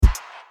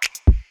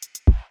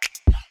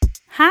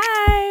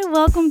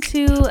welcome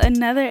to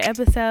another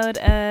episode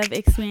of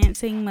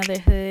Experiencing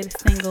Motherhood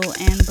Single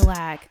and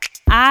Black.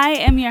 I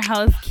am your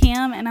host,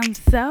 Kim, and I'm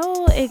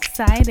so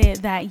excited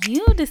that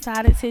you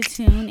decided to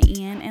tune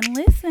in and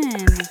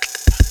listen.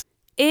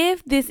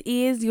 If this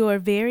is your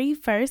very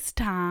first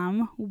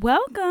time,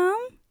 welcome.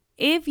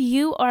 If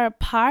you are a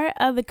part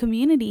of the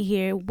community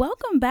here,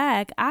 welcome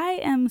back. I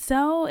am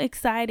so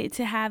excited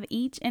to have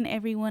each and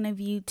every one of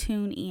you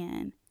tune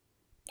in.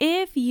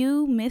 If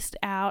you missed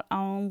out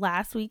on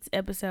last week's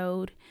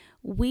episode,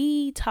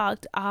 we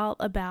talked all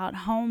about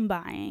home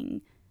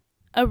buying.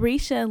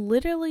 Arisha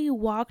literally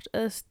walked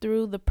us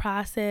through the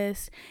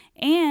process,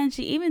 and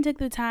she even took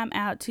the time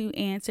out to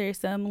answer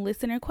some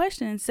listener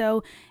questions.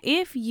 So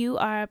if you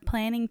are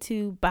planning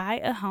to buy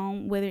a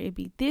home, whether it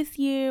be this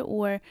year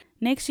or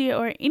next year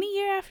or any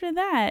year after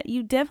that,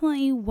 you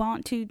definitely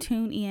want to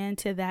tune in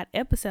to that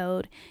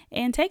episode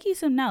and take you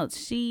some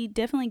notes. She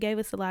definitely gave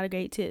us a lot of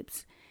great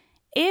tips.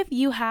 If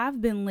you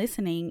have been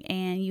listening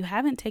and you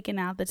haven't taken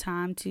out the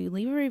time to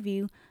leave a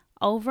review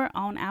over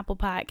on Apple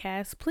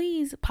Podcasts,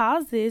 please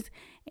pause this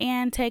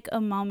and take a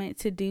moment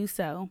to do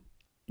so.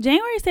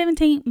 January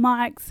 17th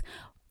marks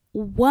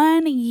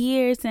 1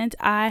 year since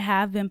I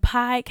have been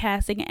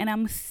podcasting, and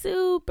I'm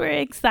super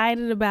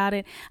excited about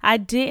it. I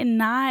did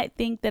not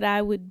think that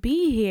I would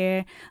be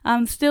here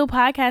still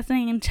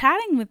podcasting and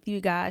chatting with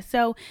you guys.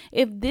 So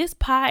if this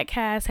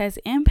podcast has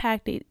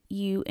impacted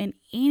you in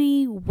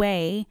any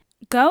way,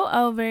 go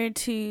over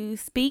to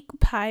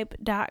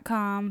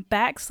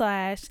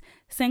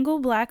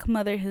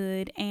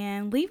speakpipe.com/singleblackmotherhood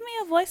and leave me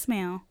a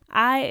voicemail.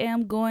 I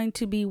am going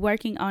to be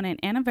working on an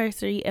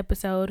anniversary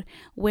episode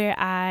where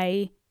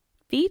I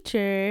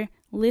feature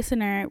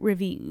listener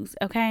reviews,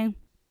 okay?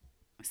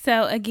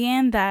 So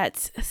again,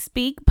 that's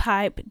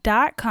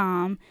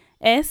speakpipe.com,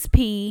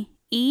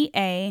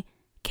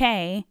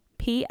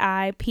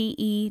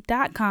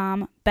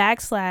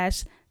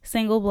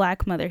 speakpipe.com/single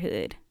black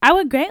motherhood. I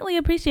would greatly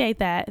appreciate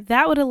that.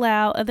 That would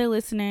allow other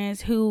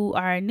listeners who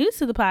are new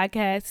to the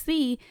podcast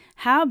see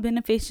how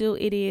beneficial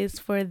it is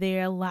for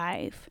their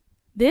life.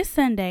 This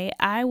Sunday,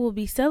 I will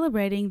be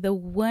celebrating the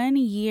 1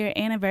 year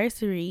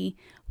anniversary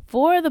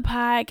for the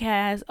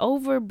podcast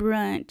over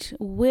brunch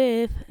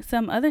with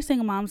some other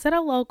single moms that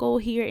are local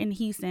here in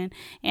Houston,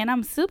 and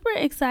I'm super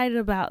excited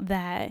about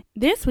that.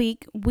 This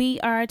week, we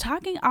are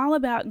talking all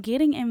about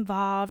getting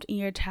involved in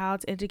your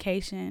child's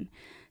education.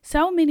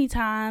 So many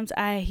times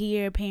I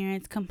hear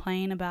parents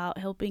complain about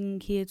helping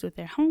kids with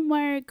their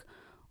homework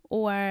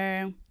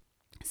or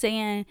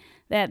saying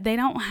that they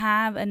don't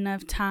have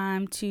enough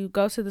time to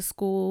go to the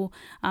school,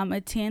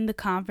 attend the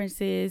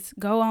conferences,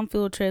 go on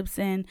field trips,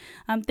 and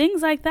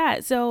things like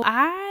that. So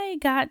I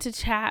got to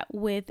chat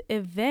with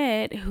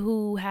Yvette,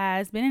 who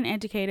has been an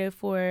educator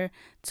for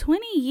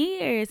 20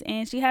 years,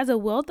 and she has a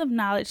wealth of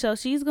knowledge. So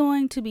she's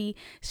going to be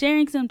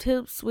sharing some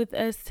tips with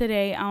us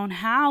today on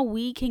how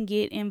we can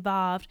get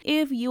involved.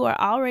 If you are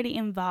already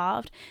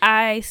involved,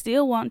 I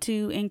still want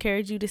to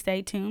encourage you to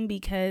stay tuned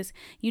because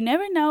you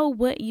never know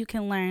what you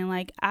can learn.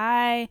 Like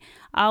I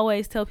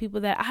always tell people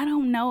that I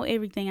don't know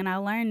everything and I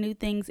learn new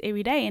things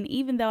every day. And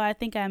even though I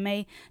think I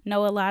may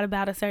know a lot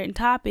about a certain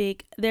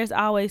topic, there's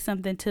always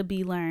something to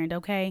be learned,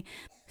 okay?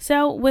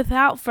 So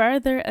without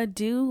further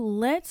ado,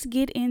 let's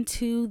get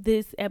into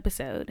this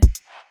episode.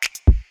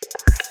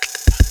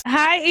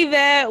 Hi,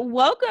 Yvette.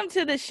 Welcome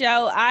to the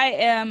show. I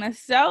am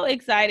so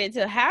excited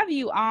to have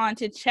you on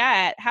to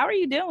chat. How are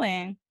you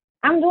doing?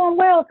 I'm doing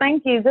well.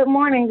 Thank you. Good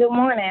morning.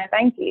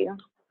 Thank you.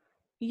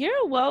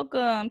 You're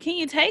welcome. Can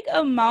you take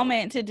a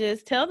moment to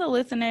just tell the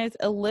listeners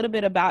a little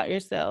bit about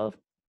yourself?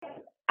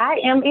 I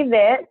am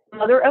Yvette,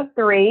 mother of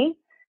 3,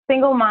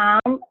 single mom,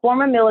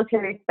 former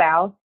military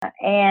spouse,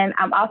 and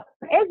I'm also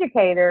an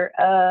educator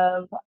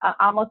of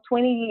almost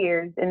 20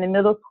 years in the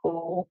middle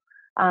school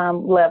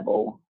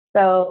level.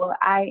 So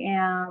I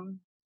am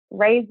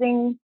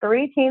raising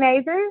 3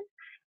 teenagers,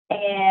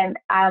 and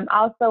I'm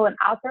also an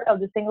author of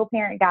the Single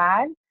Parent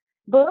Guide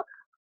book,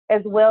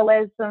 as well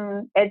as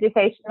some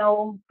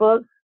educational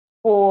books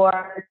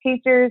for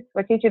teachers,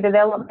 for teacher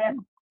development,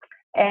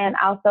 and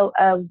also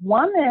a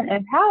woman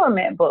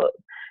empowerment book.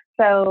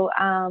 So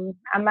I'm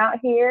out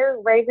here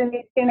raising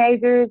these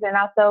teenagers and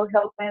also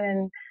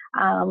helping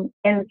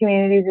in the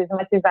communities as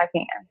much as I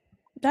can.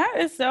 That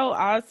is so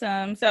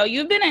awesome. So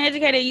you've been an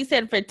educator, you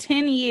said, for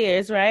 10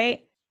 years,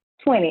 right?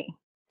 20.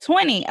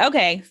 20.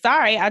 Okay.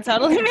 Sorry. I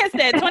totally missed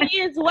that. 20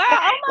 years. Wow.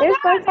 Oh my It's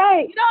gosh.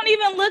 okay. You don't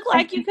even look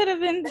like you could have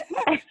been.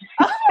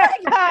 Oh my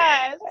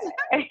gosh.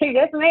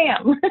 Yes,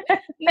 ma'am.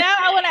 Now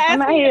I want to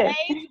ask you your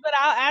age, but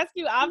I'll ask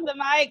you off the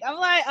mic. I'm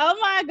like, oh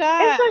my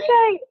God.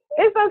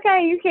 It's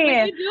okay. You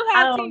can. But you do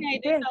have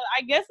teenagers, so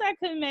I guess that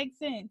could make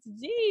sense.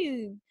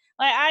 Jeez.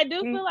 Like, I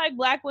do feel like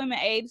Black women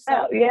age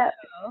so yeah.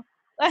 well.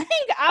 Like,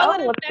 I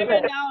would have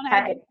never known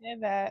how to say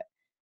that.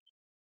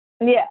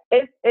 Yeah,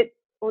 it's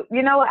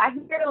you know, I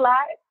hear it a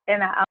lot,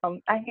 and I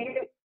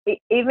hear it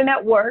even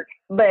at work,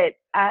 but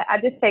I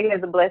just take it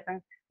as a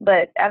blessing.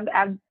 But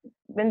I've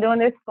been doing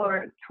this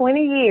for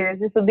 20 years.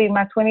 This will be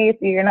my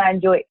 20th year, and I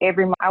enjoy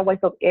I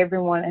wake up every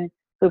morning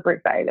super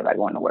excited about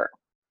going to work.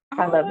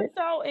 I Oh, love that's it.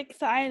 so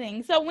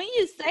exciting. So when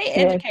you say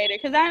Yes. educator,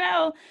 because I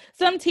know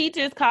some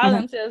teachers call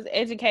Mhm. themselves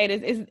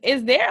educators,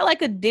 is there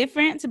like a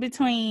difference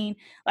between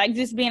like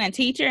just being a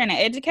teacher and an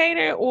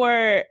educator,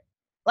 or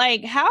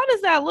like how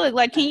does that look?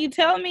 Like, can you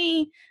tell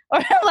me, or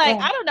like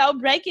Yeah. I don't know,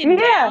 break it Yeah.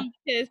 down,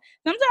 because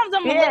sometimes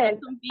I'm a little Yes.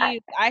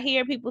 confused. I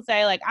hear people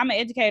say like I'm an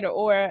educator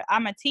or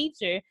I'm a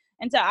teacher,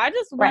 and so I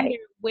just wonder, Right.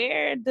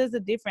 where does the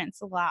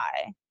difference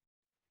lie?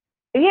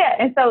 Yeah,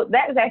 and so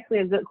that is actually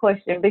a good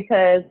question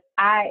because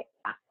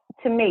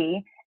to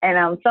me,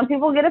 and some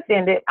people get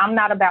offended. I'm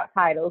not about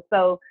titles,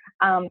 so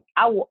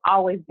I will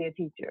always be a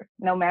teacher,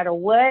 no matter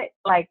what.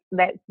 Like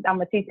that,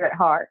 I'm a teacher at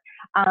heart.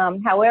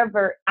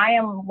 However, I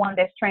am one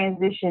that's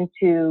transitioned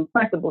to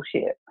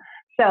principalship.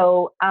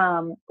 So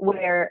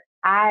where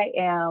I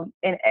am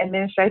in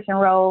administration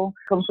role,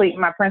 complete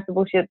my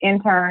principalship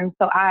intern,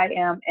 so I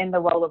am in the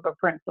role of a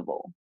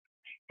principal.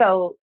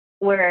 So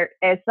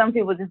whereas some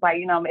people just like,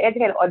 I'm an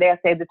educator, or they'll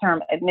say the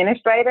term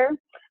administrator,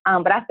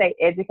 but I say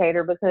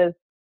educator because,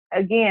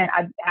 again,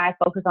 I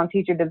focus on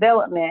teacher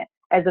development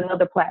as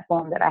another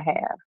platform that I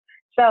have.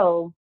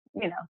 So,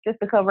 just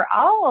to cover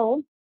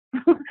all,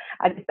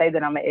 I just say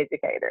that I'm an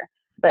educator.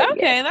 But yes,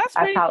 Okay, that's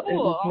I pretty taught in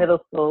cool. middle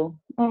school.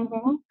 I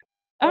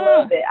Uh,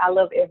 love it. I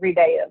love every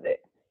day of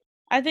it.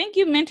 I think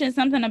you mentioned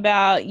something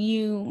about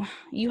you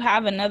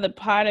have another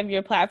part of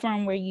your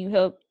platform where you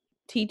help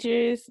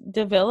teachers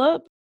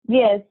develop.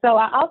 Yes, so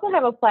I also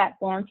have a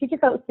platform. Teacher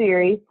Coach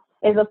Series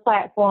is a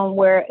platform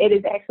where it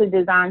is actually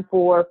designed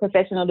for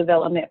professional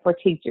development for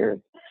teachers.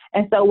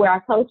 And so where I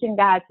coach and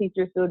guide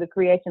teachers through the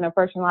creation of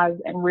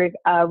personalized and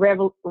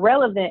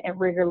relevant and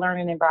rigorous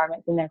learning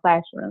environments in their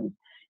classrooms.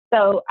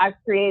 So I've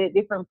created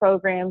different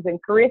programs and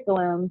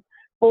curriculums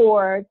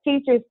for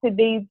teachers to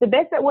be the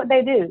best at what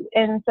they do.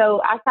 And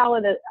so I call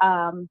it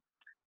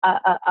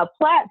a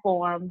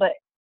platform, but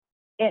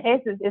in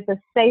essence, it's a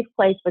safe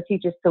place for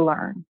teachers to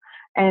learn.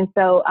 And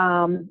so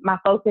my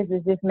focus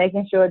is just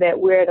making sure that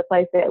we're at a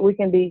place that we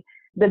can be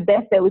the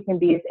best that we can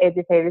be as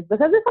educators,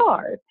 because it's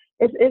hard.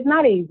 It's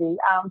not easy.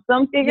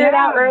 Some figure it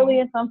out Yeah. early,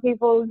 and some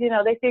people,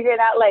 they figure it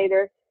out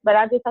later. But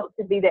I just hope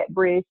to be that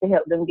bridge to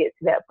help them get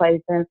to that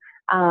place, and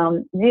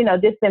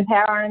just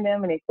empowering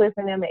them and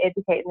equipping them and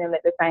educating them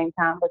at the same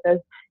time. Because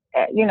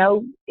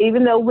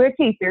even though we're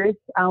teachers,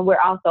 we're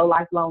also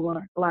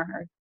lifelong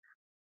learners.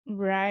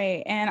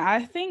 Right. And I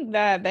think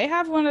that they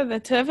have one of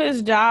the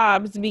toughest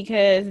jobs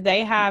because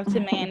they have to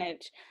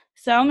manage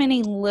so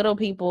many little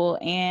people,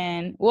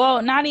 and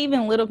well, not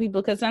even little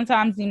people, because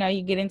sometimes,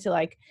 you get into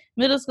like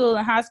middle school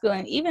and high school,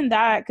 and even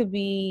that could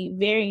be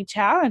very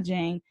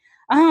challenging.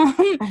 Um,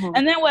 Mhm.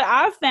 and then what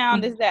I've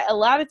found Mhm. is that a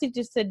lot of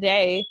teachers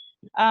today,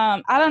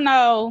 I don't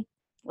know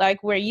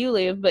like where you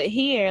live, but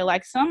here,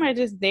 like some are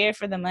just there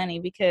for the money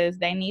because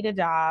they need a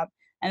job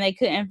and they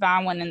couldn't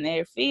find one in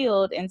their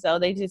field. And so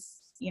they just,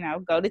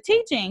 go to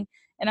teaching.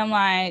 And I'm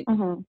like,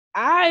 Mhm.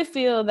 I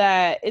feel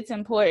that it's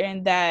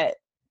important that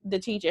the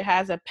teacher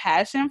has a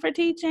passion for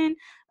teaching.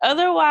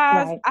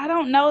 Otherwise, Right. I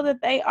don't know that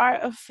they are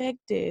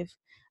effective.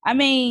 I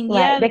mean, Right.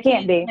 yeah, They the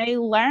can't kids, be. they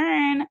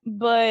learn,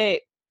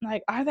 but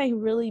like, are they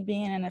really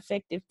being an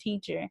effective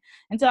teacher?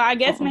 And so I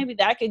guess Mm-mm. maybe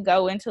that could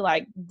go into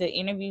like the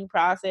interview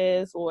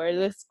process, or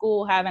the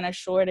school having a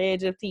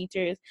shortage of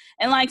teachers,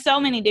 and like so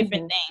many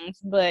different Mhm. things.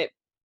 But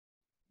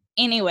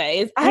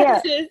anyways,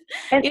 Yeah,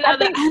 and I that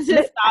think I that,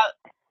 just thought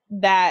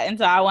that, and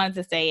so I wanted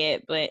to say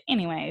it. But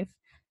anyways,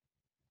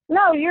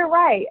 no, you're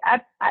right.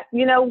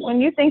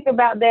 When you think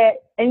about that,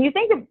 and you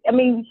think of, I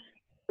mean,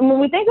 when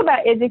we think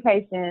about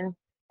education,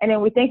 and then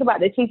we think about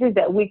the teachers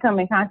that we come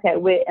in contact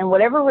with, and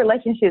whatever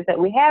relationships that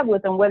we have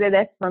with them, whether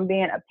that's from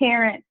being a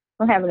parent,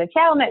 from having a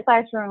child in that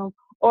classroom,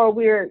 or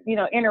we're,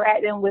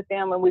 interacting with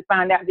them and we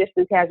find out just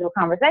through casual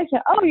conversation,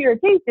 oh, you're a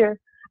teacher.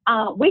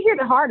 We hear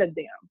the heart of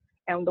them.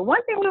 And the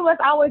one thing we must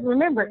always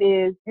remember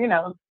is,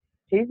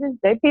 Jesus,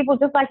 they're people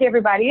just like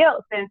everybody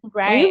else. And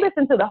when you right.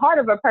 listen to the heart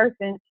of a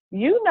person,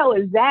 you know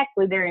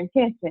exactly their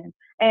intention.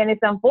 And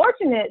it's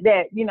unfortunate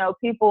that,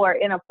 people are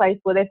in a place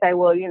where they say,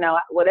 well,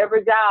 whatever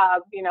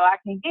job, I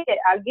can get,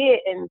 I get.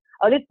 And,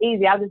 oh, this is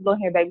easy. I'll just go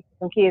here and babysit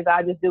some kids.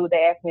 I'll just do what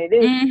they ask me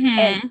to do.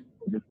 And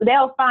Mm-hmm.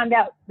 they'll find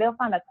out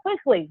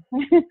quickly.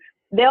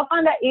 They'll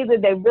find out either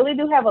they really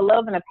do have a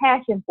love and a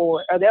passion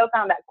for it, or they'll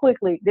find out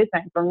quickly, this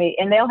ain't for me,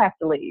 and they'll have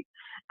to leave.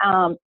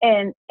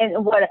 And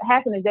what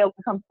happens is they'll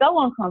become so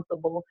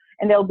uncomfortable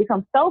and they'll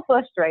become so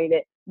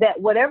frustrated that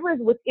whatever is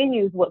within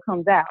you is what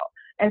comes out.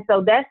 And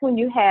so that's when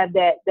you have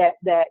that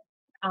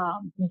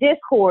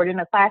discord in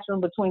a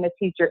classroom between a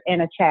teacher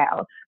and a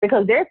child,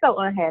 because they're so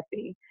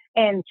unhappy.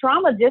 And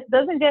trauma just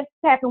doesn't just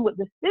happen with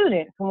the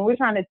students. When we're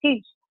trying to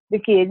teach the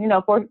kids,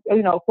 of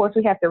course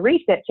we have to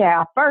reach that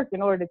child first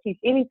in order to teach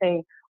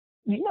anything.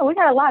 We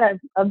got a lot of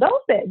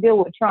adults that deal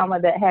with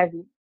trauma that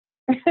hasn't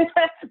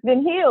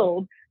been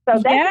healed. So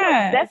that's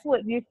Yes.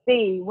 what you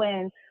see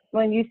when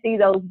you see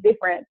those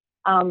different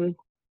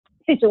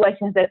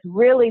situations that's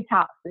really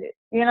toxic,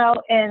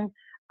 and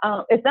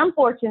it's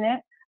unfortunate.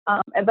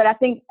 But I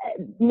think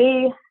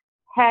me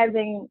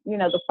having,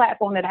 the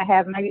platform that I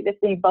have, and I get to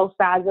see both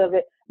sides of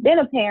it, being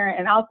a parent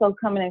and also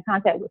coming in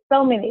contact with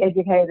so many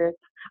educators,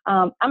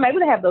 I'm able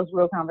to have those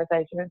real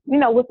conversations,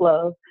 with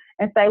love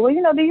and say, well,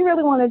 do you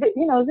really want to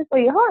do, is this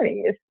where your heart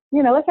is?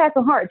 Let's have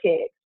some heart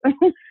checks.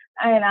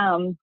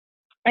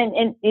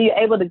 and you're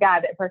able to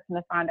guide that person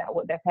to find out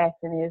what their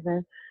passion is.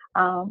 And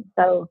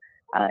so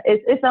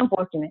it's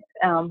unfortunate,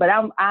 but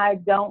I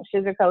don't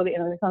sugarcoat it.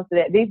 And when it comes to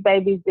that, these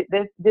babies,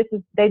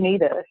 they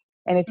need us.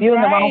 And if you're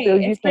in the wrong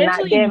field, you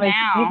cannot damage.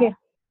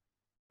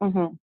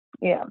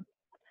 Yeah,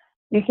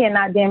 you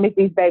cannot damage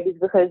these babies,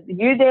 because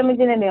you're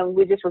damaging them.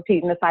 We're just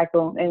repeating the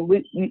cycle, and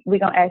we're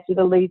gonna ask you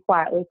to leave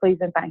quietly, please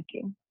and thank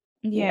you.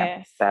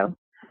 Yes. Yeah, so.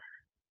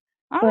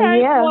 All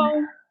right. Yeah.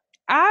 Well,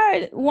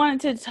 I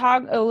wanted to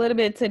talk a little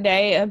bit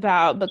today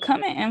about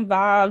becoming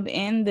involved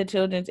in the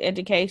children's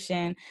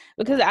education,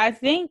 because I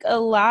think a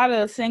lot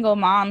of single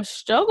moms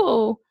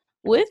struggle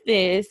with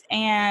this.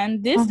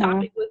 And this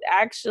topic was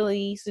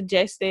actually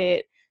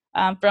suggested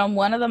from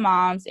one of the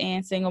moms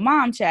in Single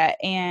Mom Chat.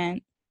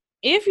 And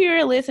if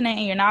you're listening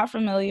and you're not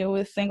familiar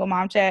with Single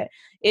Mom Chat,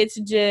 it's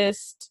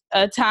just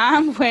a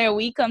time where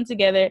we come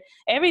together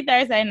every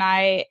Thursday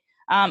night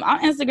on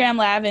Instagram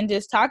Live and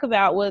just talk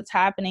about what's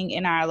happening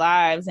in our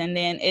lives. And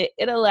then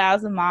it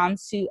allows the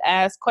moms to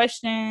ask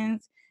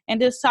questions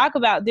and just talk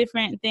about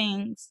different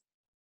things.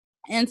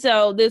 And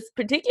so this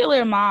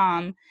particular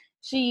mom,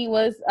 she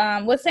was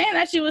saying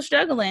that she was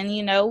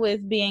struggling,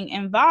 with being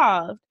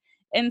involved.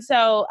 And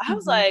so I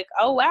was like,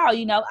 oh, wow,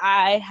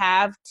 I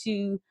have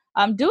to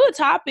do a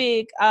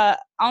topic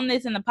on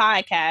this in the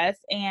podcast.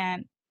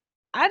 And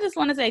I just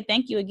want to say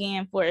thank you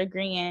again for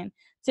agreeing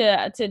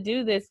to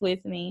do this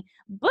with me.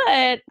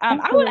 But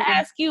I want to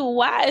ask you,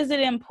 why is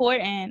it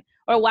important,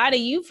 or why do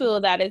you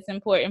feel that it's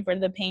important for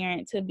the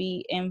parent to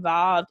be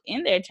involved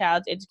in their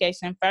child's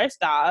education,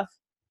 first off?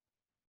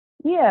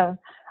 Yeah.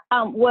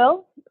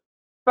 Well,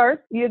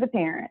 first, you're the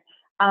parent.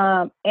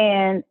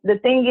 And the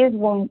thing is,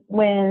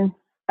 when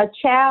a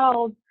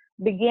child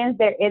begins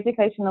their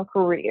educational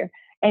career,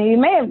 and you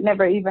may have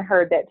never even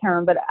heard that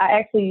term, but I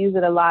actually use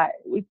it a lot.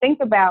 We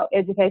think about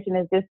education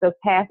as just a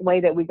pathway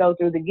that we go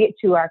through to get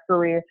to our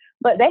career,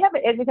 but they have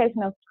an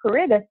educational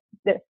career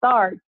that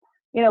starts,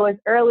 as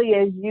early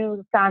as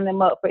you sign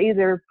them up for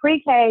either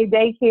pre-K,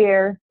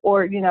 daycare,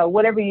 or,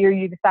 whatever year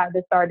you decide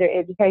to start their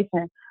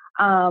education.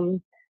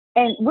 And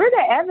we're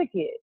the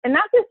advocate, and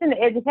not just in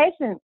the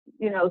education,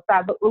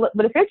 side,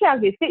 but if your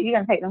child gets sick, you're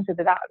going to take them to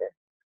the doctor.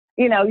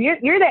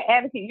 You're that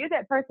advocate. You're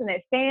that person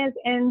that stands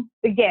in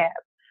the gap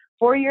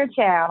for your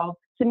child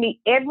to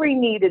meet every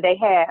need that they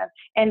have.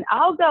 And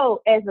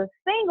although as a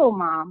single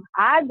mom,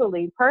 I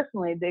believe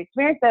personally, the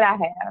experience that I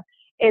have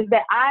is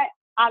that I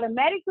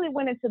automatically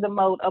went into the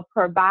mode of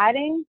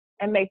providing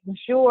and making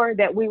sure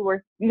that we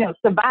were,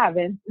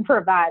 providing,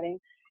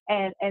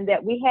 and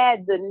that we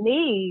had the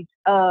needs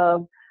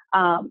of,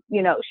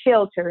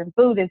 shelter and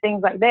food and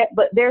things like that.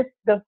 But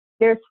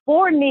there's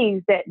 4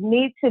 needs that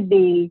need to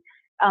be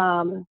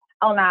on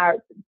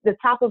the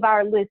top of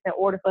our list in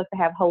order for us to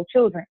have whole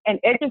children.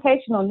 And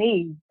educational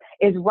needs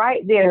is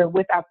right there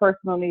with our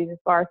personal needs as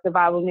far as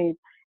survival needs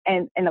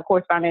and of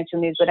course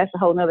financial needs, but that's a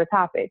whole nother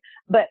topic.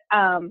 But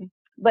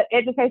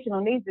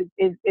educational needs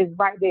is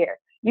right there.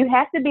 You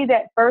have to be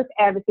that first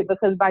advocate,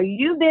 because by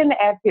you being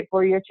the advocate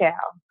for your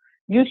child,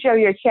 you show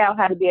your child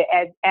how to be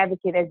an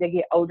advocate as they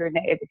get older in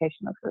their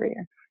educational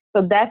career.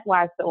 So that's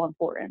why it's so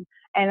important.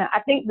 And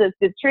I think the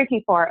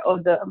tricky part, or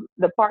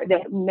the part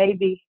that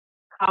maybe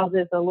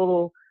causes a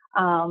little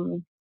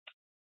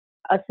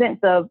a sense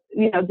of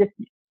just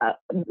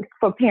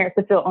for parents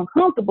to feel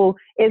uncomfortable,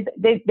 is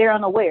they're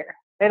unaware.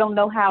 They don't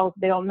know how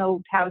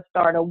to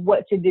start or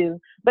what to do.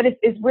 But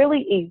it's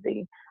really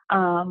easy.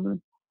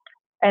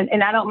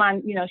 And I don't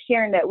mind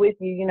sharing that with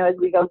you as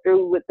we go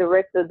through with the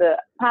rest of the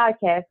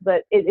podcast.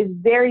 But it is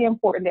very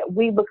important that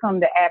we become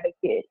the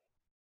advocate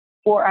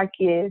for our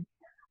kids,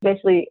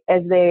 especially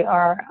as they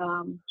are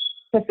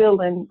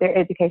fulfilling their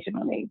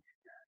educational needs.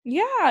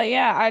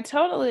 Yeah, I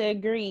totally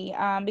agree.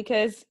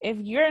 Because if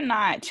you're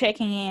not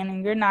checking in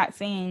and you're not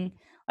seeing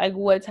like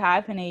what's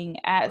happening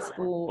at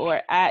school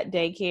or at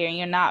daycare, and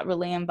you're not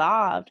really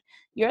involved,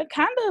 you're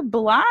kind of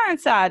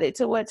blindsided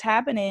to what's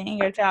happening in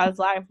your child's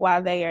life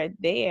while they are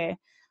there.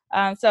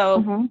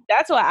 So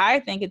that's why I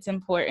think it's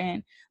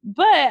important.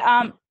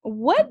 But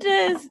what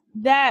does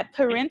that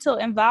parental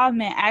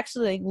involvement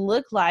actually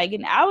look like?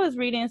 And I was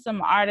reading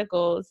some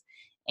articles,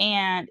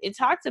 and it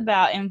talks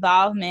about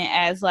involvement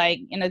as like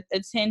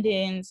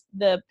attending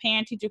the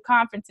parent-teacher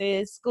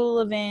conferences,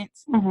 school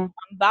events,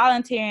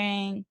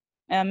 volunteering,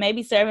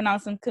 maybe serving on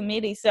some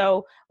committees.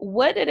 So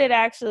what does it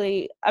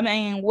actually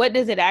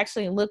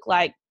look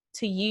like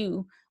to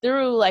you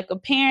through like a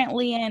parent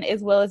lens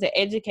as well as an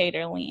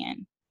educator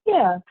lens?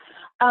 Yeah.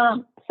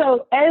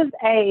 So I'm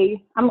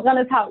going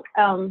to talk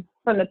from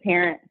the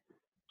parent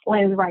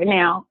lens right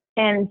now.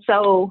 And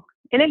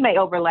it may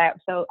overlap,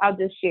 so I'll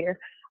just share.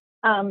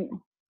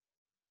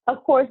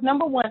 Of course,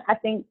 number one, I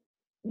think,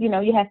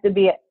 you have to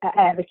be an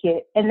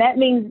advocate. And that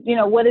means,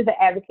 what is an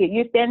advocate?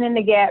 You're standing in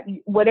the gap,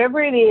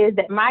 whatever it is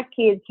that my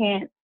kid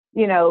can't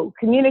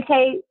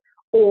communicate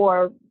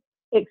or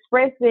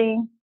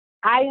expressing,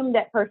 I am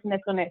that person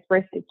that's going to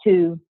express it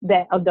to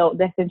that adult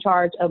that's in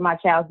charge of my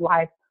child's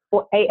life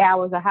for 8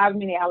 hours or however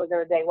many hours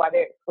a day while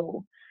they're at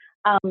school.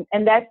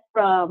 And that's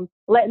from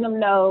letting them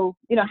know,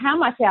 how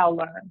my child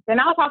learns.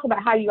 And I'll talk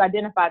about how you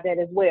identify that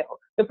as well.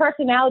 The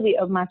personality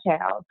of my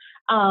child,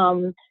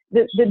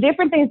 the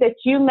different things that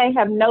you may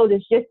have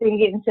noticed just in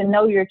getting to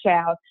know your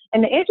child.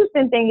 And the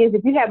interesting thing is,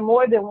 if you have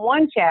more than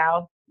one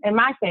child, in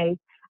my case,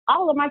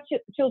 all of my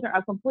children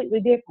are completely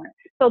different.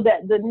 So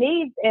that the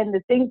needs and the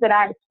things that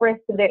I express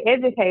to their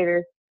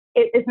educators,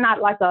 it's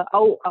not like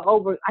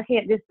I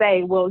can't just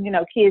say, well,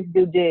 kids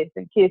do this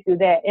and kids do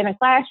that. In a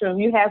classroom,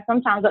 you have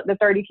sometimes up to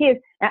 30 kids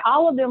and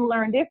all of them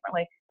learn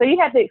differently. So you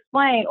have to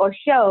explain or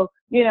show,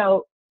 as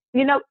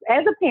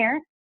a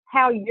parent,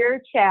 how your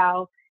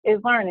child is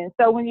learning.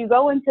 So when you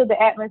go into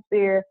the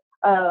atmosphere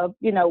of,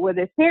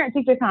 whether it's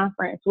parent-teacher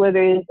conference,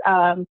 whether it's,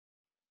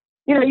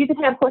 you just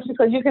have questions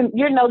because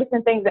you're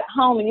noticing things at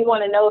home and you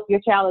want to know if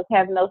your child is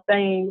having those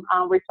same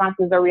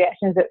responses or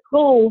reactions at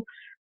school.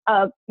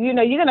 You're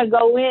going to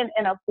go in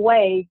a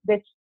way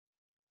that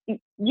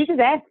you just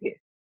ask it.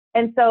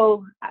 And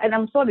so, and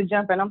I'm sort of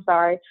jumping, I'm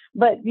sorry,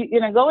 but you're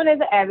going to go in as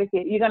an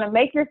advocate. You're going to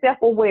make yourself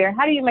aware.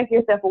 How do you make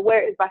yourself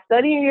aware? Is by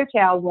studying your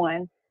child,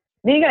 one.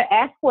 Then you're going to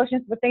ask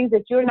questions for things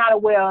that you're not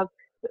aware of,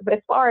 as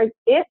far as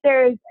if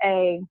there is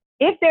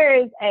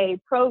a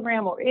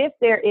program or if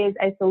there is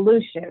a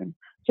solution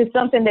to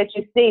something that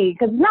you see,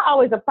 because it's not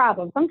always a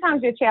problem.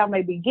 Sometimes your child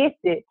may be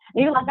gifted,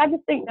 and you're like, I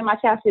just think that my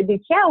child should be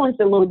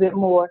challenged a little bit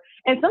more.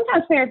 And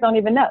sometimes parents don't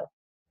even know.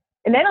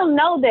 And they don't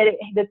know that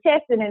the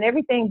testing and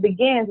everything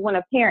begins when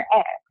a parent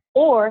asks,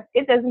 or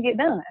it doesn't get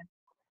done.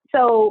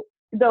 So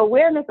the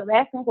awareness of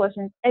asking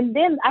questions, and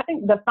then I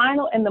think the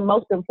final and the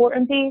most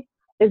important piece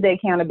is the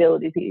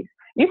accountability piece.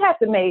 You have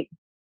to make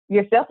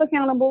yourself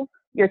accountable,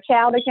 your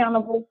child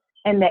accountable,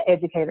 and the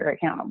educator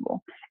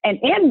accountable. And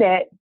in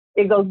that,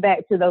 it goes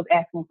back to those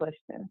asking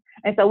questions.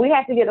 And so we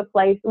have to get to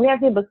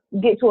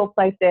a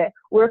place that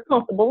we're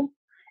comfortable.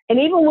 And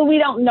even when we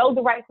don't know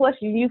the right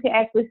question, you can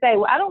actually say,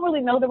 well, I don't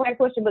really know the right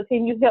question, but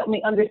can you help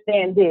me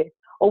understand this?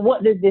 Or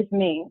what does this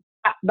mean?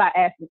 By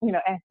asking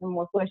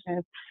more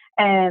questions.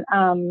 And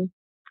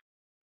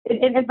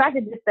if I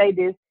could just say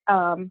this,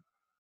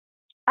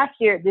 I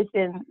shared this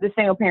in the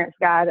Single Parents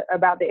Guide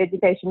about the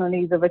educational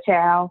needs of a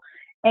child.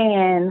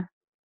 And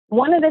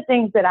one of the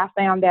things that I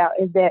found out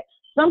is that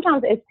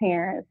sometimes as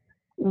parents,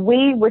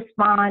 we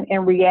respond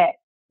and react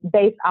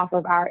based off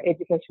of our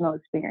educational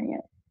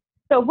experience.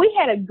 So if we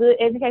had a good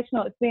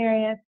educational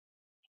experience,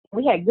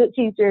 we had good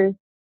teachers,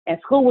 and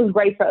school was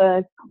great for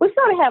us, we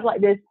sort of have like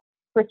this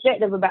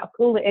perspective about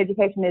school and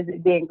education as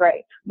it being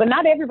great. But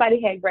not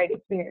everybody had great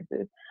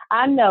experiences.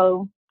 I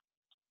know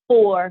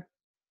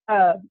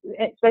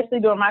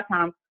especially during my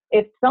time,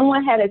 if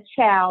someone had a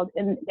child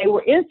and they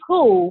were in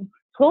school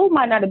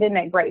might not have been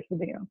that great for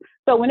them.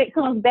 So when it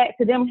comes back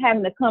to them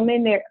having to come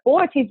in there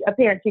or teach a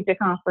parent-teacher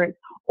conference,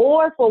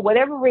 or for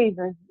whatever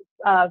reason,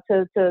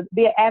 to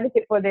be an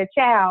advocate for their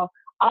child,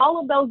 all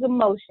of those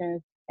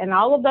emotions and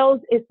all of those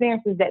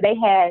experiences that they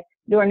had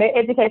during their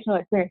educational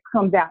experience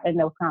comes out in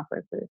those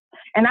conferences.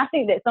 And I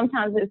think that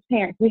sometimes as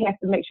parents, we have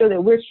to make sure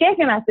that we're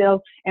checking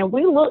ourselves and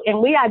we look and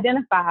we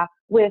identify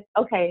with,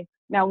 okay,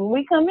 now when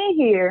we come in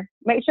here,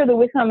 make sure that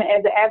we're coming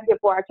as an advocate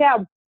for our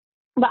child,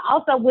 but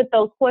also with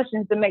those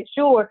questions to make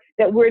sure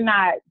that we're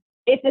not,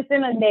 if it's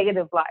in a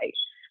negative light,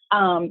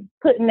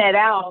 putting that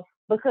out,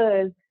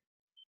 because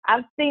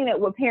I've seen it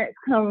where parents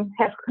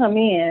have come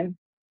in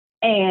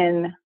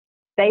and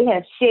they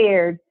have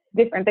shared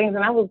different things,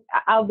 and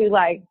I'll be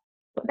like,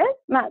 well, that's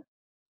not,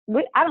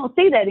 I don't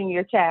see that in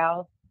your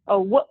child,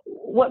 or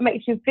what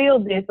makes you feel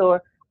this,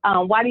 or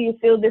why do you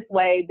feel this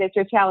way that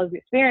your child is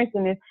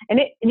experiencing this? And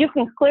you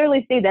can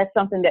clearly see that's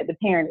something that the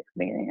parent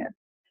experienced.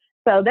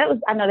 So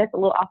I know that's a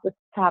little off the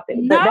topic,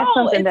 but that's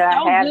something that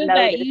I have noticed.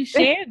 That you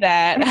shared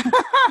that.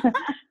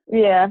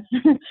 Yeah.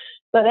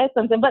 So that's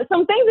something. But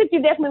some things that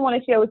you definitely want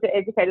to share with your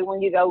educator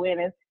when you go in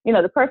is,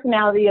 the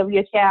personality of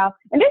your child.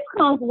 And this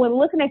comes when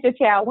looking at your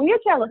child. When your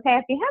child is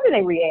happy, how do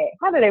they react?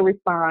 How do they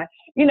respond?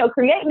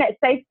 Creating that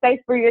safe space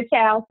for your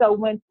child. So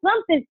when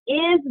something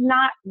is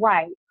not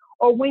right,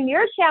 or when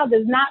your child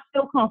does not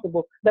feel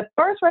comfortable, the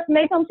first person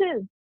they come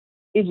to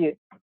is you.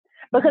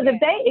 Because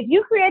if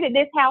you created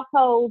this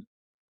household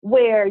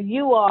where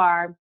you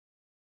are,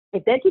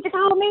 if that teacher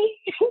called me,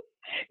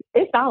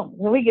 it's on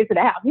when we get to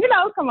the house.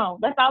 Come on,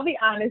 let's all be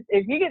honest.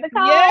 If you get the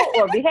call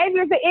or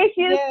behaviors or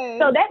issues,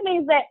 so that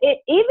means that even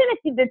if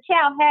the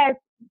child has,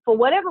 for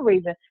whatever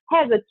reason,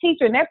 has a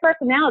teacher and their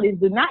personalities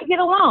do not get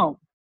along,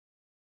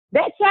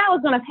 that child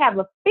is going to have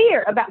a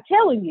fear about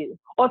telling you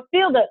or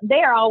feel that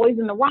they are always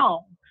in the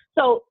wrong.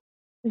 So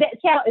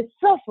that child is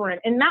suffering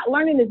and not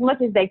learning as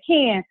much as they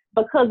can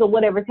because of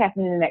whatever's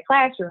happening in that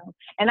classroom.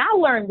 And I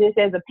learned this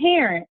as a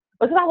parent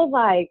because I was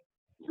like,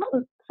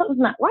 something's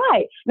not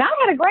right. Now,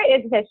 I had a great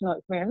educational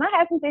experience. I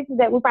had some teachers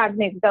that we probably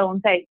need to go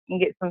and take and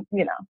get some,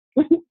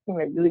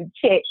 maybe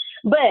check.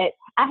 But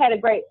I had a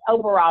great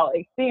overall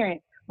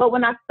experience. But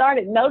when I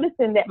started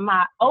noticing that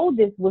my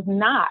oldest was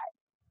not,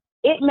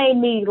 it made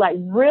me like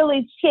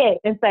really check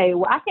and say,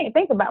 well, I can't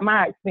think about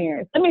my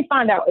experience. Let me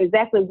find out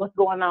exactly what's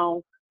going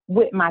on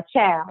with my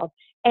child.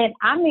 And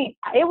I mean,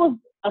 it was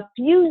a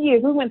few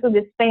years, we went through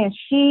this span.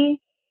 She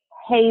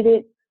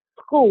hated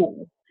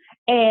school.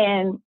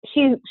 And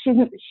she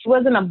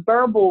wasn't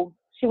verbal.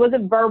 She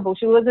wasn't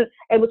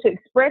able to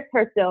express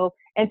herself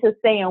into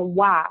saying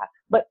why.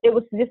 But it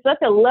was just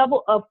such a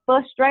level of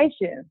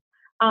frustration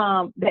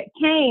that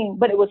came,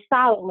 but it was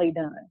silently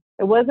done.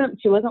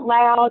 She wasn't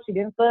loud. She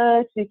didn't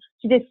fuss. She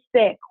just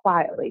sat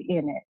quietly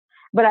in it.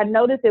 But I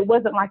noticed it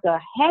wasn't like a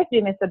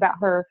happiness about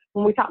her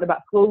when we talked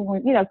about school,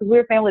 because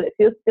we're a family that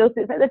still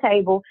sits at the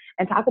table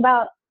and talk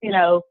about,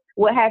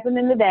 what happened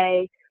in the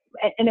day.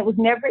 And it was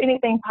never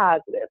anything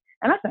positive.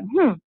 And I said,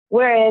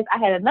 Whereas I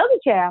had another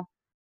child,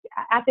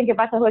 I think if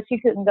I told her she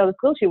couldn't go to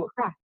school, she would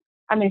cry.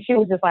 I mean, she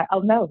was just like, oh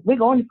no, we're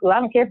going to school.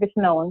 I don't care if it's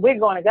snowing. We're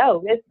going to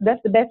go.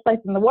 That's the best place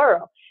in the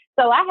world.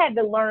 So I had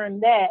to learn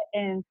that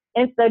and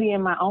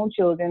studying my own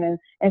children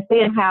and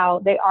seeing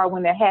how they are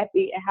when they're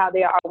happy and how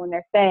they are when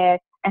they're sad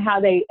and how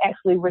they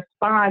actually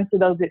respond to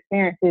those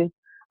experiences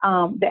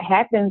that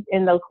happens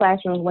in those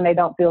classrooms when they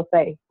don't feel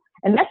safe.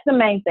 And that's the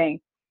main thing.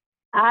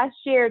 I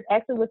shared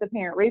actually with a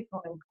parent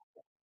recently,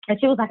 and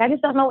she was like, I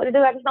just don't know what to do.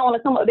 I just don't want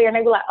to come up there. And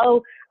they were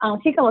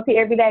like, she come up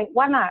here every day.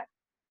 Why not?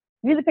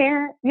 You're the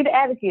parent. You're the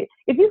advocate.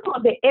 If you come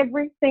up there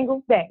every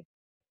single day,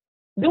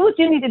 do what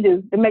you need to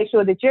do to make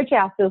sure that your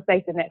child feels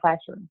safe in that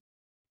classroom.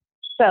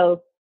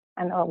 So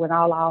I know it went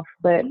all off,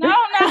 but no,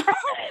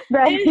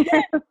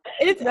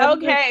 it's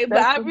okay. But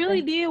I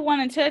really did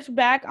want to touch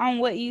back on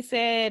what you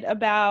said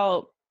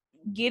about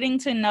getting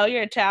to know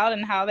your child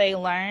and how they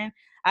learn.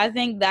 I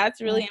think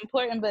that's really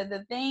important. But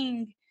the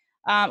thing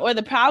or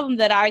the problem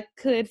that I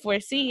could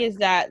foresee is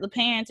that the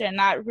parents are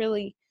not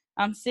really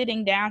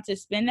sitting down to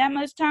spend that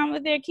much time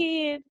with their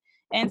kids.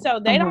 And so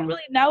they don't really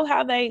know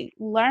how they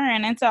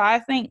learn. And so I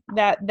think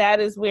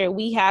that is where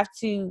we have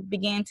to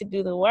begin to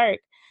do the work,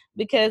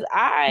 because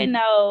I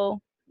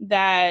know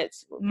that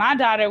my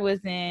daughter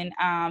was in,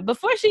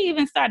 before she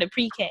even started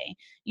pre-K,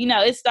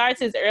 it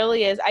starts as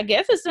early as, I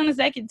guess, as soon as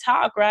they can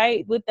talk,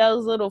 right? With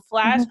those little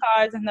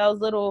flashcards and those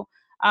little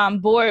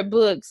board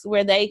books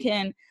where they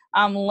can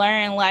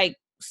learn like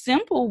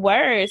simple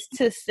words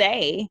to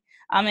say,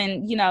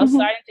 and,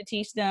 starting to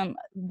teach them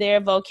their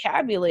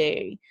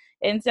vocabulary.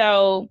 And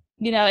so,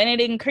 and it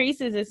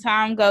increases as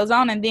time goes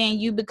on, and then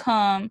you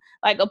become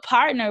like a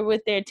partner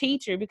with their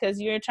teacher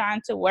because you're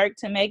trying to work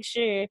to make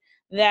sure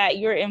that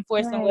you're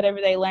enforcing whatever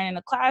they learn in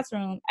the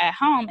classroom at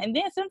home. And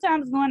then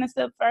sometimes going a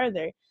step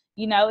further,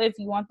 if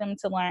you want them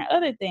to learn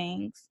other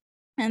things.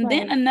 And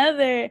then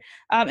another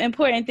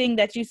important thing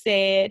that you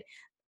said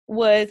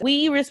was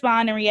we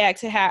respond and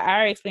react to how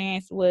our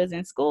experience was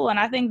in school. And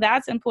I think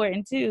that's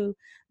important too,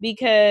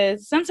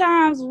 because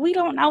sometimes we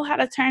don't know how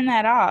to turn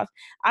that off.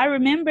 I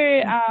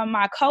remember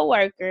my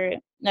coworker,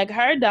 like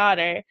her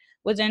daughter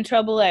was in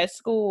trouble at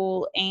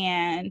school,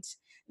 and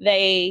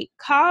they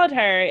called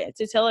her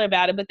to tell her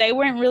about it, but they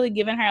weren't really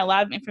giving her a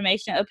lot of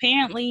information.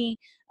 Apparently,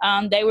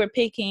 they were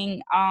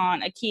picking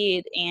on a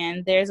kid,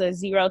 and there's a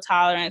zero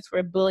tolerance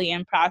for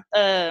bullying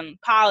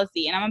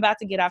policy. And I'm about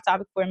to get off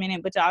topic for a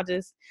minute, but y'all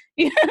just,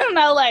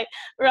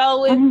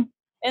 roll with.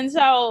 And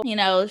so,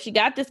 she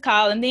got this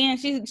call, and then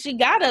she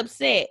got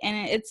upset.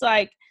 And it's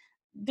like,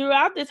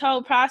 throughout this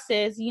whole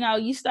process,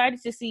 you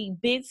started to see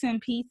bits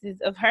and pieces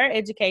of her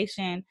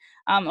education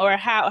or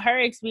how her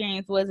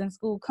experience was in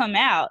school come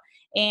out.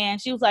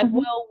 And she was like,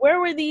 well, where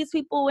were these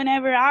people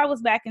whenever I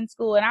was back in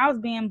school and I was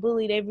being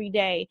bullied every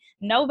day?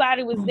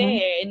 Nobody was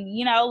there. And,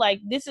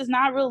 this is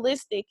not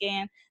realistic.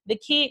 And the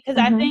kid, because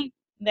I think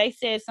they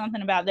said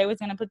something about they was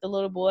going to put the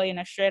little boy in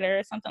a shredder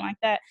or something like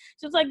that.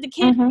 She was like, the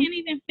kid can't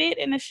even fit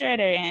in the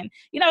shredder. And,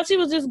 she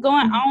was just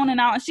going on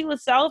and on. And she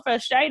was so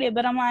frustrated.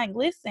 But I'm like,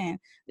 listen,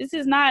 this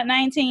is not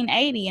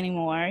 1980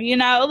 anymore,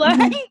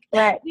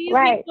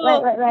 People,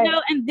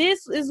 and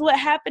this is what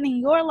happened in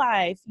your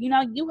life. You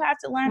have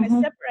to learn to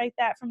separate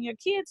that from your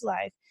kid's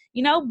life,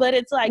 but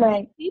it's like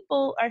these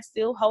people are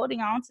still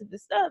holding on to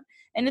this stuff,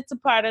 and it's a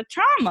part of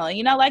trauma,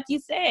 like you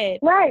said.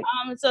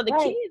 So the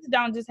kids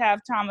don't just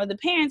have trauma, the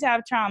parents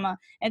have trauma.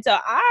 And so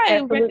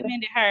I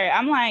recommended her,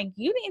 I'm like,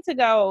 you need to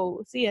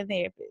go see a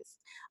therapist.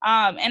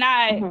 And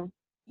I,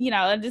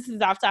 this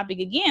is off topic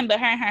again, but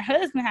her and her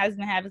husband has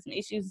been having some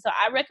issues. So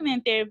I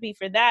recommend therapy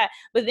for that.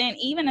 But then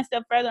even a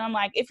step further, I'm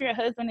like, if your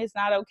husband is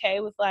not okay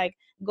with like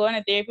going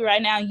to therapy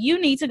right now, you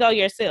need to go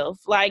yourself.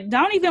 Like,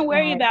 don't even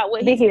worry about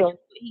what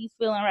he's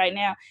feeling right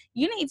now.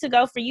 You need to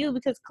go for you,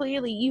 because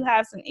clearly you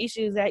have some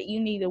issues that you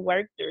need to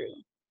work through.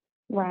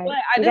 Right. But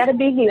I you just gotta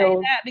be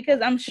healed. that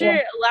because I'm sure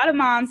a lot of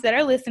moms that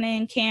are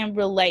listening can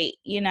relate,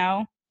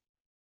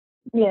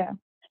 Yeah.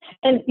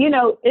 And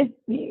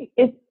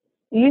it's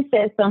you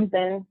said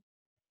something,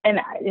 and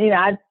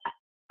I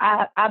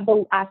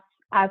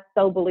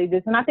so believe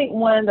this, and I think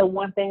one of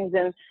the things,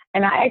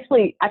 and I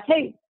actually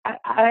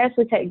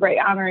take great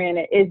honor in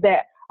it, is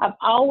that I've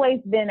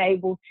always been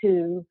able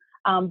to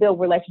build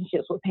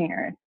relationships with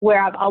parents,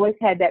 where I've always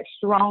had that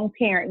strong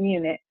parent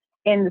unit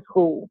in the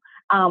school.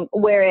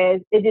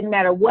 Whereas it didn't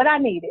matter what I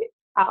needed.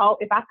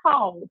 If I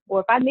called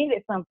or if I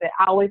needed something,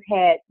 I always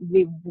had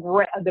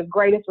the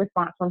greatest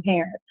response from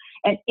parents.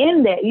 And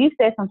in that, you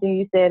said something,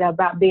 you said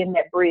about being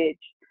that bridge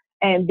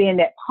and being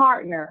that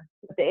partner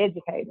with the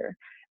educator.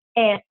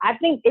 And I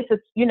think it's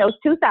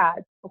two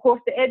sides. Of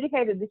course, the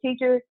educator, the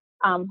teacher,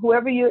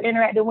 whoever you're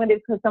interacting with,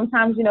 because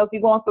sometimes, if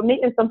you're going for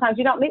meetings, sometimes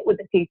you don't meet with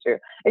the teacher.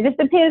 It just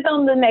depends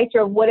on the nature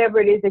of whatever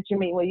it is that you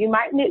meet with. You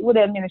might meet with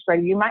an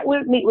administrator. You might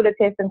meet with a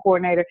testing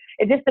coordinator.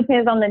 It just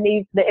depends on the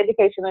needs, the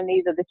educational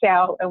needs of the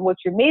child and what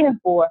you're meeting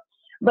for.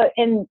 But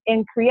in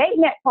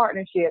creating that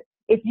partnership,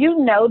 if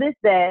you notice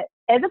that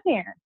as a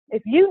parent,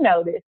 if you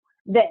notice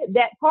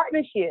that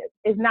partnership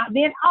is not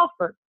being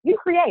offered, you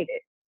create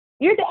it.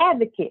 You're the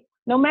advocate,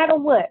 no matter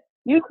what.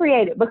 You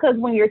create it, because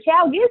when your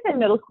child gets in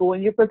middle school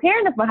and you're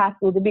preparing them for high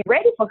school to be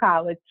ready for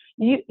college,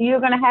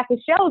 you're going to have to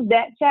show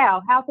that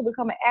child how to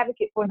become an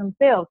advocate for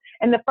themselves.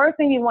 And the first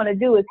thing you want to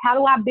do is, how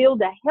do I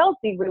build a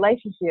healthy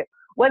relationship?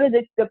 Whether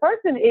the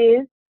person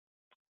is,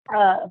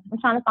 I'm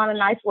trying to find a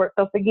nice word,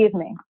 so forgive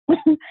me.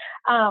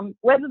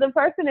 Whether the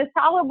person is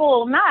tolerable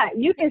or not,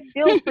 you can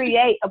still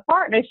create a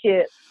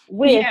partnership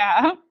with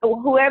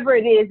whoever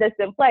it is that's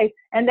in place.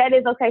 And that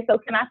is, okay, so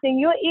can I send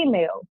you an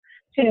email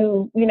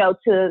to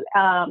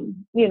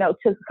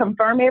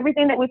confirm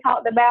everything that we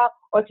talked about,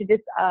 or to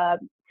just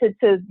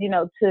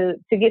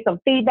to get some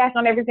feedback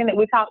on everything that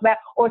we talked about,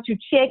 or to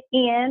check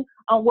in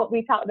on what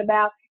we talked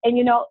about,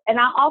 and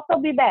I'll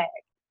also be back,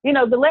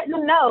 to let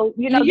them know,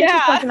 this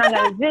is something I'm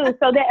going to do.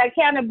 So that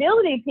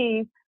accountability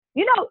piece,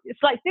 it's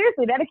like,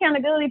 seriously, that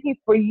accountability piece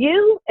for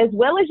you as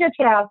well as your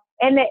child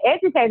and the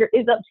educator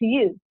is up to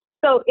you.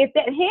 So if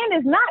that hand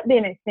is not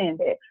being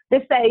extended to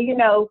say,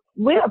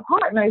 we're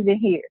partners in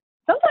here,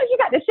 sometimes you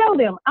got to show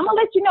them, I'm going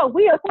to let you know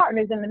we are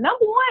partners. And the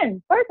number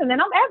one person that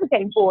I'm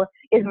advocating for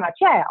is my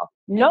child,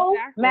 no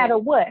matter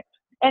what.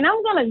 And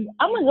I'm going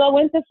to go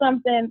into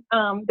something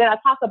that I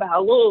talk about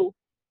a little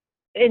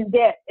in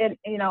depth in,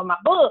 my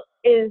book,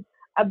 is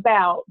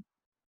about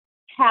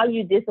how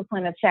you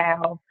discipline a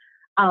child,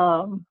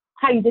 how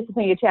you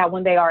discipline your child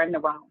when they are in the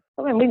wrong.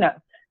 I mean, we know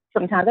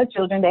sometimes our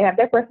children, they have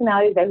their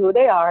personalities, they're who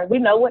they are. We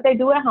know what they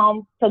do at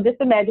home. So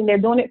just imagine they're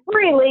doing it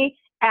freely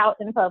out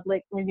in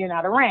public when you're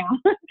not around.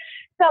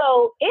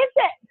 So if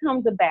that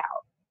comes about,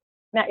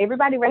 now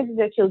everybody raises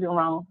their children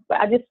wrong, but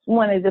I just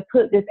wanted to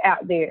put this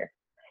out there.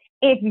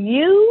 If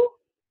you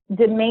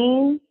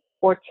demean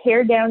or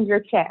tear down your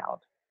child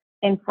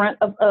in front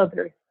of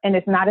others, and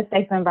it's not a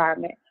safe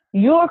environment,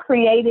 you're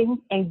creating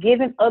and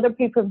giving other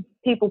people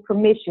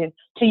permission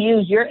to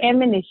use your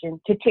ammunition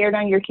to tear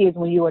down your kids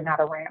when you are not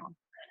around.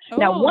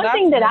 Now, one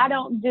thing that I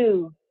don't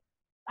do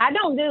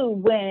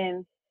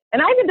when,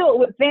 and I even do it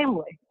with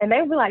family, and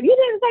they be like, you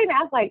didn't say that.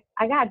 I was like,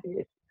 I got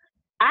this.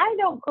 I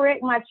don't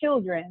correct my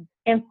children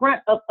in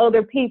front of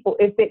other people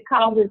if it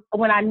causes,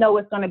 when I know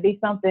it's going to be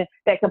something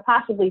that could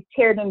possibly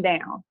tear them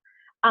down.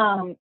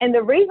 And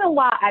the reason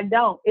why I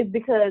don't is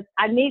because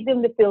I need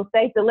them to feel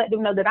safe, to let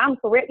them know that I'm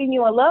correcting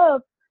you in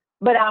love,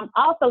 but I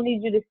also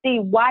need you to see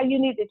why you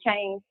need to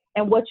change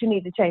and what you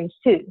need to change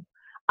too,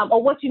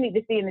 or what you need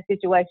to see in the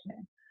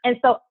situation. And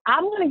so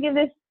I'm going to give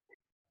this,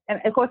 and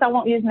of course I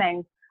won't use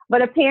names,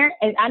 but a parent,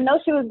 and I know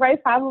she was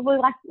raised probably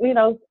like,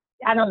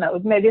 I don't know,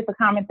 maybe it's a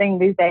common thing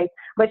these days,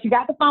 but she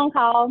got the phone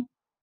call.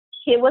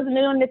 Kid wasn't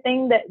doing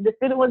the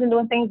student wasn't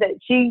doing things that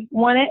she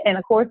wanted. And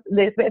of course,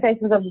 the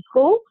expectations of the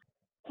school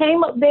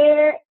came up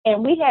there,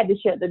 and we had to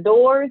shut the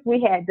doors.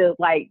 We had to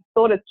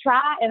sort of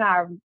try in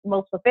our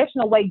most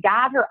professional way,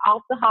 guide her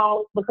off the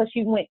hall because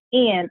she went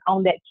in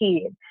on that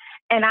kid.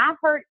 And I've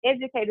heard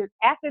educators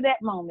after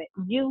that moment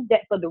use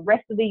that for the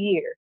rest of the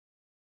year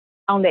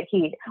on that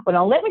kid. Well,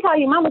 don't let me call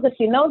you mama because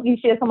she knows you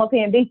should come up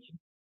here and beat you.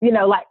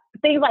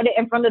 Things like that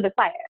in front of the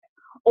class.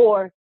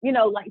 Or,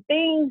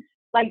 things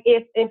like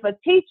if a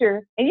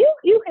teacher, and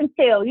you can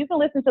tell, you can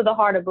listen to the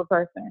heart of a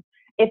person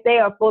if they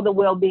are for the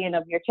well-being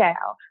of your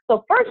child.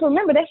 So first,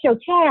 remember, that's your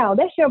child.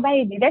 That's your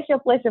baby. That's your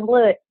flesh and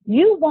blood.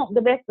 You want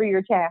the best for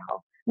your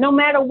child, no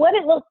matter what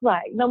it looks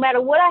like, no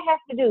matter what I have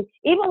to do.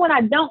 Even when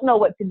I don't know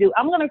what to do,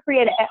 I'm going to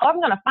I'm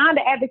going to find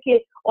an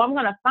advocate, or I'm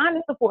going to find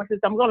a support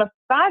system. I'm going to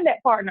find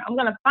that partner. I'm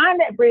going to find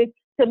that bridge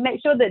to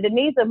make sure that the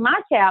needs of my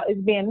child is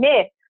being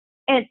met.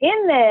 And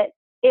in that,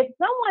 if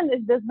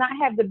someone does not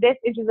have the best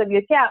interests of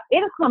your child,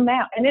 it'll come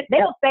out, and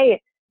they'll say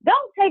it.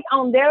 Don't take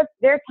on their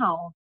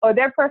tone or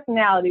their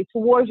personality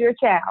towards your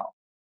child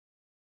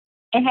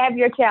and have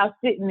your child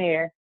sitting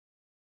there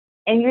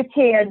and you're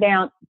tearing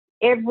down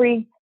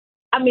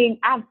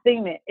I've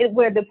seen it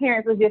where the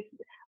parents are just,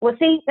 well,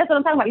 see, that's what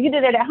I'm talking about. You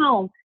did that at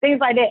home, things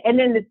like that. And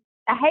then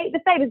I hate to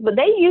say this, but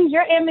they use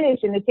your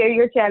ammunition to tear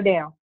your child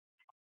down.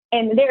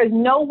 And there is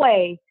no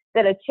way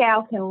that a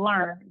child can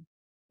learn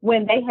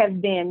when they have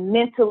been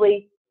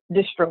mentally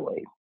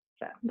destroyed.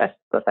 So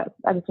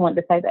I just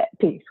wanted to say that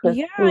piece.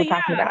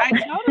 I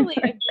totally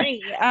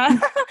agree.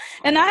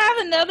 And I have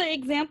another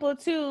example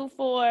too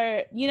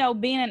for,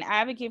 being an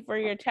advocate for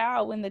your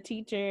child when the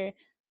teacher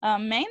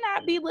may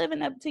not be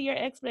living up to your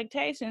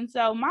expectations.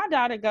 So my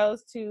daughter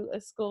goes to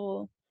a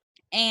school,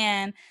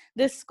 and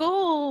the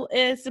school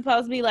is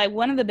supposed to be like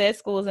one of the best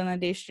schools in the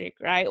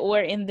district, right? Or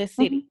in the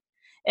city. Mm-hmm.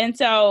 And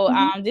so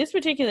Mm-hmm. this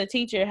particular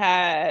teacher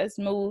has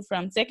moved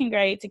from second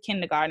grade to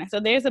kindergarten. So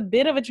there's a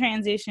bit of a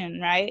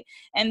transition, right?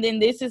 And then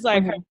this is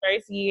like her Mm-hmm.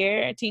 first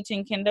year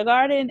teaching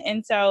kindergarten.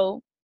 And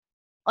so,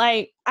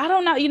 like, I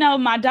don't know, you know,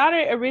 my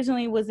daughter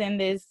originally was in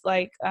this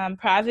like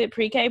private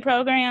pre-K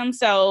program.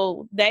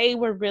 So they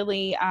were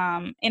really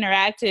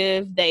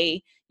interactive.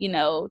 They, you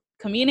know,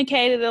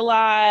 communicated a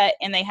lot,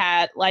 and they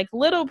had like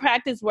little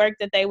practice work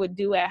that they would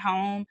do at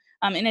home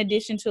in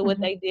addition to what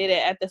Mm-hmm. they did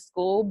at the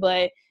school.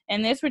 But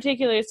in this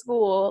particular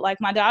school,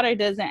 like, my daughter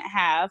doesn't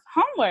have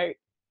homework.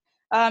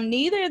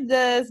 Neither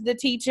does the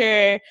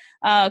teacher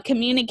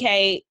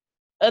communicate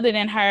other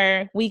than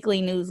her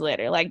weekly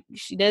newsletter. Like,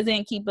 she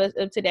doesn't keep us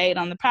up to date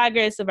on the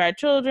progress of our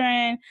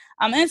children,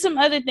 and some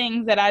other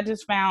things that I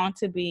just found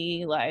to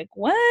be like,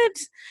 what?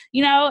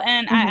 You know,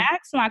 and I Mm-hmm.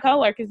 asked my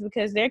coworkers,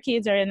 because their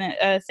kids are in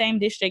the same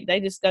district, they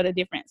just go to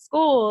different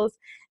schools,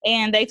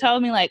 and they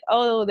told me like,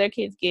 oh, their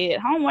kids get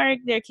homework,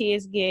 their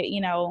kids get, you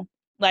know,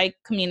 like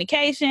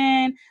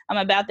communication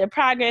about their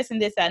progress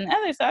and this, that, and the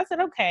other. So I said,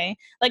 okay.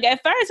 Like,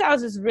 at first I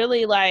was just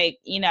really like,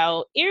 you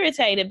know,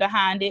 irritated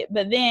behind it.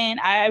 But then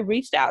I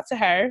reached out to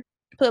her,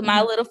 put my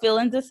Mm-hmm. little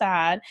feelings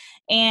aside,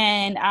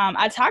 and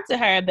I talked to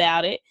her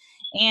about it.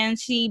 And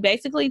she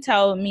basically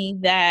told me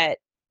that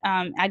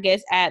I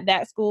guess at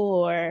that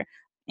school or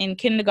in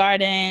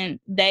kindergarten,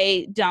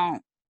 they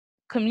don't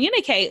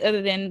communicate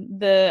other than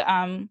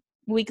the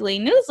weekly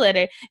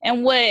newsletter.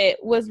 And what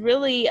was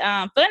really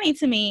funny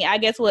to me, I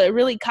guess what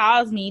really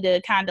caused me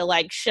to kind of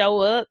like show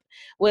up,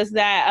 was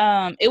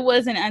that it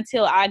wasn't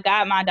until I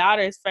got my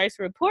daughter's first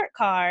report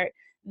card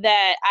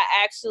that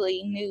I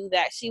actually knew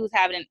that she was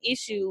having an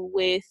issue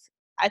with,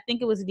 I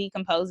think it was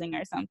decomposing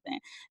or something.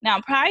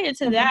 Now, prior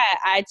to Mm-hmm. that,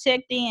 I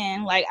checked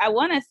in, like, I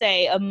want to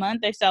say a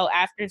month or so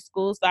after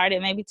school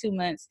started, maybe 2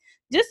 months,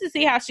 just to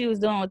see how she was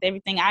doing with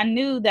everything. I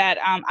knew that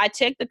I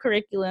checked the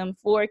curriculum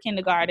for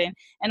kindergarten,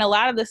 and a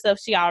lot of the stuff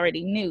she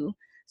already knew.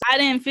 So I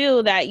didn't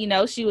feel that, you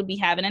know, she would be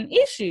having an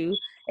issue.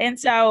 And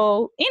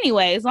so,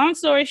 anyways, long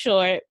story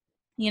short,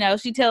 you know,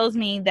 she tells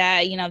me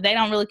that, you know, they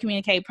don't really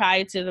communicate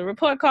prior to the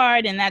report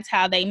card, and that's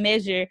how they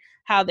measure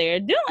how they're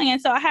doing. And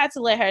so I had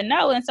to let her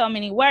know in so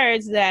many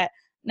words that,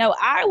 no,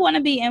 I want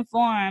to be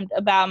informed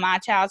about my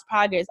child's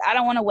progress. I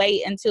don't want to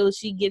wait until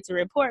she gets a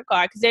report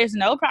card, because there's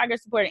no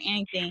progress report or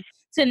anything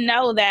to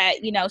know that,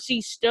 you know,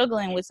 she's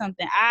struggling with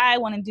something. I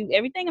want to do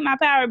everything in my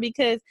power,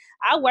 because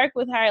I work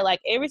with her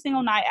like every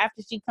single night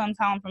after she comes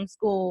home from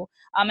school.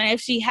 And if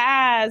she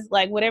has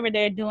like whatever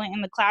they're doing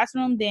in the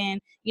classroom,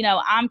 then, you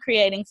know, I'm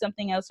creating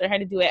something else for her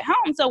to do at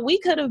home. So we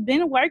could have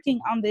been working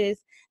on this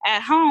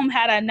at home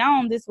had I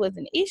known this was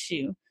an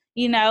issue,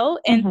 you know?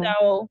 And Mm-hmm.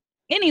 so,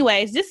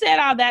 anyways, just said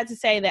all that to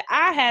say that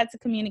I had to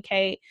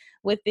communicate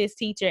with this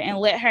teacher and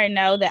let her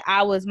know that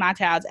I was my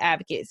child's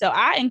advocate. So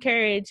I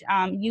encourage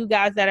you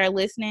guys that are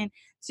listening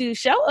to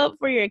show up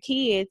for your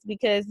kids,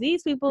 because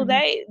these people,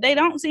 Mm-hmm. they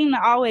don't seem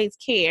to always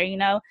care, you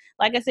know.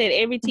 Like I said,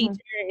 every Mm-hmm.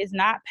 teacher is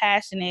not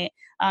passionate.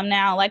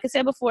 Now, like I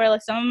said before,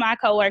 like some of my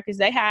coworkers,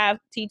 they have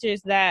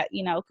teachers that,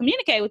 you know,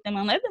 communicate with them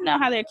and let them know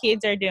how their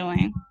kids are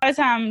doing. A lot of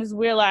times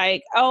we're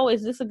like, oh,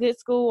 is this a good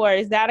school or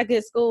is that a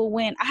good school?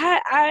 When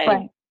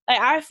Right.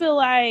 I feel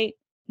like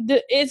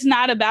it's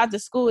not about the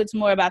school, it's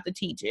more about the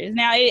teachers.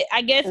 Now,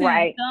 I guess in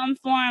Right. some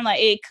form, like,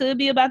 it could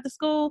be about the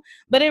school,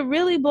 but it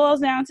really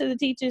boils down to the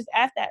teachers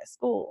at that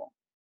school.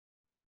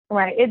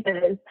 Right, it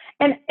does.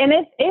 And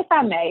if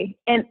I may,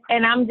 and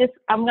I'm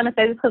gonna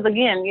say this because,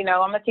 again, you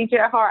know, I'm a teacher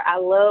at heart. I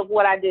love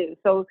what I do.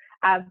 So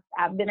I've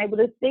been able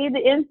to see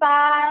the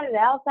inside, the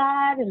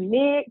outside, and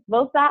mix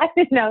both sides,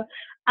 you know.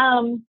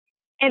 And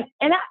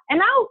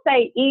I'll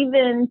say,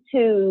 even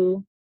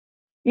to,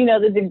 you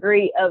know, the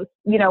degree of,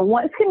 you know,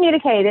 once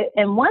communicated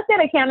and once that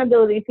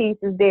accountability piece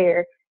is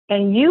there,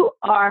 and you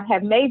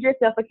have made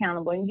yourself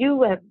accountable, and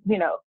you have, you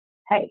know,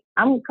 hey,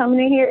 I'm coming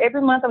in here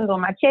every month, I'm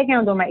doing my check-in,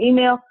 I'm doing my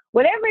email,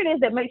 whatever it is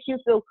that makes you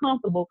feel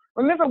comfortable.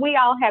 Remember, we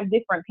all have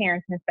different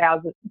parenting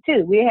styles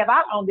too. We have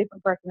our own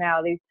different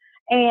personalities.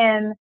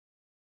 And,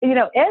 you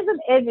know, as an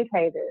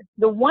educator,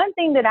 the one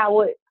thing that I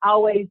would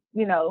always,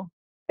 you know,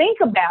 think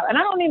about, and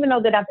I don't even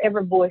know that I've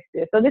ever voiced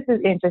this, so this is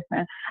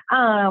interesting.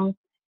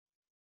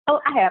 Oh,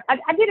 I have.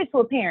 I did it to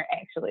a parent,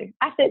 actually.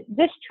 I said,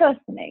 just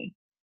trust me.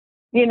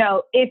 You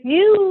know, if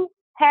you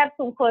have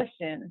some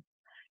questions,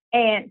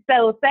 and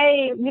so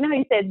say, you know,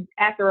 you said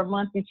after a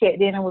month you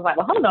checked in and was like,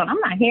 well, hold on, I'm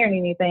not hearing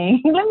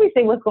anything. Let me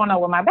see what's going on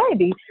with my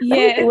baby. Let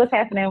me see what's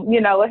happening, you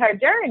know, with her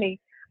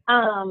journey.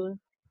 And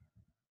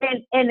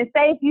to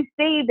say, if you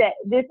see that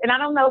this, and I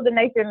don't know the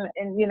nature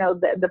and you know,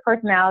 the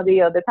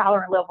personality or the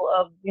tolerant level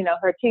of, you know,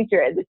 her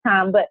teacher at this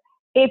time, but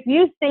if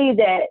you see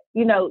that,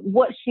 you know,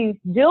 what she's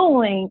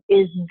doing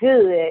is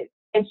good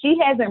and she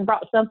hasn't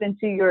brought something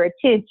to your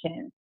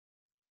attention,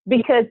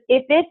 because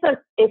if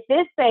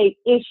it's a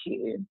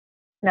issue,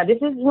 now this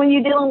is when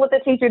you're dealing with a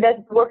teacher that's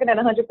working at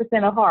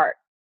 100% of heart.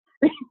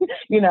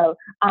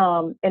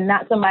 And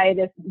not somebody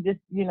that's just,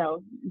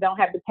 don't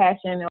have the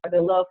passion or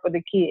the love for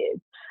the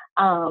kids.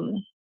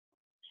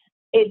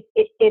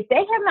 If they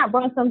have not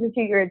brought something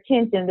to your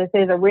attention that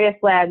says a red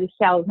flag, this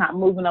child is not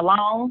moving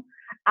along,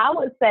 I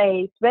would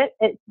say,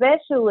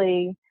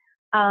 especially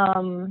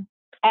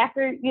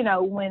after,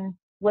 when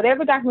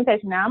whatever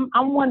documentation. Now,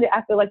 I'm one that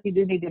I feel like you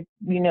do need to,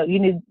 you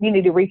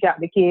need to reach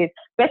out to kids,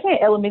 especially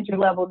at elementary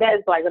level. That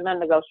is like a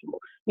non-negotiable.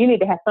 You need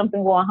to have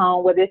something going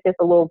home, whether it's just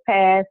a little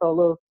pass or a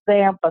little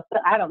stamp or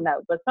I don't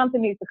know, but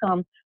something needs to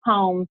come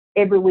home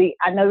every week.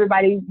 I know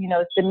everybody,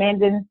 is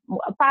demanding,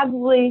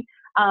 probably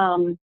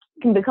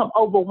can become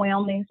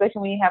overwhelming,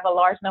 especially when you have a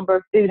large number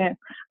of students.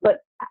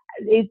 But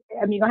you're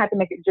gonna have to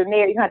make it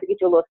generic. You're gonna have to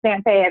get you a little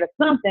stamp pad or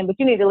something. But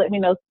you need to let me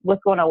know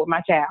what's going on with my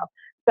child.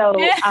 So,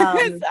 yes.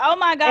 Oh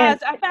my gosh,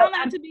 I found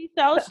that to be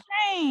so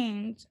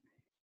strange.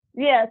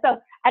 Yeah. So,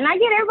 and I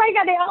get everybody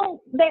got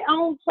their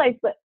own place,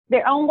 but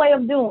their own way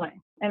of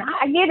doing, and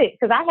I get it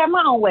because I have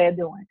my own way of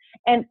doing.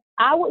 And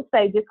I would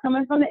say, just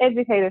coming from the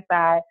educator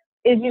side,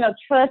 is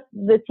trust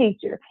the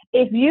teacher.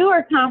 If you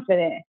are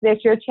confident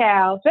that your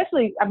child,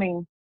 especially,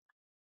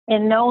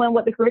 and knowing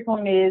what the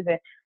curriculum is and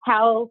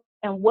how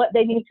and what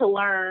they need to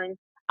learn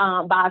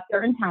by a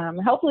certain time.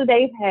 And hopefully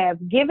they have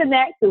given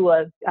that to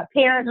a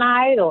parent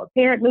night or a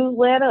parent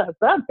newsletter or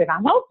something,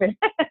 I'm hoping,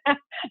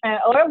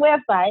 or a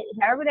website,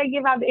 however they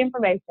give out the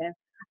information.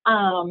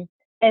 And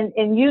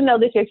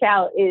that your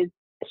child is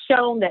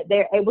shown that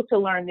they're able to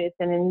learn this,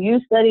 and then you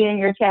studying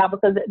your child,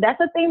 because that's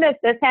a thing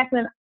that's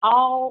happening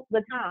all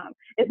the time.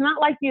 It's not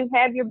like you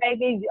have your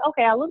baby,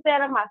 okay, I looked at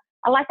them,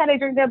 I like how they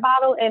drink their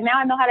bottle, and now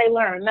I know how they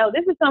learn. No,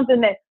 this is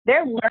something that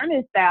their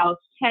learning styles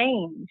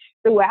change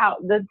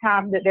throughout the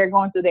time that they're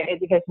going through their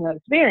educational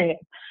experience.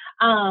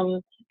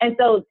 And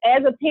so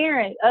as a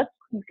parent, us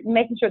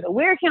making sure that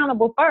we're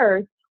accountable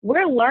first,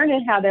 we're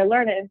learning how they're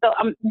learning. And so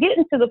I'm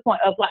getting to the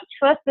point of like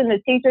trusting the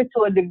teacher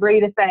to a degree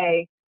to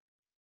say,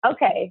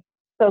 okay,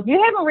 so if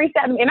you haven't reached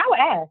out to me, and I would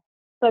ask,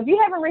 so if you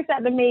haven't reached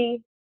out to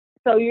me,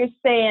 so you're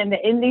saying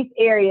that in these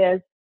areas,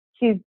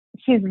 she's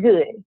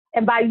good.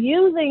 And by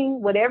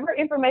using whatever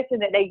information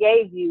that they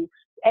gave you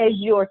as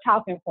your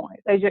talking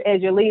points, as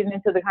you're leading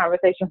into the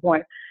conversation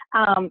point,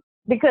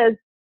 because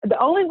the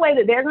only way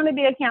that they're going to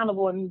be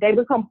accountable and they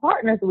become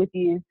partners with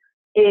you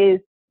is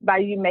by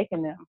you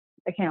making them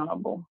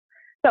accountable.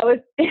 So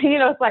it's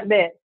it's like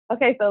that.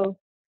 Okay, so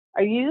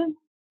are you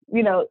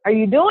doing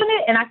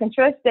it, and I can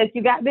trust that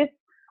you got this,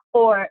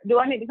 or do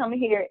I need to come in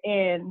here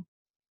and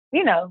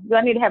do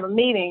I need to have a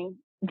meeting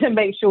to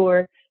make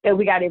sure that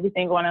we got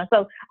everything going on?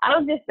 So I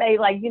would just say,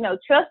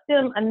 trust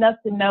them enough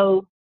to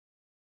know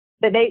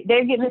that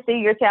they're getting to see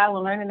your child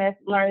and learning their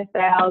learning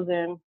styles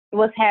and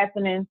what's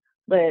happening,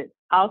 but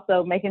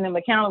also making them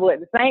accountable at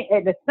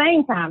the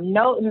same time.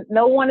 No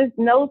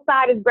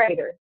side is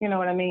greater. You know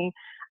what I mean?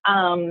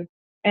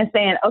 And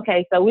saying,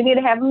 okay, so we need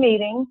to have a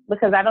meeting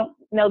because I don't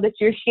know that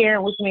you're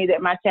sharing with me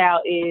that my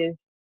child is,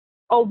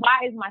 or why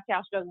is my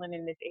child struggling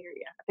in this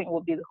area? I think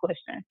will be the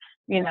question,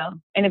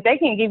 And if they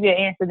can't give you an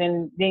answer,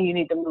 then you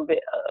need to move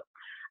it up.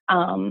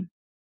 Can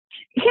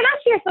I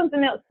share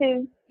something else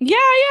too? Yeah.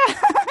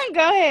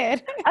 Go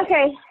ahead.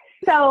 Okay.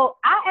 So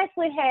I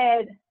actually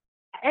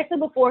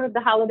before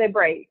the holiday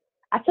break,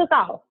 I took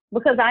off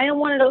because I am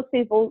one of those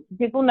people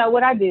know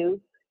what I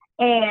do.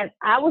 And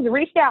I was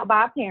reached out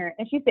by a parent,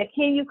 and she said,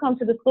 can you come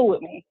to the school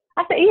with me?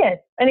 I said, yes.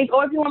 And if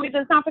you want me to do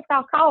the conference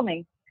call, call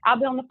me. I'll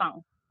be on the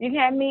phone. You can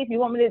have me if you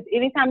want me to,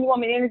 anytime you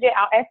want me to interject,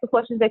 I'll ask the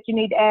questions that you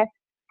need to ask.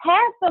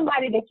 Have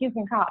somebody that you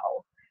can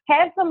call.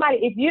 Have somebody,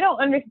 if you don't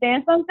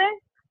understand something,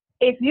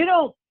 if you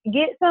don't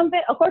get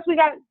something, of course we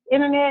got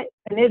internet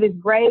and it is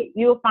great.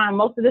 You'll find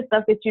most of the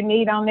stuff that you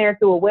need on there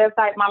through a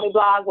website, mommy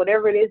blog,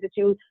 whatever it is that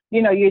you're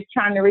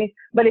trying to reach.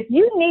 But if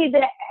you need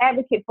that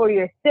advocate for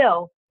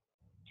yourself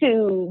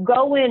to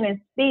go in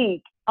and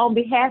speak on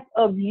behalf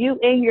of you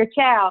and your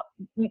child,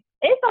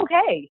 it's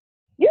okay.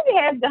 You can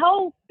have the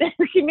whole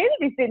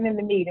community sitting in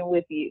the meeting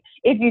with you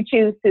if you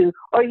choose to,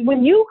 or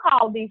when you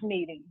call these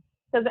meetings.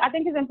 Because I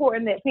think it's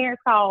important that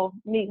parents call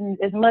meetings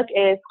as much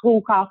as school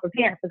calls for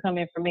parents to come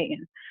in for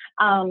meetings.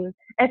 And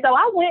so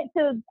I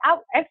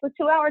actually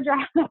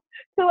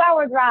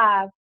 2-hour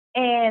drive,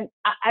 and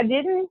I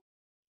didn't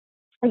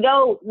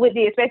go with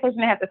the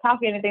expectation to have to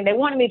talk or anything. They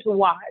wanted me to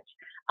watch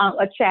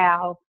a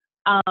child.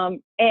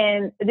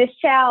 And this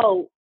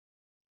child,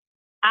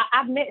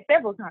 I've met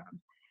several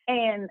times.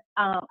 And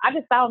I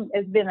just saw him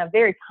as being a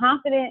very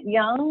confident,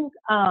 young,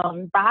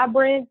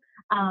 vibrant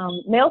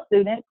male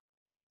student.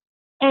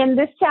 And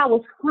this child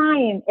was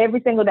crying every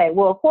single day.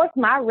 Well, of course,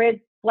 my red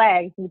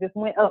flags just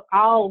went up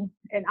all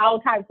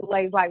types of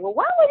ways. Like, well,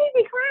 why would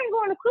he be crying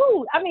going to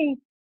school? I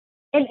mean,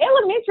 in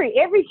elementary,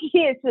 every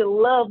kid should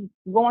love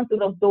going through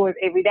those doors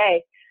every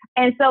day.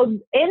 And so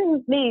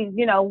in me,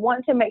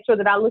 wanting to make sure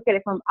that I look at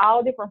it from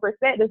all different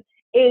perspectives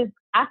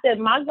I said,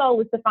 my goal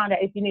is to find out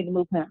if you need to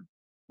move him.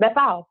 That's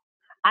all.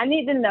 I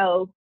need to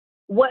know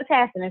what's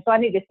happening. So I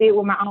need to see it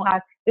with my own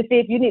eyes to see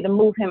if you need to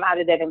move him out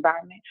of that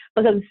environment.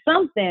 Because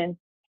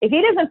if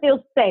he doesn't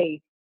feel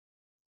safe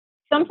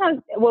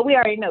sometimes, well, we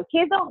already know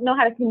kids don't know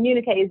how to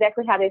communicate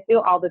exactly how they feel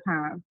all the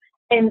time.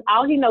 And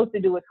all he knows to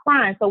do is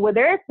crying. So when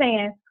they're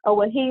saying, oh,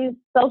 well, he's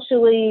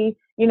socially,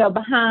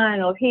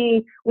 behind, or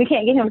we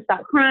can't get him to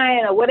stop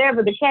crying, or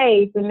whatever the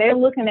case, and they're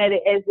looking at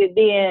it as it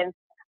being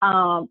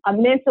a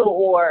mental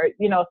or,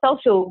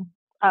 social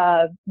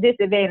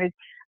disadvantage.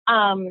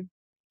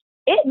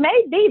 It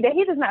may be that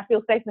he does not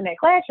feel safe in that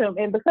classroom.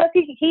 And because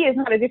he is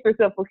not a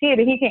disrespectful kid,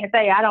 and he can't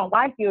say, I don't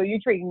like you, or you're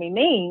treating me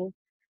mean,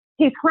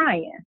 he's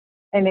crying.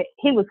 And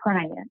he was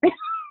crying.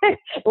 It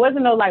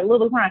wasn't no like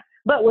little crying.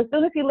 But as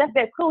soon as he left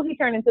that school, he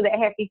turned into that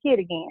happy kid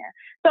again.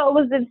 So it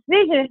was the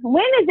decision,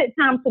 when is it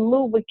time to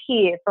move a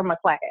kid from a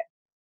class?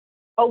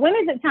 Or when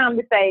is it time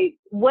to say,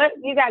 what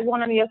you got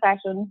going on in your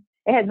classroom?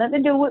 It has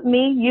nothing to do with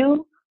me,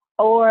 you,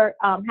 or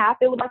how I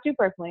feel about you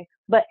personally.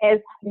 But as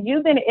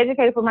you've been an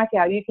educator for my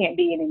child, you can't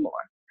be anymore.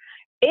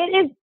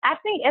 It is, I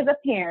think as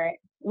a parent,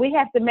 we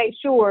have to make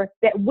sure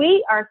that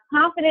we are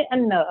confident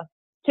enough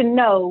to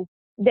know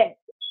that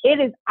it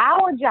is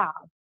our job,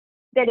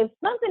 that if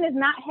something is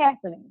not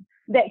happening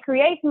that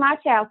creates my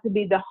child to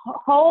be the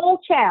whole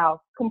child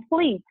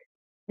complete,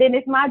 then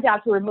it's my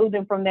job to remove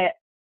them from that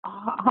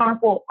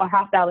harmful or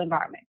hostile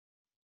environment.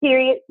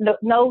 Period.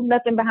 No,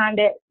 nothing behind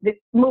that. Just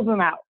move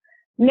them out.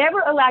 Never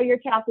allow your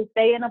child to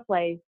stay in a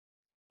place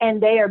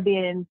and they are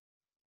being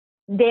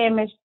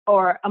damaged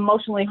or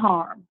emotionally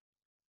harmed,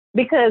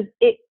 because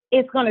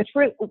it's going to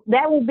trip.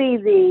 That will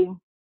be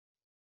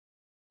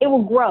it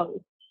will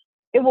grow.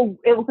 It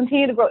will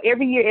continue to grow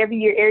every year.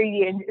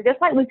 And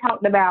just like we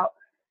talked about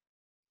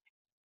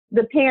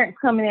the parents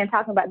coming in and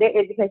talking about their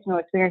educational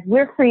experience,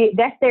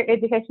 that's their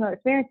educational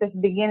experience that's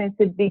beginning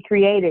to be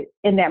created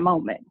in that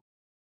moment.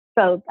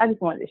 So I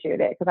just wanted to share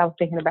that because I was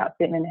thinking about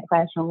sitting in that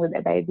classroom with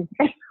that baby.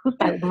 I was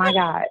like, my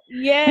God.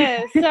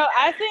 Yes. So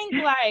I think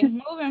like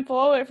moving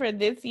forward for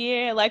this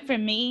year, like for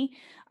me,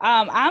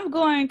 I'm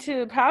going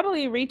to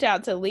probably reach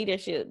out to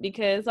leadership,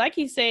 because like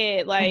you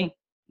said, like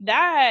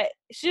that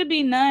should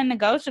be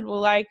non-negotiable.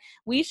 Like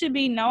we should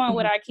be knowing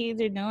what our kids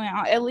are doing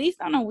at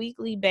least on a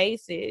weekly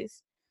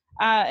basis.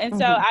 And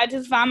so I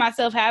just find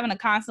myself having to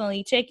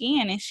constantly check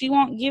in, and she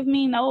won't give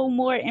me no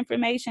more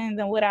information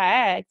than what I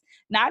asked.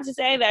 Not to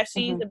say that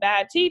she's a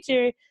bad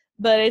teacher,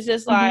 but it's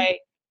just like,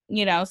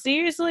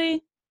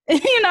 seriously,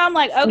 I'm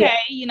like, okay,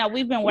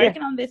 we've been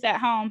working on this at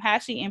home.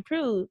 Has she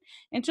improved?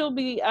 And she'll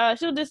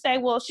just say,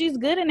 well, she's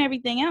good in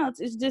everything else.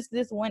 It's just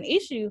this one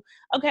issue.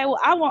 Okay, well,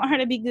 I want her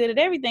to be good at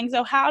everything.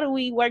 So how do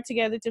we work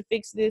together to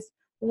fix this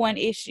one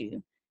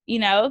issue?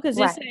 Because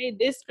just say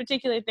this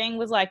particular thing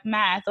was like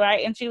math,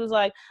 right? And she was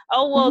like,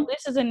 oh, well,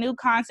 this is a new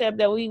concept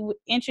that we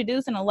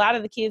introduced and a lot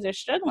of the kids are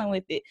struggling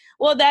with it.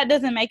 Well, that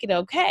doesn't make it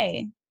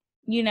okay,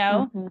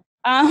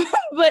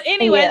 but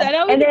anyways, I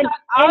know we can talk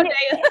all day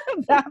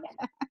about that.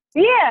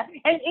 Yeah,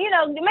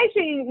 and make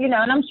sure and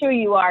I'm sure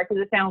you are,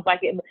 because it sounds like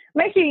it.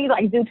 Make sure you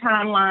like do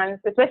timelines,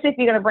 especially if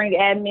you're going to bring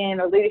admin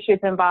or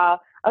leadership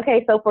involved.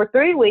 Okay, so for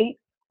 3 weeks,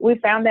 we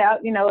found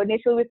out,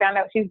 initially we found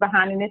out she's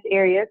behind in this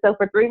area. So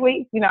for 3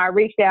 weeks, I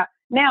reached out.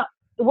 Now,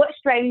 what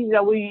strategies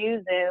are we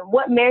using?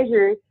 What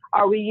measures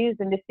are we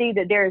using to see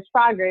that there is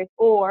progress,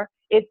 or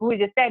if we're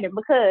just standing?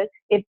 Because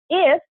if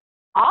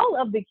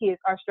all of the kids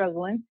are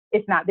struggling,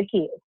 it's not the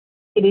kids,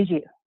 it is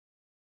you.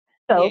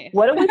 So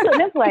what are we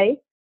putting in place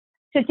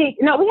to teach?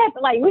 No, we have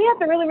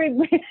to really,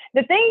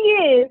 the thing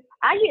is,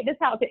 I get to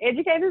talk to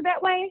educators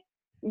that way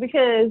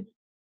because,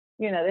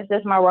 that's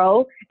just my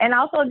role. And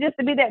also just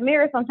to be that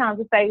mirror sometimes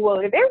to say, well,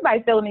 if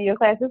everybody's failing in your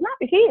class, it's not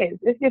the kids,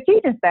 it's your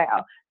teaching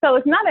style. So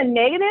it's not a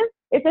negative.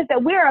 It's just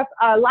that we're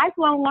a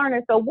lifelong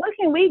learner. So what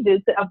can we do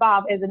to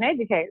evolve as an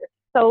educator?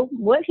 So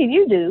what can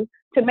you do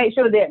to make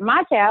sure that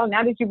my child,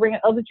 now that you bring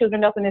other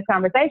children up in this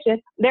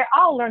conversation, they're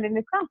all learning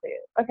this concept?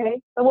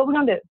 Okay, so what we're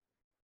going to do?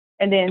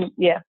 And then,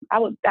 I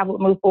would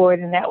move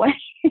forward in that way.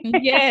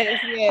 Yes.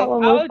 I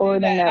will do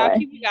that. I'll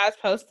keep you guys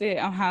posted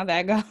on how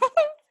that goes.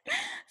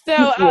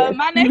 So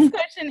my next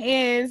question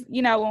is,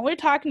 when we're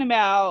talking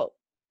about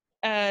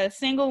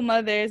single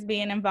mothers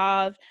being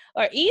involved,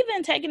 or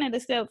even taking it a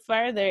step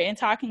further and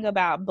talking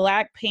about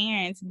Black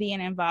parents being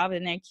involved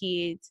in their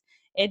kids'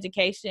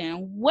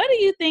 education, what do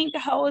you think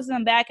holds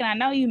them back? And I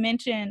know you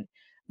mentioned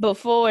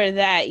before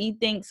that you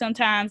think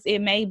sometimes it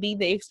may be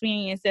the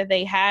experience that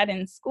they had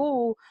in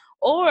school,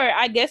 or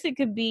I guess it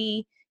could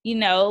be,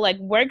 like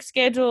work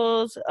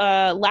schedules,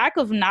 lack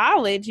of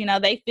knowledge,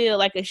 they feel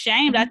like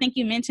ashamed. I think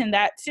you mentioned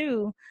that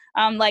too.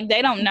 Like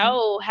they don't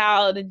know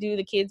how to do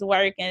the kids'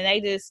 work and they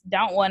just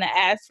don't want to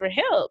ask for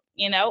help,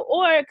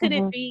 or could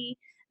it be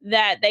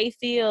that they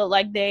feel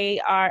like they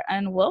are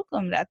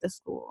unwelcomed at the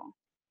school?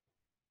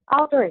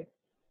 All three.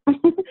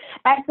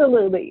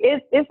 Absolutely.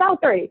 It's all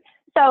three.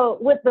 So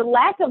with the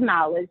lack of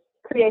knowledge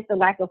creates a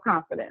lack of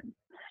confidence.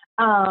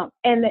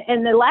 And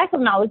the lack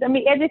of knowledge,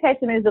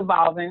 education is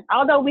evolving.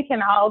 Although we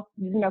can all,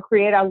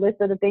 create our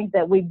list of the things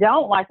that we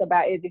don't like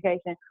about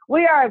education,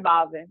 we are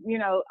evolving,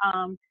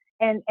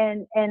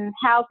 and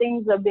how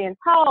things are being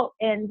taught.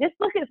 And just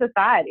look at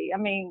society.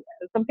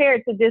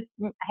 Compared to just,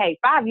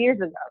 5 years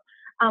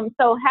ago.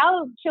 So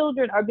how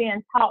children are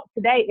being taught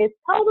today is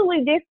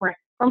totally different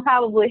from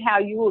probably how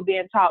you were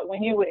being taught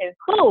when you were in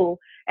school.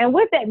 And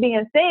with that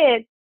being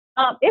said,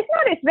 it's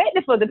not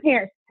expected for the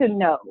parents to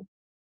know.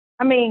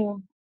 I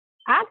mean,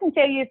 I can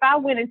tell you if I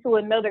went into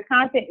another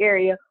content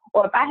area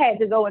or if I had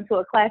to go into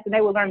a class and they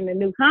were learning a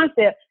new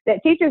concept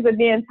that teachers are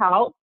being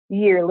taught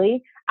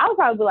yearly, I would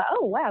probably be like,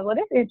 oh, wow, well,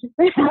 that's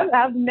interesting.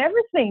 I've never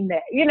seen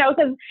that,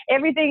 because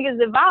everything is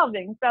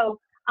evolving. So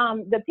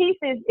the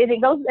pieces, and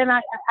it goes, and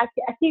I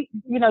keep,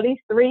 these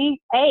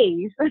 3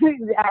 A's. I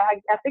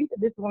think that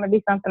this is going to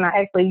be something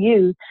I actually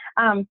use.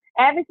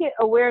 Advocate,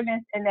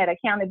 awareness, and that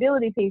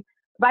accountability piece.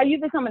 By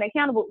you becoming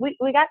accountable,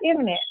 we got the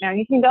internet now.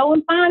 You can go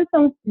and find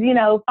some,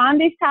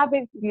 find these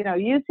topics,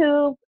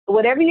 YouTube,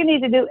 whatever you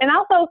need to do. And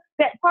also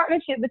that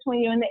partnership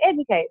between you and the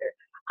educator.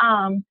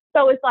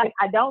 So it's like,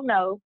 I don't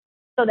know.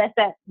 So that's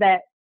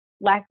that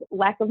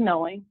lack of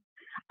knowing.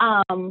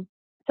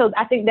 So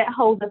I think that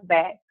holds us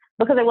back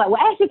because they're like,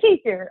 well, ask your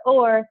teacher,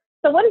 or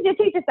so what does your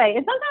teacher say?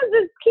 And sometimes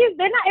the kids,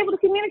 they're not able to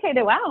communicate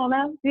that. Well, I don't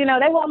know. They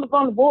want up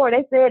on the board.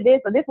 They said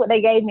this, or this is what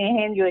they gave me, and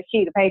hand you a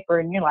sheet of paper.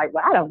 And you're like,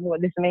 well, I don't know what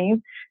this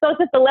means. So it's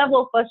just a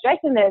level of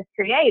frustration that's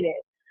created.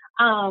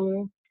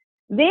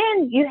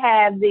 Then you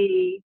have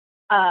the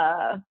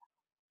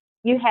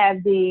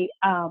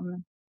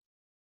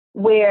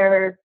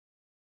where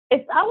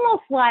it's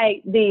almost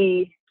like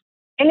and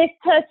it's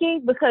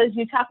touchy because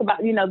you talk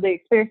about, the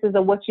experiences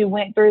of what you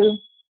went through.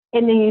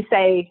 And then you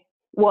say,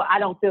 well, I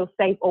don't feel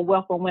safe or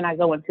welcome when I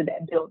go into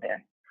that building.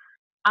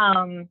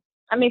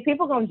 I mean,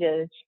 people going to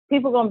judge.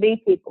 People going to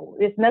be people.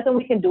 There's nothing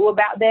we can do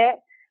about that.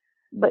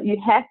 But you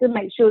have to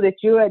make sure that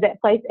you're at that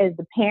place as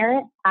the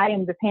parent. I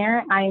am the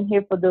parent. I am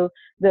here for to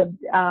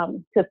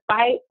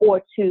fight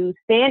or to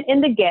stand in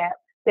the gap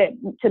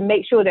to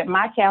make sure that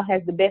my child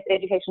has the best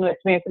educational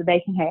experience that they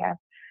can have.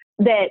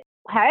 That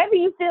however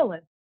you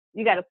feeling,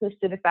 you got to push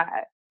to the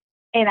side.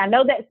 And I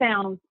know that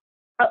sounds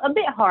a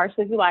bit harsh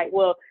because you're like,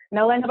 well,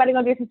 no, ain't nobody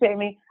going to disrespect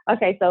me.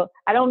 Okay, so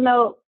I don't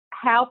know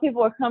how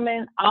people are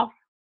coming off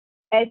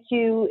at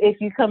you if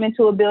you come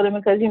into a building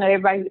because,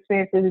 everybody's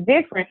experiences is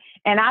different.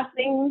 And I've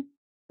seen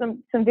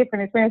some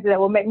different experiences that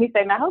will make me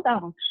say, now, hold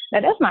on.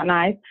 Now, that's not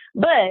nice.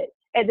 But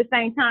at the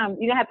same time,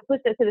 you don't have to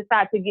push that to the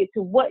side to get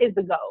to what is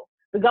the goal.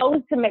 The goal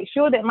is to make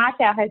sure that my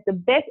child has the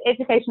best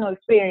educational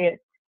experience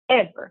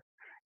ever.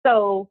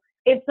 So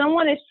if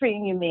someone is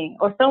treating you mean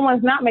or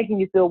someone's not making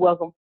you feel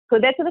welcome,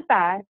 put that to the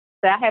side.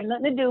 So I have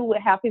nothing to do with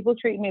how people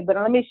treat me, but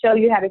let me show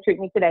you how to treat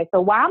me today.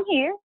 So why I'm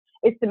here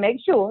is to make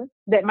sure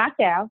that my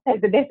child has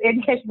the best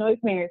educational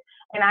experience,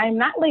 and I am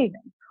not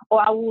leaving,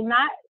 or I will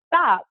not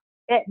stop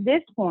at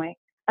this point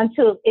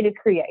until it is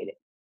created.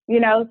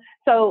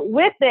 So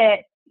with that,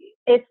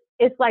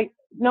 it's like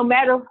no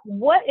matter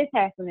what is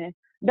happening,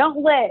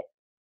 don't let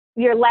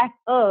your lack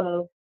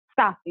of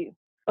stop you.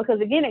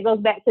 Because again, it goes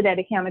back to that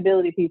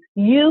accountability piece.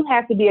 You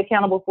have to be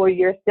accountable for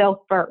yourself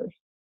first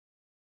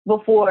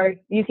before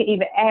you can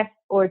even ask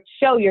or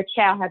show your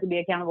child how to be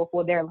accountable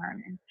for their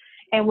learning.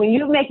 And when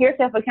you make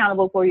yourself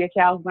accountable for your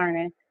child's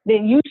learning,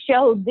 then you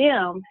show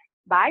them,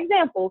 by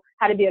example,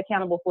 how to be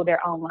accountable for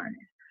their own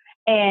learning.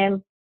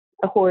 And,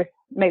 of course,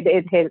 make the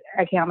educator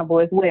accountable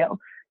as well.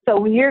 So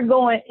when you're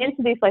going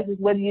into these places,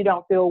 whether you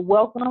don't feel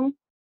welcome,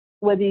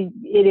 whether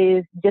it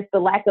is just the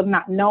lack of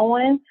not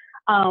knowing,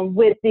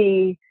 with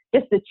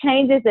just the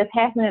changes that's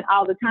happening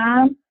all the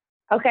time,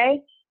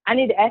 okay, I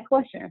need to ask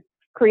questions.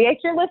 Create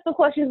your list of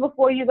questions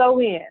before you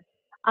go in.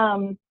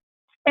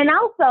 And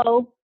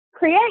also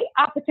create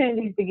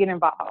opportunities to get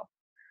involved.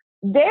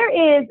 There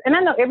is, and I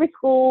know every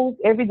school,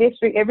 every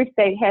district, every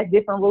state has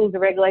different rules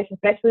and regulations,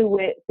 especially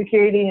with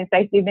security and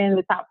safety being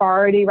the top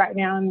priority right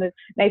now in the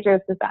nature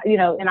of society,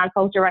 in our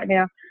culture right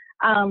now.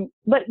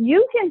 But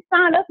you can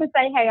sign up and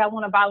say, hey, I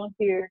want to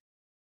volunteer.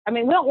 I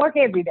mean, we don't work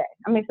every day.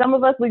 I mean, some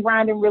of us, we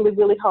grinding really,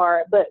 really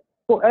hard, but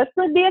for us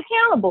to be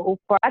accountable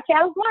for our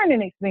child's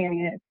learning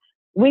experience,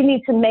 we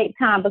need to make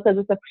time because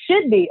it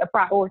should be a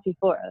priority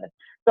for us.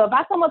 So if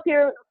I come up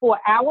here for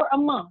an hour a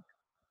month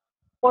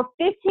or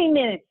 15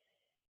 minutes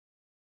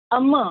a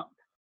month,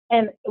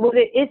 and whether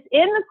it's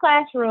in the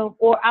classroom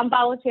or I'm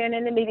volunteering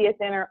in the media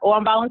center or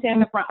I'm volunteering in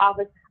the front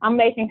office, I'm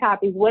making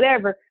copies,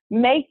 whatever,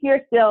 make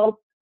yourself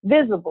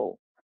visible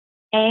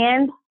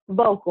and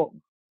vocal.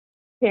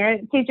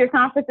 Parent-teacher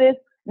conferences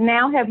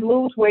now have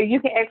moved where you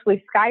can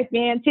actually Skype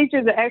in.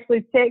 Teachers are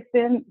actually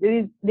texting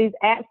these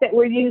apps that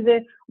we're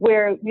using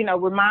where,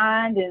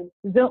 Remind and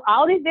Zoom,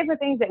 all these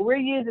different things that we're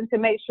using to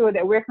make sure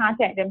that we're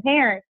contacting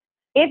parents.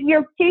 If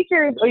your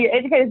teachers or your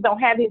educators don't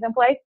have these in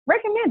place,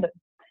 recommend them,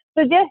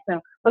 suggest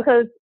them,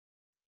 because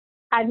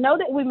I know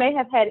that we may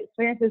have had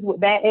experiences with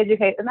bad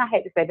educators, and I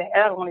hate to say that,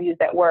 I don't want to use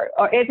that word,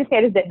 or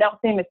educators that don't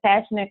seem as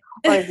passionate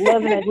or as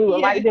loving as we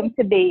would like them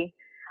to be.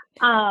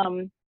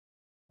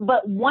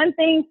 But one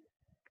thing,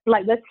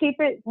 like, let's keep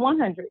it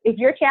 100. If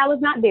your child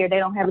is not there, they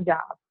don't have a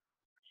job.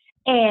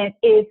 And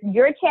if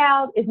your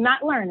child is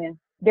not learning,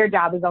 their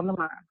job is on the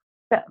line.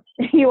 So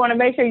you want to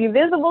make sure you're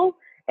visible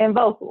and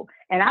vocal.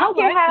 And I don't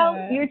care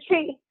how you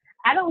treat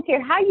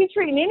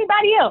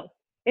anybody else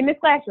in this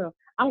classroom.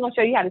 I'm going to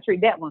show you how to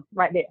treat that one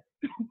right there.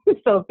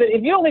 So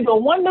if you only do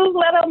one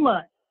newsletter a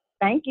month,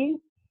 thank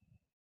you.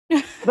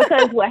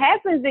 Because what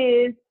happens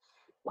is,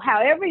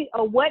 however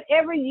or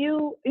whatever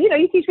you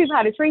teach people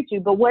how to treat you,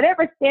 but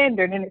whatever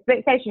standard and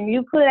expectation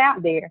you put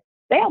out there,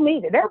 they'll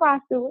meet it. They'll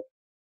rise to it.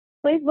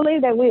 Please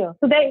believe they will.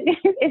 So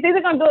it's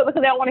either gonna do it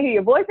because they don't want to hear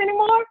your voice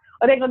anymore,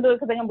 or they're gonna do it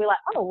because they're gonna be like,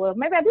 oh well,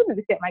 maybe I do need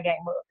to step my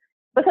game up.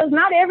 Because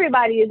not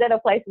everybody is at a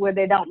place where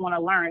they don't want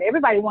to learn.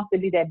 Everybody wants to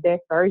be their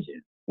best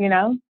version, you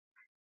know.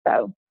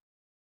 So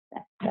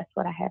that's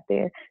what I have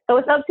there. So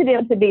it's up to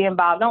them to be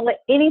involved. Don't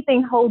let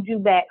anything hold you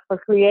back for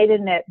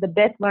creating the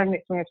best learning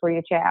experience for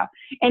your child.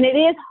 And it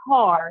is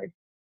hard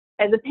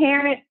as a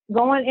parent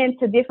going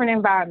into different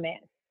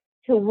environments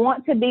to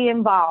want to be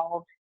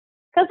involved.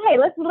 Because, hey,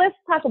 let's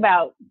talk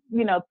about,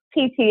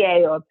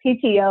 PTA or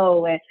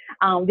PTO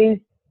and these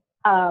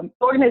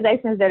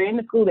organizations that are in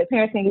the school that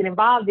parents can get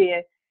involved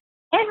in.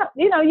 And,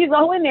 you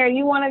go in there,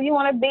 you want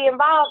to be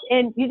involved,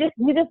 and you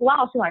just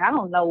lost. You're like, I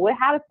don't know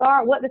how to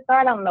start, what to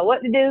start. I don't know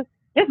what to do.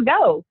 Just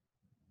go.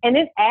 And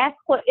then ask.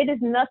 It is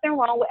nothing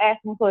wrong with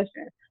asking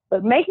questions,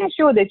 but making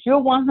sure that you're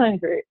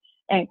 100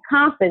 and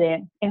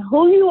confident in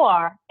who you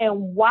are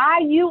and why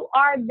you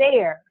are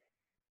there.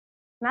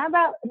 Not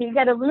about, you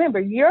got to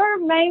remember,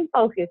 your main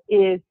focus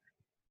is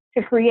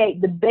to create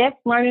the best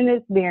learning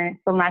experience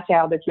for my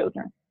child or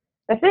children.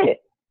 That's it.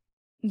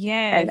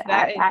 Yes, and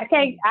I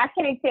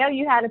can't tell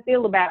you how to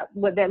feel about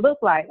what that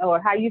looks like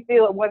or how you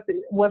feel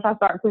once I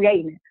start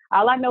creating it.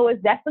 All I know is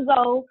that's the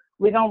goal.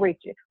 We're gonna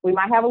reach it. We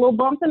might have a little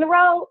bumps in the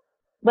road,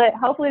 but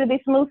hopefully it'll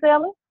be smooth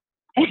sailing,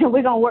 and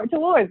we're gonna work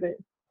towards it.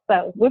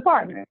 So we're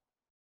partners.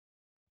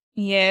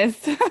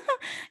 Yes.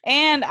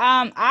 And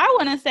I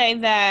want to say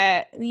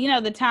that,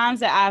 the times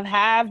that I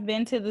have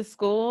been to the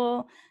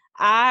school,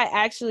 I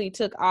actually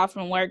took off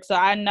from work. So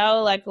I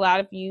know like a lot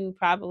of you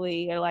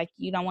probably are like,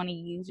 you don't want to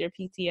use your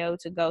PTO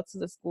to go to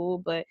the school,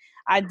 but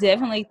I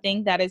definitely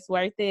think that it's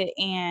worth it.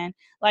 And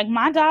like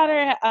my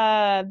daughter,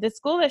 the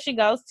school that she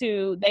goes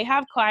to, they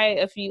have quite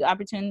a few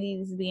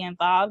opportunities to be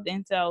involved.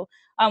 And so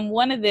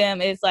one of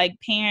them is like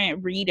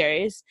parent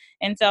readers.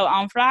 And so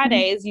on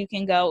Fridays, you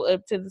can go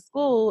up to the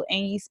school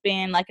and you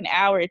spend like an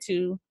hour or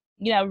two,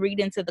 read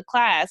into the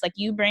class. Like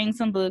you bring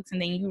some books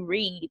and then you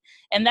read.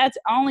 And that's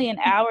only an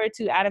hour or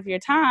two out of your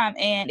time.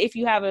 And if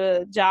you have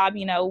a job,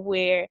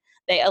 where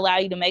they allow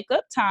you to make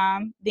up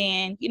time,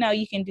 then,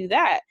 you can do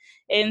that.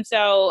 And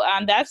so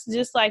that's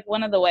just like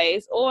one of the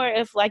ways. Or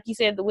if, like you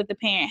said, with the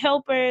parent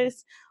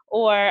helpers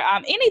or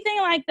anything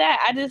like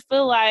that, I just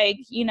feel like,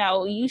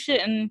 you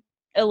shouldn't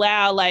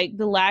allow like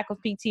the lack of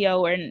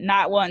PTO or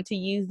not wanting to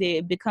use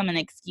it become an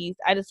excuse.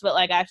 I just felt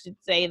like I should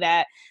say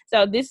that.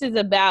 So this is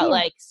about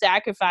like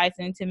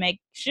sacrificing to make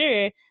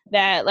sure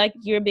that like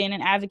you're being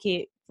an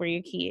advocate for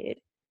your kid.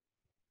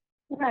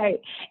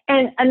 Right.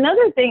 And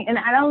another thing, and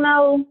I don't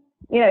know,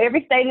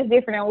 every state is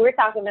different, and we're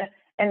talking to,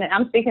 and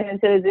I'm speaking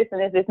into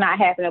existence, it's not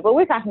happening, but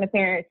we're talking to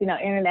parents,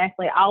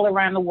 internationally all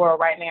around the world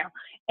right now.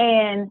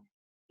 And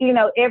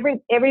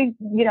every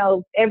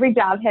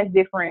job has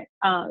different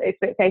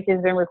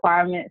expectations and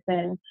requirements.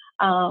 And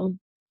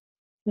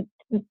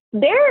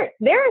there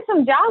are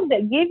some jobs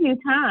that give you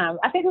time.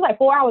 I think it's like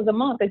 4 hours a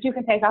month that you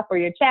can take off for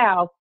your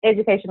child's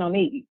educational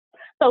needs.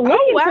 So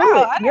look into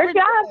it. Your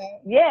job,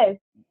 yes.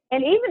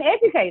 And even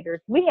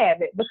educators, we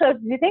have it. Because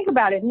you think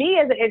about it, me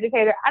as an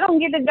educator, I don't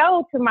get to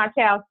go to my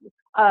child's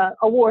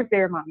award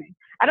ceremony.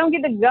 I don't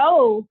get to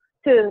go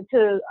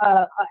to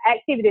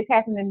activities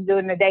happening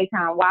during the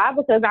daytime. Why?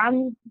 Because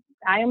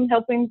I am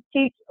helping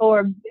teach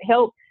or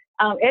help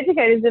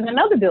educators in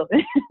another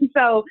building.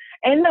 So,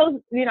 and those,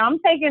 I'm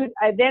taking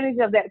advantage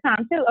of that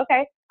time too.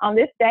 Okay, on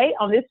this day,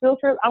 on this field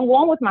trip, I'm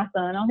going with my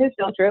son on his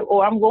field trip,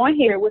 or I'm going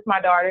here with my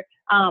daughter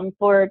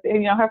for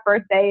her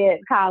first day at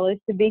college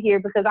to be here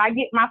because I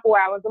get my 4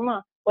 hours a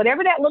month,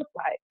 whatever that looks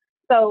like.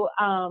 So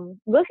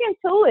look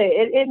into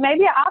it. It may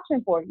be an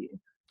option for you.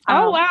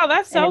 Oh, wow.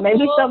 That's so cool.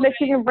 Maybe something that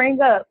you can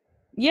bring up.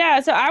 Yeah,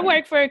 so I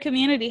work for a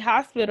community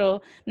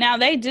hospital. Now,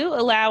 they do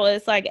allow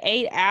us like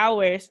 8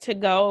 hours to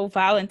go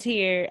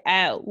volunteer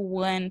at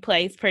one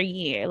place per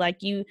year. Like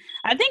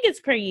I think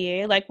it's per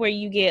year, like where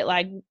you get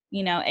like,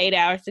 8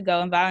 hours to go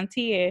and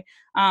volunteer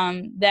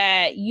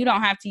that you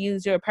don't have to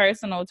use your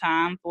personal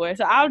time for.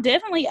 So I'll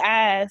definitely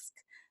ask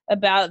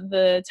about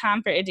the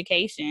time for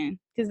education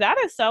because that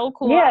is so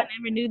cool. Yeah. I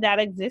never knew that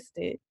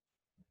existed.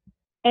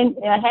 And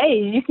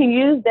hey, you can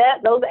use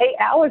those 8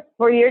 hours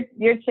for your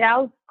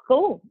child's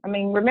school. I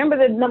mean, remember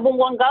the number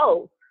one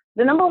goal.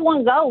 The number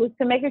one goal is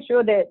to making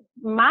sure that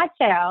my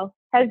child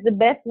has the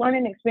best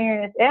learning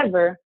experience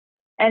ever.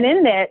 And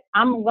in that,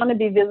 I'm going to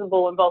be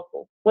visible and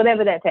vocal,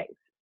 whatever that takes.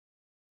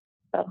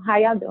 So how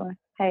y'all doing?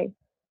 Hey.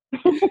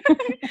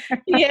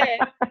 Yeah.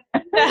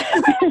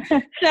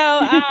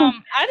 So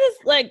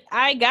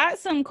I got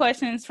some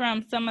questions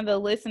from some of the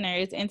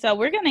listeners. And so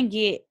we're going to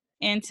get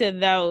into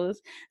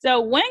those. So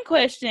one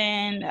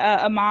question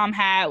a mom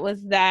had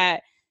was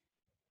that,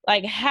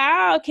 like,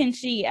 how can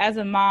she, as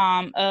a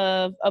mom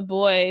of a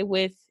boy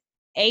with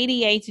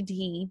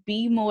ADHD,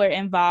 be more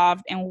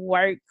involved and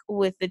work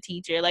with the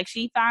teacher? Like,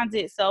 she finds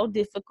it so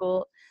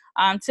difficult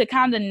to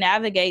kind of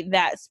navigate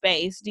that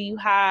space. Do you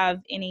have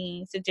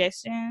any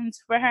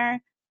suggestions for her?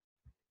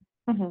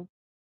 Mm-hmm.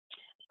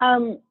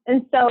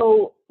 And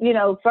so,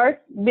 first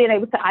being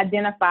able to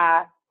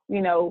identify,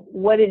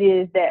 what it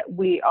is that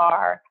we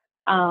are,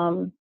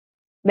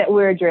 that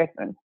we're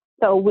addressing.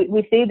 So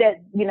we see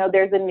that,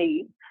 there's a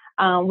need.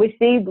 We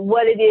see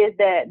what it is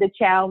that the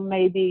child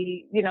may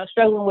be,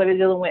 struggling with or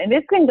dealing with. And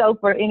this can go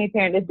for any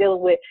parent that's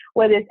dealing with,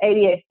 whether it's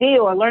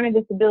ADHD or learning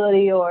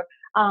disability or,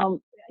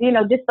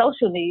 just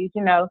social needs,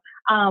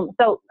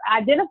 So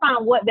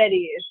identifying what that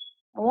is.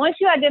 And once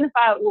you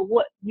identify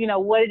what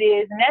it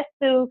is, and that's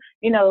through,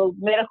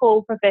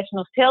 medical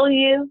professionals telling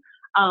you,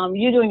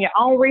 you doing your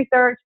own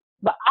research,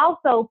 but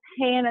also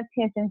paying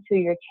attention to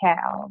your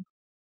child.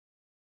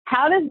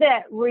 How does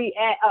that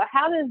react?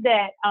 How does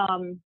that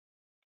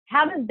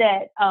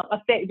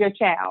affect your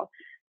child?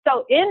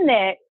 So in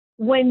that,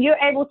 when you're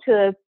able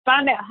to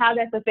find out how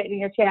that's affecting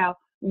your child,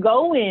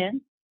 go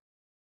in,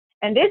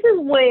 and this is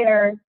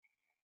where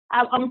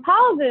I'm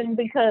pausing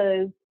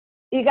because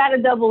you got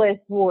a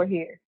double-edged sword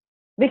here.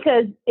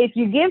 Because if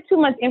you give too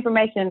much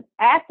information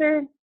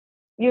after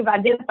you've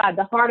identified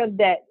the heart of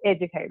that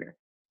educator,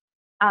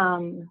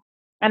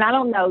 and I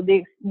don't know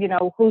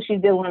who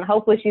she's dealing with.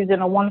 Hopefully she's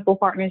in a wonderful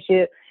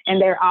partnership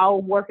and they're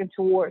all working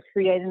towards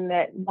creating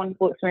that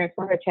wonderful experience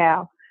for her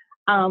child.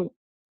 And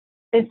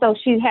so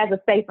she has a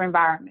safer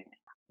environment.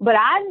 But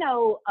I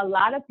know a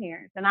lot of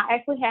parents, and I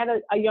actually had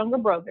a younger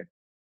brother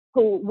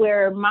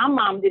where my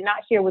mom did not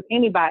share with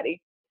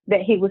anybody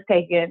that he was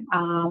taking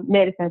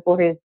medicine for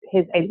his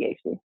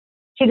ADHD.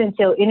 She didn't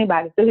tell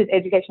anybody through his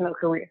educational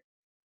career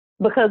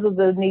because of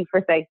the need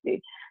for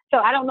safety. So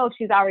I don't know if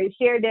she's already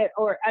shared that,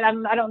 or I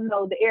don't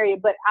know the area,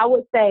 but I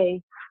would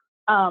say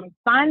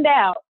find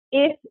out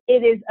if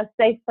it is a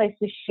safe place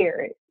to share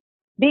it.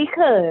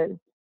 Because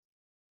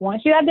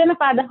once you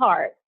identify the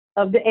heart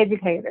of the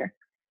educator,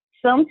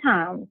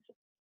 sometimes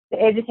the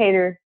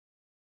educator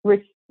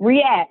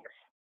reacts.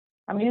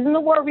 I'm using the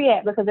word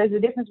react because there's a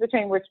difference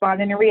between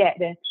responding and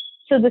reacting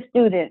to the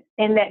student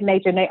in that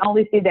nature, and they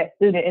only see that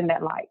student in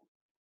that light.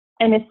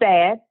 And it's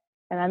sad,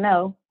 and I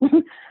know,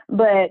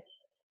 but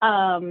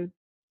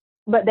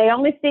they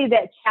only see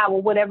that child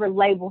with whatever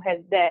label has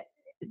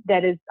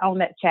that is on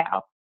that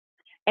child.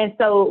 And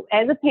so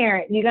as a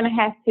parent, you're going to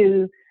have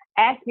to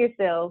ask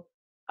yourself,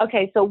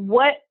 okay, so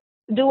what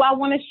do I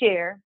want to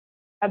share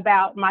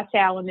about my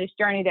child in this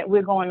journey that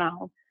we're going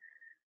on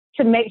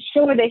to make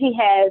sure that he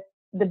has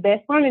the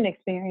best learning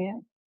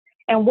experience?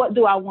 And what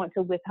do I want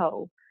to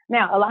withhold?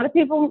 Now, a lot of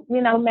people,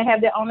 may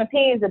have their own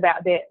opinions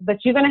about that, but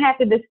you're going to have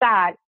to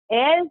decide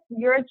as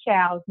your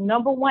child's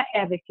number one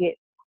advocate,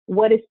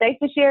 what is safe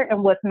to share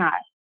and what's not.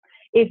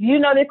 If you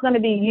know that's going to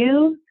be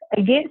used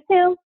against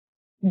him,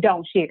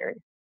 don't share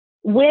it.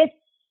 With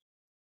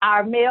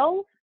our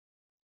males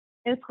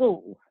in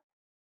schools,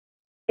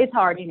 it's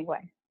hard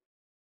anyway,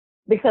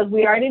 because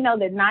we already know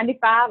that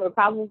 95 or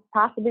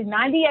possibly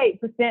 98%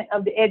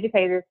 of the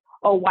educators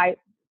are white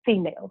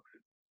females.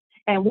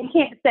 And we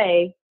can't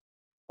say,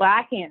 well,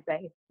 I can't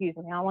say, excuse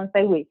me, I don't want to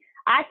say we.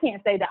 I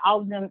can't say that all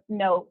of them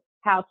know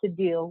how to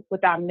deal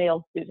with our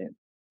male students.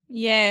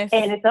 Yes.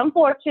 And it's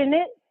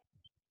unfortunate.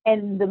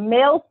 And the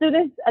male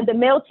students, the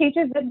male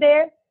teachers up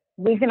there,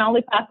 we can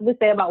only possibly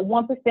say about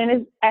 1%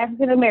 is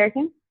African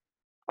American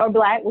or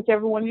Black,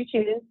 whichever one you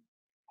choose.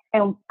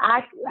 And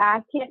I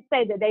can't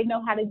say that they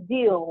know how to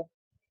deal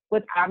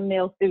with our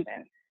male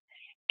students.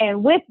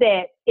 And with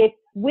that, if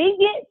we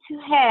get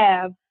to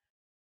have,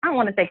 I don't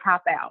want to say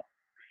cop out,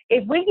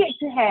 if we get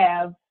to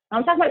have,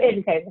 I'm talking about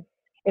educators,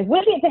 if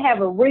we get to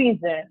have a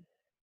reason,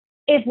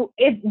 if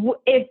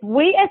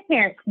we as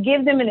parents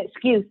give them an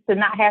excuse to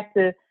not have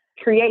to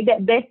create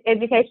that best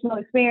educational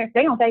experience,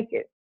 they're going to take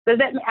it.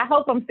 I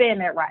hope I'm saying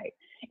that right.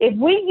 If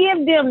we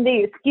give them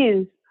the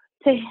excuse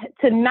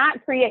to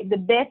not create the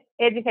best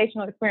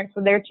educational experience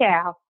for our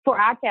child,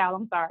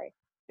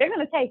 they're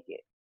going to take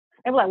it.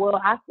 They're like,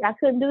 well, I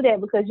couldn't do that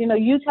because,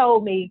 you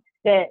told me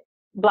that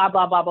blah,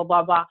 blah, blah, blah,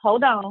 blah, blah.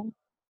 Hold on.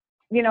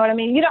 You know what I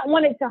mean? You don't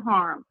want it to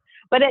harm.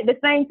 But at the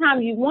same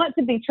time, you want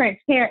to be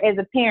transparent as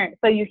a parent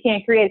so you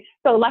can create.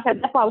 So that's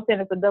why I was saying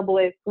it's a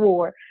double-edged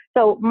sword.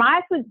 So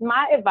my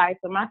advice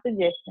or my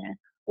suggestion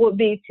would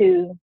be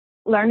to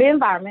learn the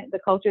environment, the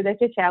culture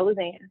that your child is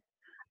in.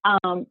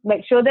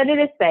 Make sure that it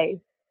is safe.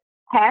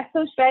 Have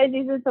some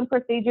strategies and some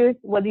procedures,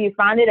 whether you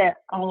find it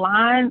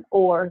online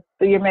or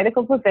through your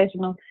medical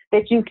professional,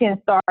 that you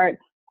can start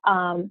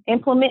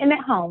implementing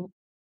at home.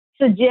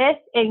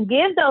 Suggest and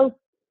give those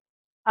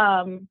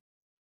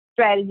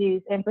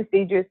strategies and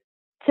procedures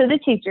to the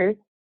teachers.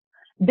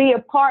 Be a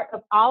part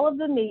of all of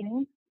the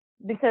meetings,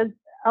 because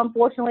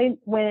unfortunately,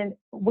 when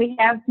we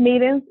have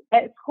meetings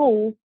at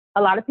school,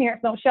 a lot of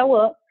parents don't show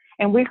up,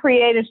 and we're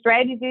creating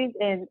strategies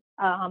and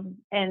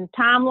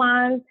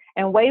timelines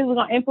and ways we're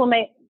going to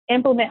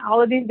implement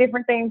all of these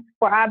different things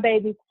for our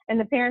babies, and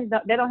the parents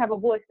they don't have a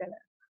voice in it.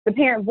 The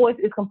parent voice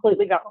is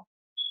completely gone.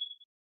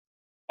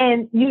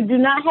 And you do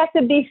not have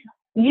to be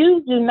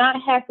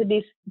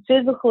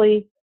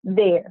physically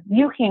there.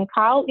 You can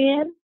call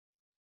in,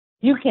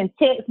 you can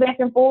text back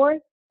and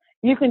forth,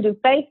 you can do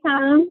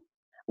FaceTime,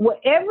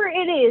 Whatever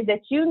it is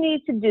that you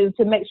need to do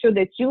to make sure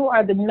that you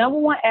are the number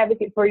one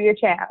advocate for your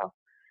child.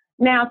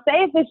 Now,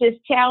 say if it's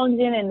just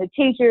challenging and the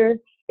teacher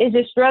is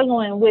just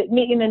struggling with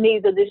meeting the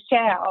needs of this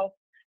child,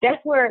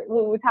 that's where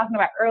we were talking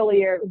about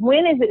earlier.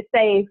 When is it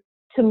safe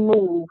to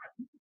move?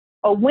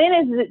 Or when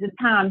is it the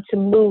time to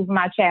move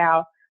my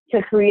child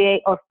to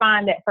create or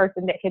find that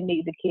person that can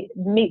meet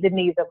the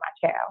needs of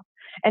my child?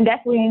 And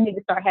that's when you need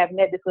to start having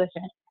that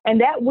discussion.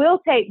 And that will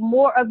take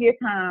more of your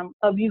time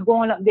of you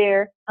going up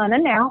there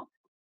unannounced,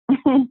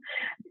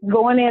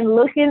 going in,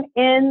 looking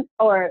in,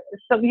 or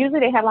so usually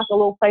they have like a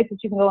little place that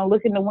you can go and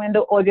look in the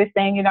window, or just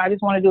saying, I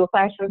just want to do a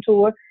classroom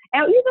tour.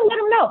 And you can let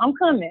them know, I'm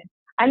coming.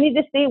 I need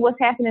to see what's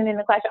happening in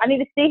the classroom. I need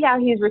to see how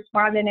he's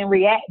responding and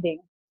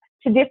reacting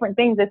to different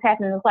things that's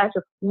happening in the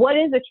classroom. What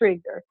is a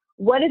trigger?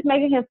 What is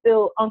making him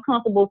feel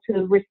uncomfortable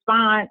to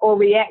respond or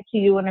react to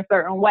you in a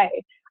certain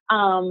way?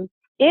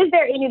 Is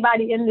there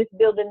anybody in this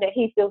building that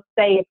he feels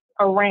safe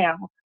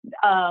around?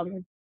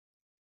 And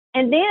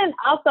then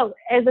also,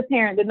 as a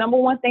parent, the number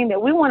one thing that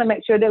we want to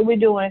make sure that we're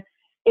doing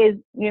is,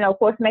 of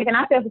course, making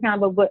ourselves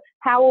accountable, but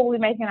how are we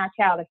making our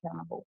child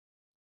accountable?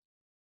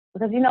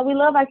 Because, we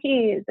love our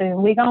kids, and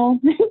we're going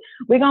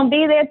to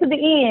be there to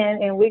the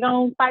end, and we're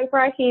going to fight for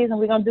our kids, and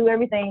we're going to do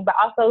everything. But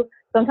also,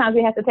 sometimes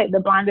we have to take the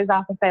blinders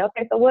off and say,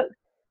 okay, so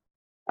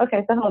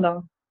hold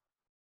on.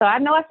 So I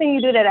know I seen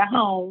you do that at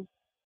home.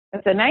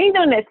 And so now you're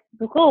doing that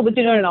at school, but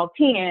you're doing it on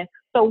 10.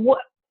 So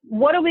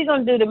what are we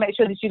going to do to make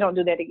sure that you don't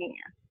do that again?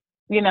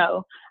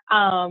 So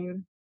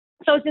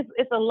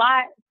it's a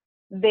lot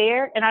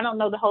there, and I don't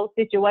know the whole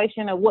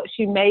situation of what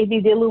she may be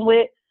dealing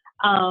with.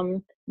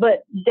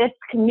 But just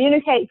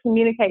communicate.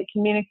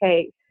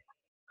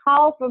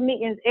 Call for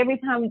meetings every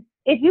time.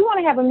 If you want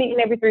to have a meeting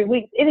every 3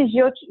 weeks,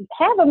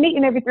 have a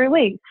meeting every 3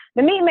 weeks.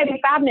 The meeting may be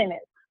 5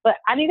 minutes, but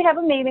I need to have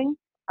a meeting.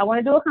 I want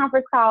to do a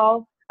conference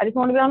call. I just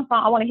want to be on the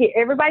phone. I want to hear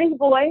everybody's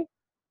voice.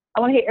 I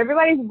want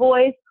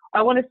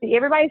to see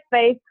everybody's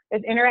face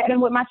that's interacting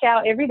with my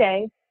child every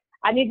day.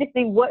 I need to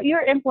see what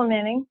you're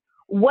implementing,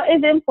 what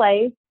is in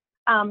place,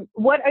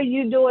 what are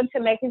you doing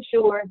to making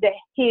sure that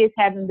he is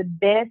having the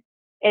best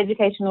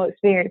educational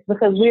experience,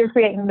 because we're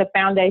creating the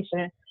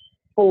foundation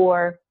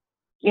for,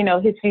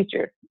 his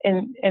future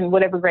in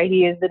whatever grade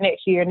he is the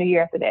next year and the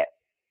year after that.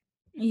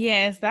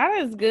 Yes, that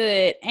is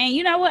good. And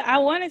you know what? I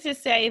wanted to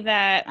say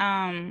that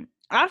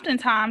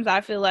oftentimes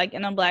I feel like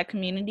in a Black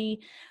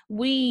community,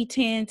 we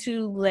tend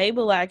to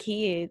label our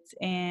kids,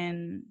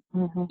 and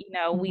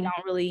we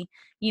don't really,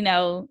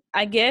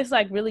 I guess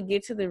like really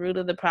get to the root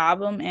of the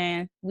problem,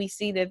 and we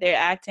see that they're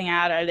acting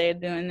out or they're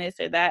doing this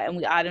or that, and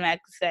we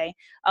automatically say,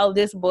 oh,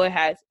 this boy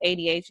has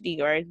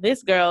ADHD, or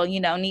this girl,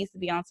 needs to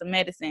be on some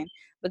medicine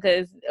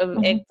because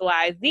of X,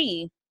 Y,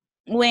 Z,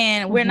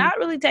 when we're not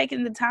really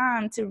taking the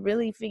time to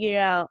really figure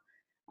out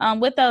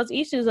what those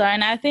issues are.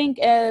 And I think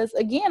as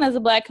a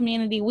Black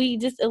community, we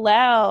just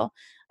allow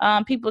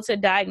people to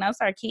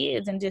diagnose our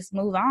kids and just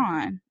move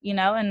on,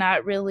 and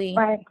not really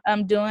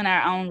doing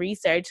our own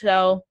research.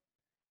 So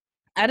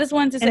I just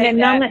wanted to say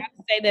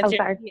that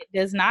your kid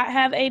does not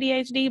have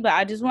ADHD, but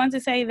I just wanted to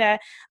say that,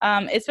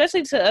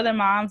 especially to other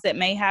moms that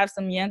may have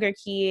some younger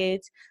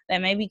kids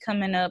that may be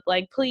coming up,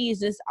 like, please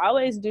just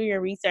always do your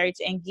research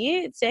and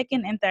get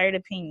second and third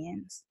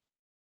opinions.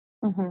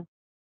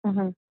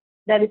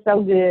 That is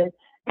so good.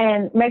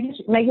 And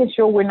making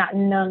sure we're not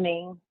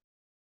numbing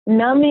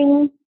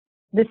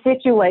the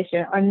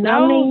situation or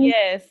numbing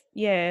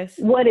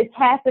what is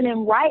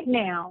happening right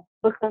now,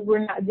 because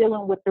we're not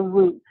dealing with the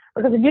root.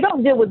 Because if you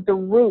don't deal with the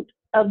root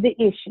of the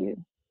issue,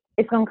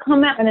 it's going to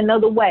come out in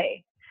another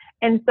way.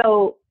 And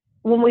so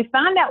when we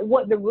find out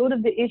what the root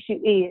of the issue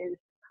is,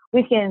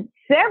 we can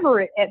sever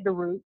it at the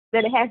root,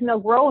 that it has no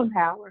growing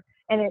power.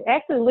 And it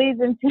actually leads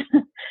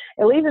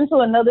into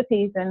another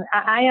piece. And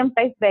I am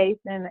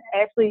faith-based, and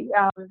actually,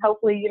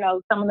 hopefully,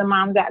 some of the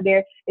moms out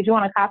there, if you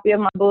want a copy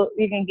of my book,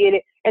 you can get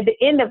it. At the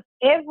end of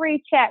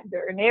every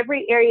chapter and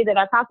every area that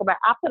I talk about,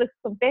 I put a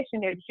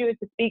confession there that you are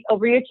to speak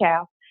over your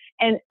child,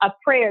 and a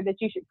prayer that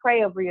you should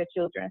pray over your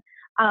children.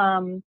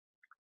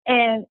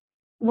 And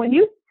when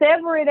you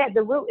sever it at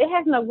the root, it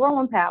has no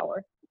growing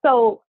power.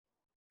 So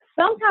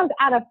sometimes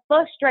out of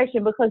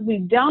frustration, because we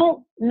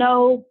don't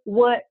know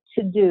what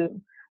to do,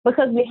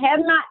 because we have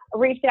not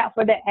reached out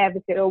for that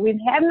advocate, or we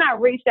have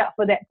not reached out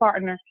for that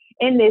partner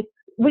in this,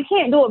 we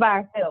can't do it by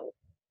ourselves.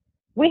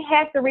 We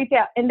have to reach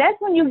out. And that's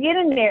when you get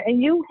in there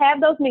and you have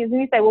those meetings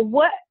and you say, well,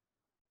 what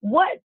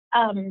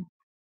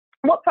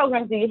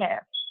programs do you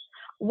have?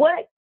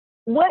 What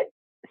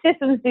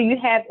systems do you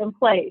have in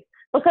place?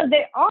 Because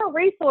there are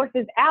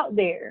resources out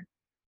there.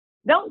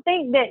 Don't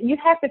think that you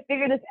have to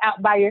figure this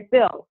out by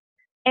yourself.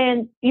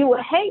 And you would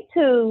hate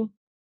to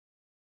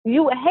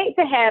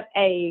have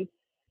a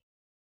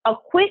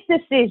quick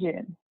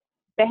decision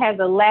that has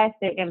a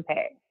lasting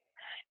impact.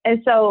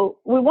 And so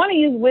we want to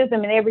use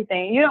wisdom in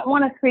everything. You don't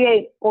want to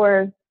create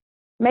or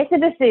make a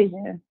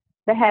decision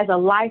that has a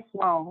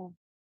lifelong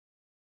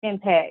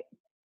impact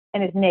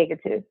and is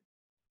negative.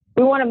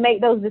 We want to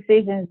make those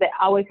decisions that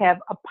always have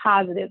a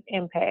positive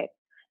impact.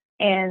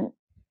 And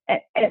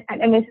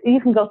I mean,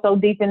 you can go so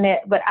deep in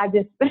that, but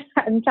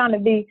I'm trying to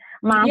be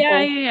mindful.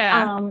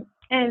 Yeah.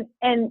 And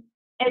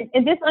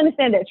just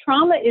understand that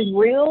trauma is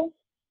real,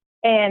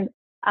 and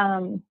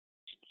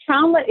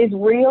trauma is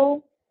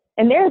real,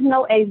 and there's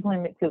no age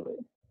limit to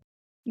it.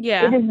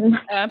 Yeah, it is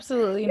not,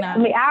 absolutely not.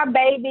 I mean, our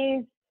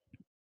babies,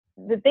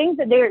 the things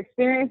that they're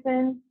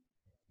experiencing,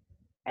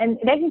 and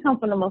they can come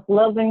from the most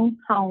loving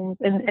homes,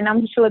 and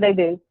I'm sure they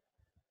do.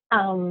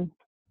 And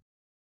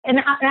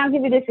I'll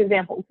give you this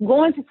example.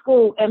 Going to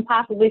school and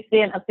possibly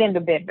seeing a fender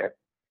bender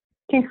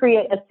can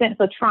create a sense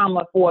of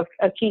trauma for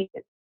a kid.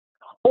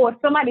 Or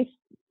somebody,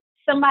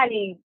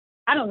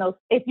 I don't know,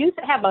 if you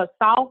have a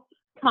soft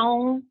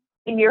tone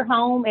in your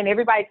home and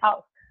everybody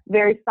talks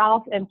very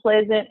soft and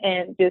pleasant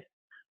and just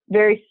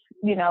very,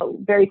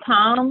 very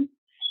calm,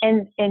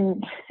 and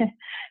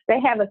they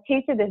have a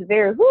teacher that's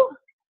very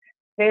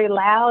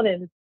loud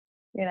and,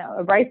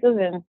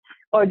 abrasive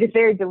or just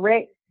very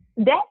direct,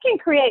 that can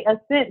create a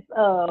sense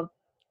of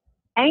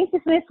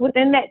anxiousness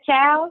within that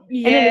child.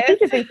 Yes. And then the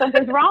teacher thinks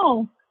something's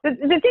wrong. The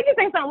teacher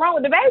thinks something wrong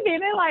with the baby,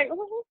 and they're like, why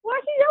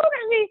is she yelling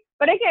at me?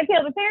 But they can't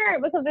tell the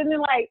parent, because then they're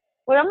like,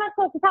 well, I'm not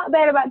supposed to talk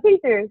bad about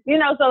teachers.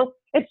 So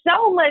it's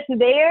so much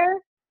there.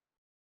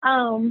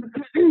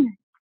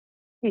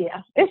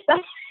 Yeah, it's so.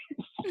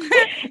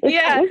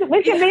 Yeah,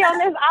 we can be on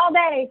this all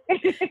day.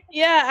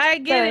 Yeah, I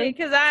get it,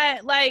 because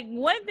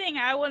one thing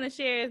I want to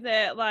share is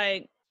that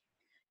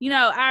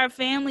our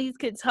families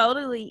could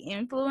totally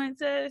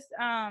influence us.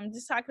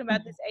 Just talking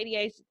about this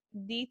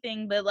ADHD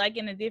thing, but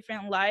in a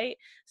different light.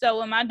 So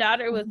when my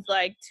daughter was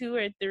 2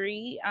 or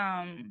 3,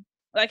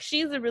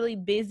 she's a really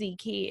busy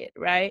kid,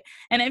 right?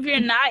 And if you're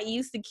not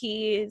used to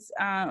kids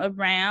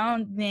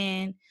around,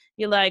 then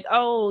you're like,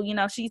 oh,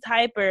 she's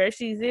hyper,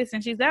 she's this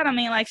and she's that. I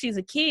mean, she's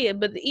a kid.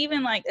 But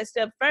even a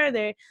step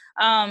further,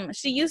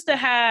 she used to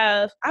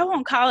have, I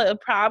won't call it a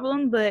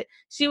problem, but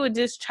she would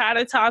just try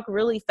to talk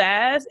really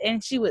fast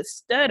and she would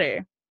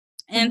stutter.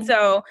 And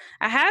so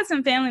I had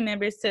some family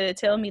members to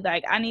tell me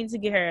I need to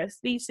get her a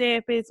speech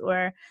therapist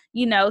or,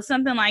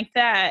 something like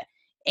that.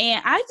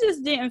 And I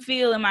just didn't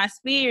feel in my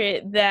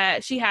spirit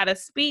that she had a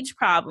speech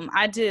problem.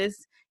 I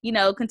just,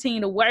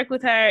 continue to work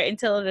with her and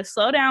tell her to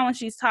slow down when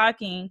she's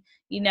talking,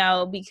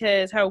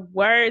 because her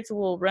words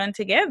will run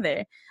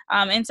together.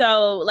 And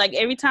so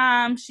every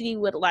time she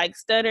would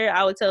stutter,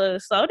 I would tell her to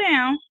slow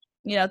down,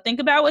 think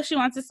about what she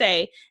wants to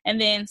say and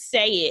then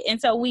say it.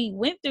 And so we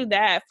went through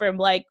that for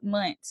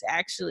months,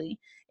 actually.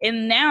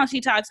 And now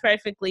she talks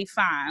perfectly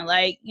fine.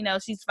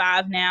 She's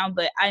 5 now,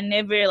 but I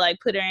never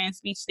put her in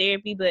speech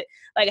therapy. But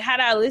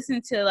had I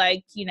listened to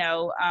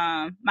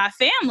my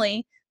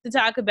family to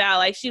talk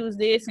about she was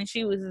this and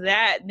she was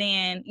that,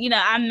 then,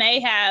 I may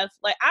have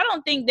I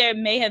don't think there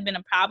may have been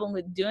a problem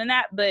with doing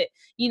that, but,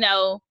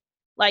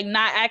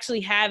 not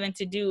actually having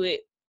to do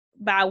it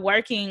by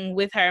working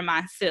with her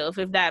myself,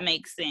 if that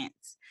makes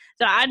sense.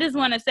 So I just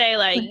want to say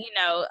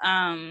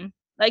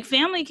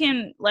family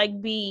can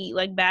be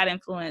bad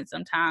influence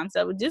sometimes.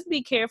 So just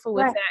be careful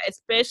with that,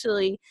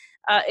 especially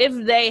if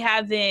they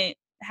haven't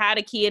had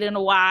a kid in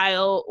a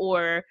while,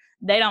 or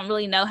they don't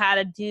really know how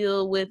to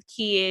deal with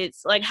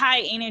kids,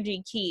 high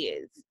energy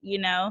kids,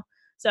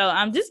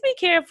 So just be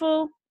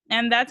careful.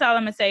 And that's all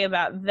I'm gonna say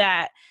about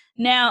that.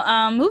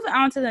 Now, moving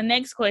on to the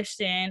next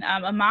question.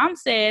 A mom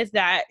says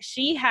that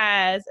she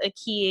has a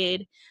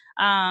kid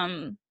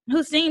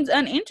who seems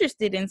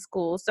uninterested in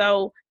school.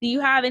 So do you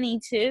have any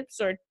tips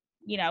or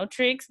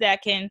tricks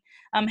that can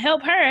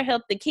help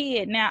the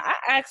kid? Now, I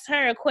asked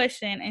her a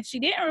question and she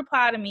didn't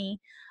reply to me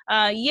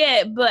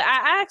yet, but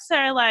I asked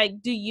her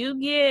do you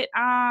get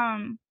are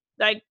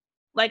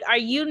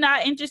you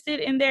not interested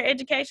in their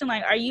education?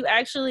 Are you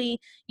actually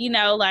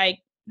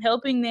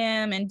helping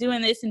them and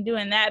doing this and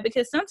doing that?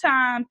 Because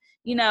sometimes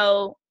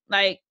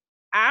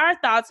our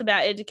thoughts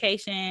about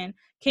education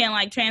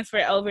can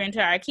transfer over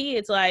into our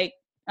kids. My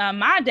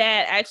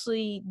dad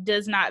actually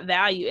does not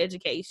value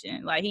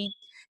education.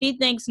 He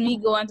thinks me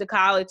going to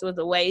college was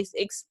a waste,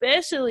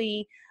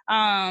 especially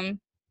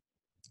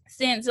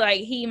since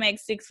he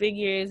makes 6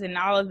 figures and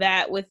all of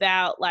that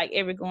without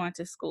ever going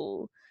to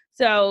school.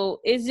 So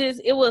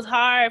it was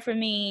hard for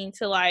me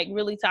to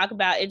really talk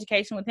about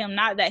education with him.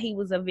 Not that he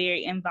was a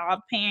very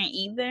involved parent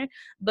either,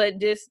 but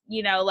just,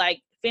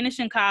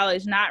 finishing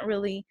college, not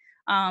really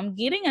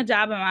getting a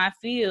job in my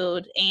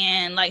field,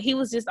 and he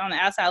was just on the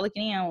outside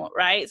looking in,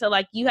 right? So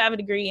you have a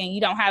degree and you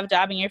don't have a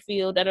job in your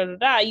field,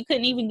 you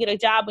couldn't even get a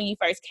job when you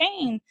first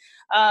came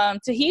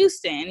to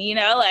Houston, he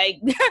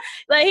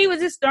was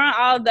just throwing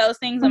all of those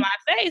things in my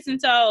face.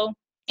 And so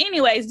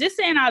anyways, just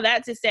saying all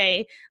that to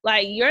say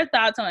your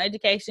thoughts on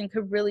education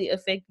could really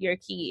affect your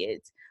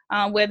kids,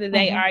 whether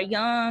they are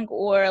young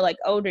or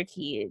older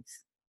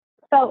kids.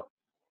 So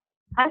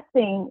I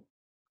think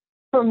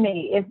for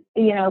me, if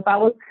I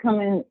was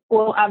coming,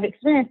 well, I've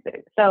experienced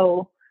it.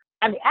 So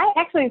I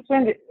actually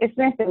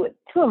experienced it with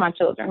 2 of my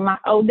children, my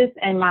oldest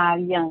and my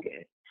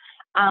youngest,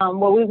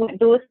 where we went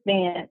through a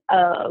stint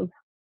of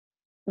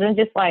them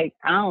just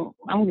I'm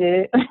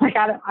good.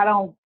 I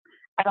don't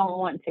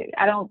want to.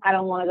 I don't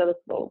want to go to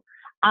school.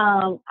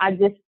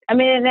 I I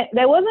mean,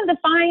 that wasn't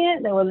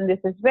defiant. There wasn't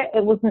disrespect.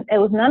 It was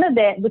none of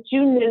that. But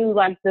you knew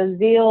like the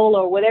zeal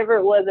or whatever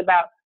it was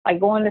about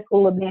like going to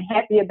school or being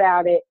happy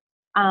about it.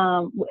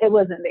 It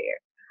wasn't there.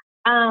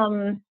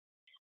 I'm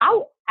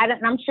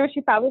sure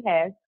she probably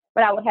has,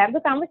 but I would have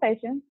the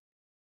conversation.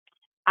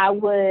 I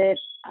would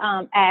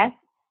ask,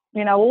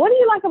 well, what do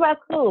you like about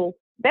school?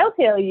 They'll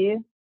tell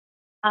you,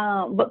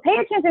 but pay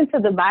attention to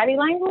the body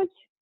language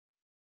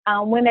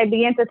when they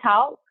begin to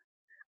talk.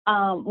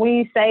 When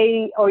you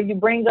say or you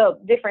bring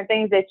up different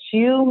things that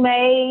you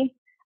may,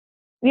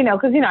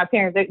 because our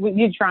parents,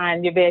 you're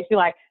trying your best. You're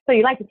like, so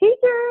you like the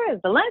teacher? Is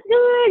the lunch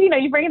good?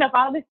 You're bringing up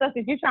all this stuff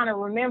that you're trying to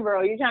remember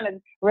or you're trying to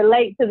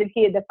relate to the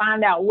kid to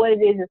find out what it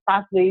is that's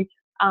possibly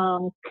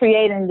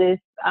creating this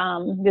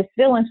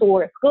feeling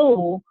towards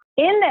school.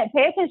 In that,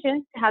 pay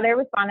attention to how they're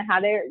responding,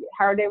 how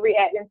they're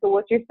reacting to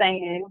what you're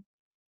saying.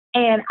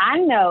 And I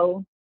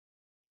know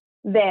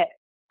that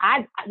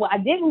I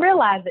didn't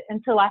realize it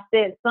until I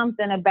said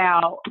something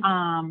about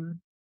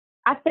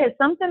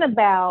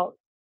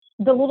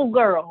the little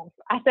girls.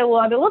 I said,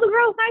 well, are the little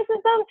girls nice and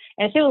stuff?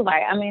 And she was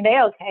like, I mean,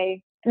 they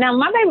okay. Now,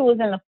 my baby was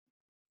in the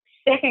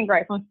second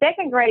grade. From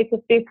second grade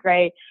to fifth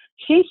grade,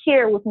 she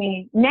shared with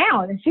me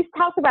now, and she's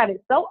talked about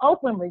it so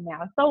openly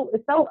now.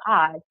 It's so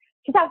odd.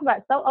 She talks about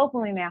it so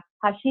openly now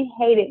how she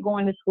hated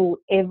going to school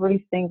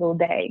every single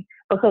day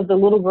because the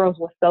little girls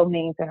were so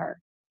mean to her.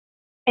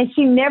 And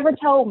she never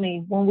told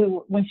me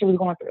when she was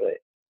going through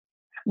it.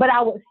 But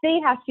I would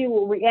see how she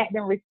would react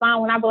and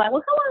respond when I'd be like,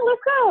 well, come on,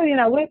 let's go.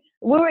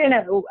 We were in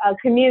a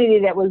community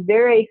that was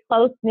very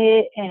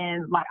close-knit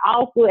and like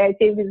all school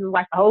activities was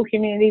like the whole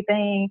community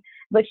thing.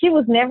 But she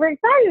was never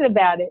excited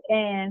about it.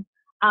 And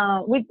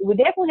we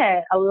definitely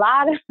had a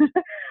lot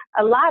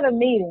of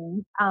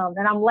meetings.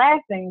 And I'm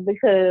laughing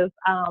because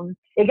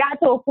it got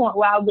to a point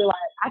where I would be like,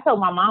 I told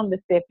my mom to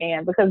step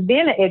in because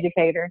being an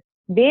educator,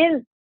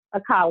 being a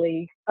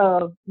colleague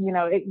of,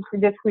 it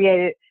just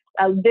created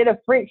a bit of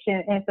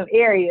friction in some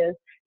areas.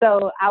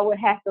 So I would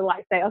have to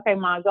like say, okay,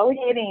 Mom, go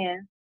ahead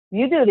in,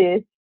 you do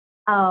this.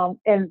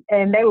 And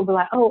they would be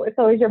like, oh,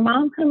 so is your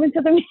mom coming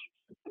to the meeting?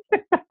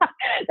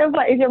 They was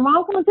like, is your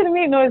mom coming to the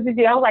meeting or is it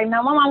you? I was like,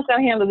 no, my mom's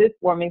going to handle this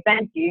for me.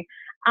 Thank you.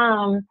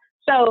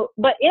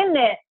 But in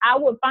that, I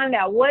would find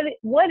out what is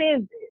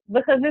it,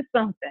 because it's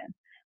something.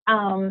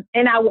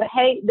 And I would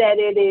hate that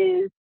it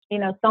is,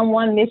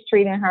 someone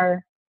mistreating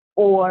her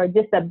or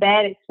just a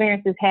bad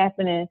experience is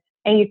happening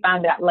and you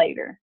find out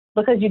later,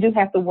 because you do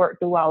have to work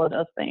through all of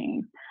those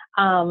things.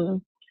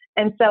 And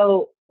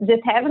so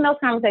just having those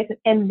conversations.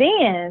 And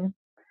then,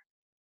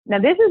 now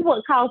this is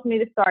what caused me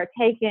to start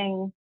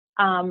taking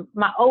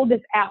my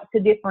oldest out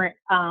to different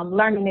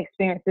learning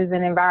experiences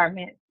and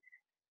environments.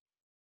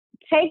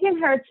 Taking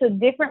her to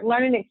different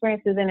learning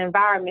experiences and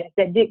environments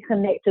that did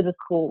connect to the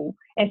school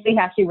and see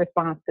how she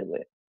responds to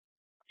it.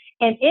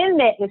 And in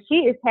that, if she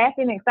is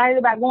happy and excited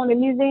about going to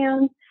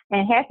museums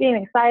and happy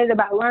and excited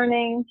about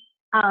learning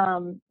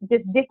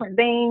just different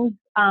things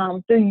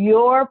through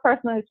your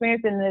personal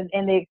experience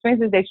and the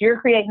experiences that you're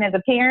creating as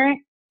a parent,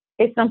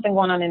 it's something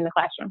going on in the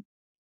classroom.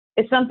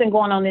 It's something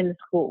going on in the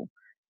school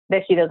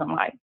that she doesn't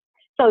like.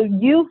 So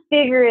you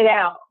figure it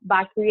out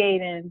by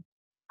creating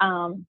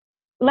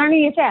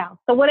learning your child.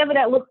 So whatever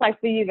that looks like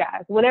for you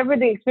guys, whatever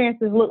the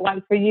experiences look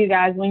like for you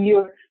guys when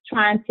you're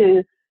trying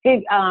to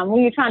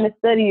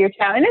study your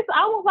child. And it's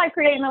almost like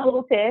creating a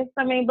little test.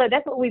 I mean, but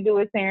that's what we do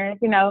as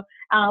parents,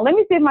 let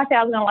me see if my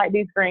child's going to like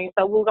these greens.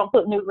 So we're going to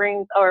put new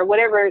greens or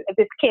whatever, if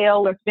it's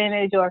kale or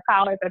spinach or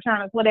collards or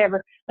turnips,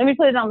 whatever. Let me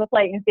put it on the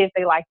plate and see if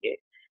they like it.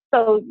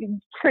 So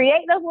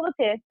create those little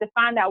tests to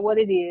find out what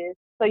it is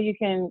so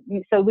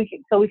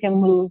we can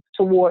move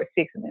towards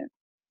fixing it.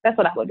 That's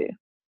what I would do.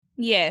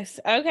 Yes.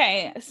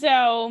 Okay.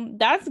 So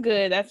that's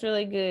good. That's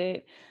really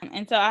good.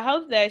 And so I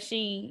hope that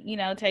she,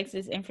 takes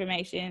this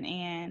information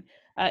and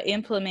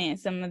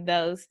implements some of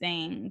those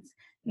things.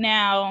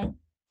 Now,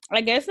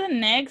 I guess the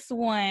next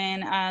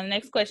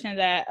question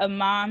that a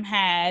mom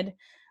had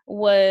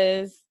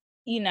was,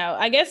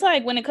 I guess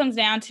like when it comes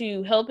down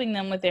to helping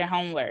them with their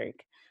homework.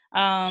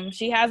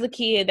 She has a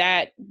kid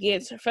that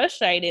gets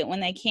frustrated when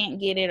they can't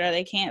get it or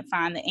they can't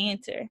find the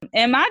answer.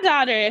 And my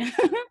daughter,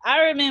 I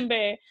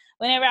remember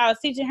whenever I was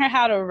teaching her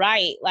how to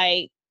write,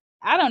 like,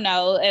 I don't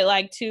know, at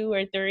like 2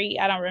 or 3,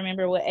 I don't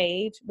remember what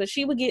age, but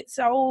she would get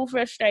so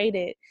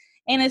frustrated.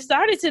 And it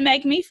started to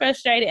make me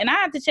frustrated. And I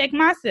had to check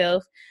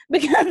myself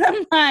because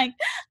I'm like,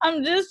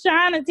 I'm just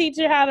trying to teach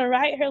her how to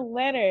write her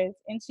letters.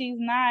 And she's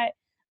not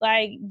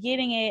like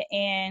getting it.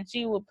 And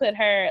she would put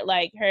her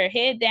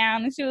head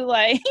down and she was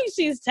like,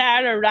 she's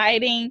tired of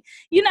writing.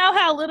 You know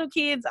how little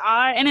kids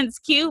are. And it's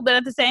cute, but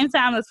at the same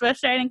time, it's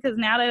frustrating because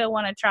now they don't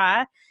want to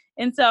try.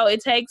 And so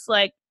it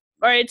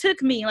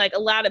took me like a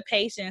lot of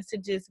patience to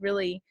just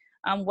really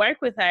work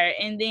with her.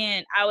 And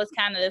then I was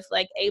kind of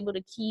like able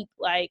to keep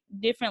like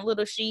different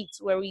little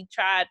sheets where we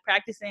tried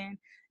practicing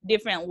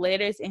different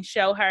letters and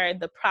show her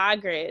the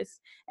progress.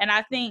 And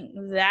I think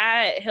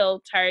that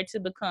helped her to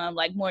become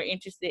like more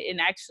interested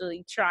in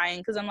actually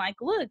trying. Cause I'm like,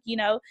 look, you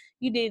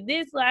did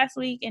this last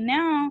week and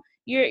now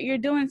you're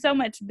doing so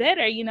much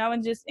better, you know,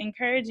 and just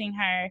encouraging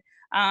her.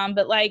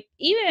 But like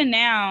even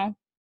now,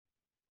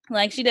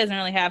 like she doesn't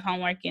really have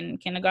homework in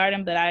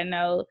kindergarten, but I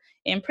know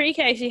in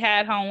pre-K she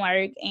had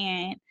homework,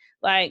 and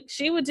like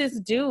she would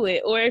just do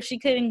it, or if she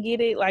couldn't get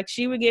it, like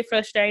she would get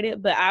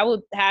frustrated, but I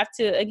would have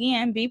to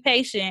again be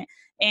patient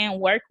and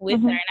work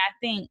with her. And I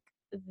think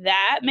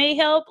that may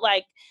help,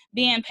 like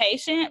being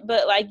patient,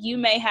 but like you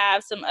may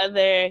have some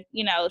other,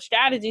 you know,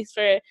 strategies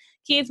for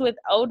kids with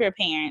older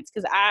parents,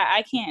 because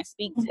I can't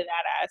speak to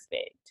that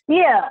aspect.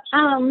 Yeah.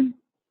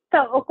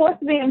 So of course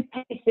being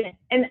patient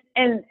and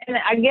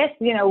I guess,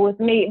 you know, with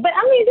me, but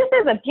I mean, just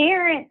as a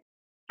parent,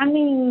 I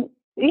mean,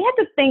 you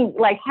have to think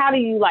like, how do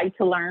you like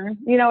to learn?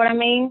 You know what I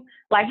mean?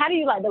 Like, how do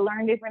you like to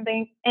learn different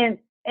things? And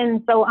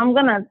so I'm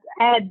going to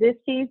add this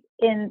piece,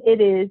 and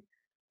it is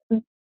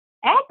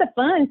add the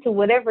fun to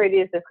whatever it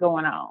is that's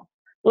going on.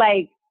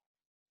 Like,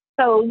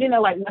 so, you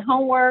know, like the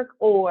homework,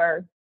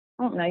 or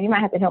I don't know, you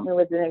might have to help me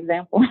with an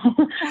example.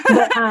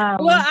 But,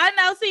 well, I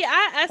know, see,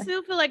 I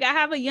still feel like I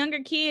have a younger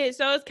kid,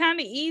 so it's kind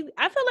of easy.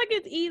 I feel like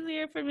it's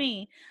easier for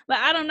me, but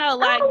I don't know,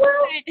 like,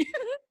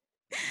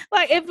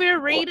 like if we're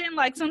reading,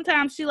 like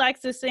sometimes she likes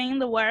to sing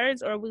the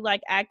words, or we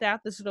like act out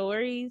the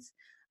stories.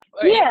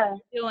 Or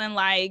doing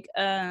like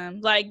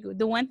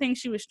the one thing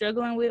she was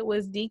struggling with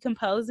was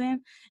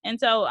decomposing, and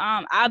so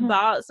I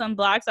bought some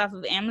blocks off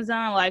of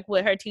Amazon, like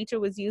what her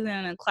teacher was using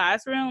in a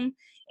classroom,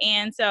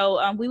 and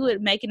so we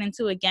would make it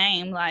into a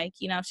game. Like,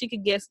 you know, if she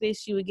could guess this,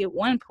 she would get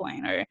 1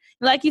 point, or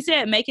like you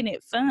said, making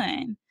it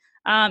fun.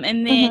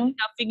 And then you know,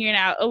 figuring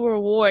out a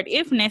reward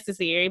if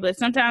necessary. But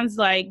sometimes,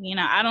 like, you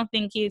know, I don't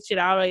think kids should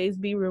always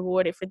be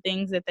rewarded for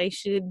things that they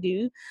should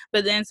do.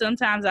 But then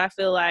sometimes I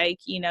feel like,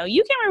 you know,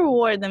 you can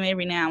reward them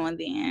every now and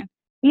then.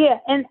 Yeah,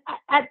 and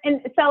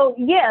so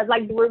yeah,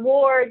 like the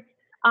rewards,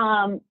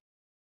 and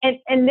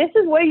this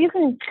is where you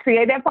can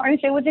create that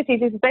partnership with your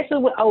teachers, especially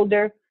with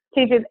older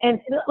teachers. And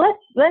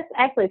let's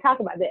actually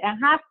talk about that. In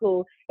high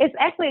school, it's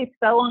actually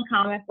so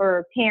uncommon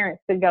for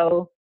parents to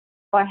go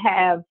or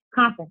have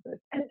conferences,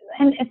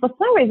 and for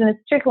some reason it's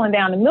trickling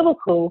down to middle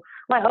school.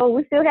 Like, oh,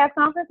 we still have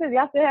conferences.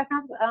 Y'all still have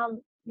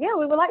conferences? Yeah,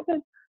 we would like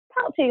to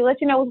talk to you, let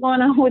you know what's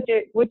going on with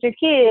your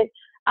kids,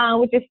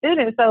 with your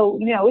students, so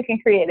you know we can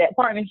create that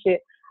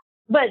partnership.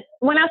 But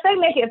when I say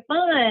make it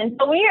fun,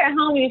 so when you're at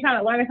home and you're trying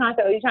to learn a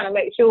concept, or you're trying to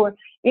make sure,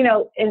 you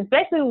know,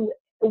 especially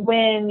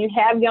when you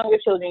have younger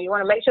children, you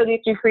want to make sure that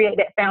you create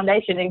that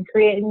foundation and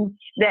creating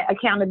that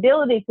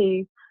accountability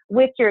piece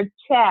with your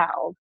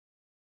child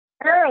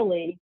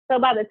early. So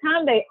by the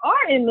time they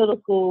are in middle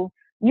school,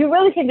 you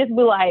really can just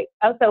be like,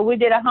 oh, so we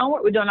did our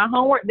homework, we're doing our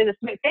homework. The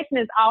expectation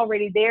is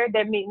already there.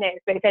 They're meeting that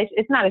expectation.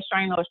 It's not a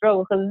strain or a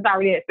struggle because it's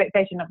already an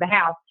expectation of the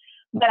house.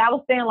 But I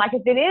was saying, like,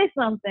 if it is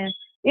something,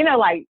 you know,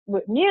 like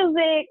with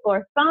music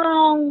or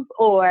songs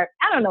or,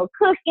 I don't know,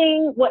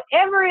 cooking,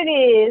 whatever it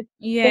is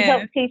to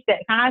help teach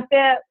that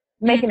concept,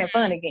 making it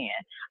fun again.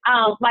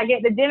 Like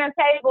at the dinner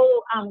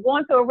table,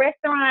 going to a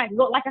restaurant,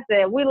 like I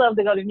said, we love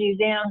to go to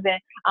museums.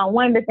 And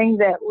one of the things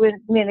that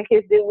me and the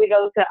kids do, we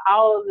go to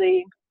all of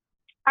the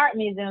art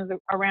museums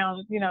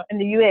around, you know, in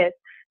the U.S.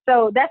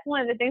 So that's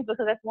one of the things,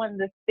 because that's one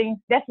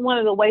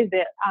of the ways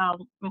that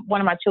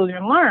one of my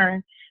children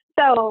learn.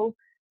 So,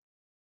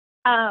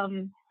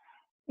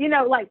 you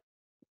know, like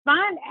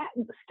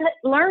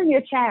learn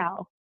your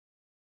child.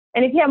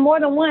 And if you have more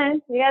than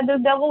one, you got to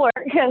do double work,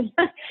 because,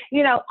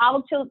 you know,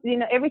 all children, you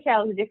know, every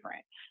child is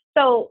different.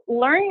 So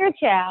learn your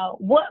child,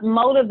 what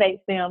motivates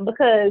them,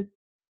 because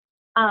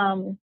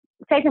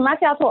taking my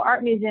child to an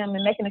art museum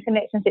and making a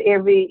connection to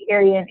every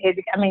area in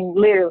education, I mean,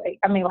 literally,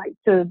 I mean, like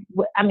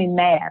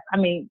math, I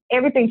mean,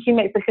 everything, she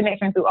makes a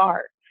connection through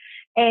art.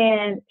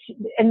 And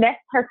that's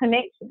her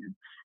connection.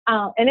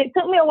 And it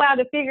took me a while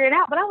to figure it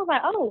out, but I was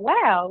like, oh,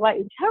 wow, like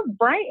her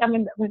brain, I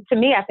mean, to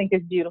me, I think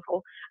it's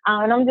beautiful.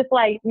 And I'm just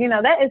like, you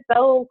know, that is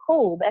so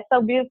cool. That's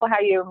so beautiful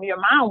how your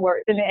mind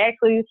works. And it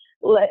actually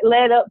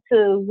led up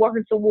to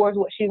working towards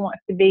what she wants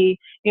to be,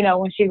 you know,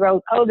 when she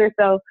grows older.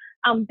 So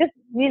just,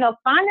 you know,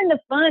 finding the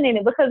fun in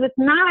it, because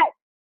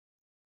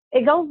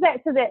it goes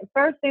back to that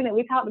first thing that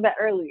we talked about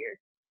earlier,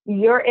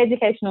 your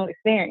educational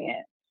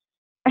experience.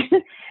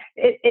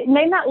 It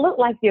may not look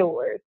like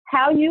yours.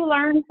 How you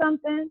learn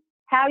something,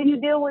 how you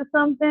deal with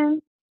something,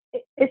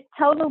 it's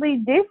totally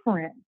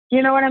different.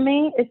 You know what I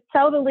mean? It's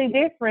totally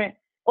different,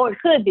 or it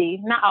could be,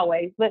 not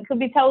always, but it could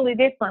be totally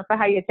different for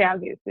how your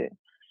child gets it.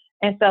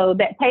 And so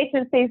that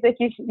patience piece that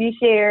you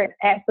shared,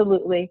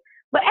 absolutely.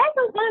 But add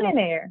some fun in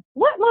there.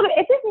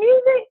 Is this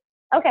music?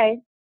 Okay.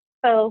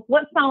 So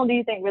what song do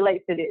you think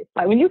relates to this?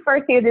 Like when you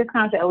first hear this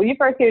concept, when you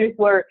first hear this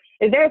word,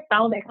 is there a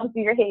song that comes to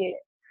your head?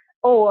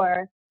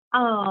 Or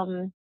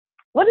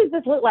what does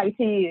this look like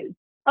to you?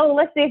 Oh,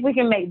 let's see if we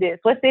can make this.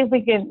 Let's see if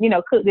we can, you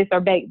know, cook this or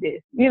bake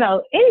this. You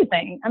know,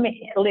 anything. I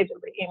mean,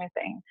 literally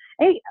anything.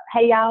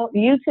 Hey y'all,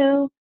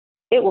 YouTube,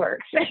 it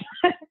works.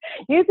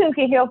 YouTube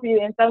can help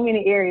you in so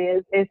many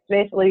areas,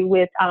 especially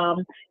with,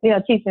 you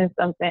know, teaching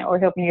something or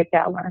helping your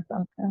child learn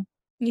something.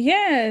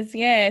 Yes.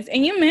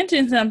 And you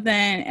mentioned something,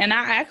 and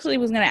I actually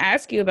was going to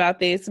ask you about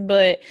this,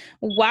 but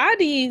why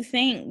do you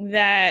think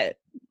that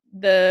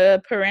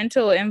the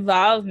parental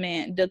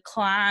involvement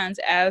declines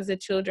as the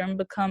children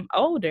become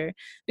older,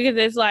 because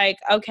it's like,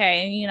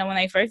 okay, you know, when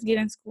they first get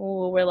in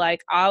school, we're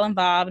like all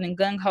involved and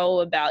gung-ho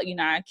about, you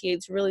know, our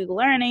kids really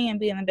learning and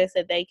being the best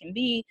that they can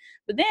be.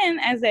 But then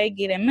as they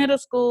get in middle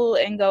school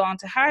and go on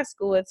to high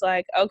school, it's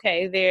like,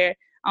 okay, they're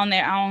on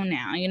their own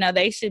now. You know,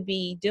 they should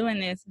be doing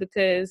this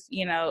because,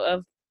 you know,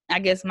 of, I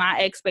guess, my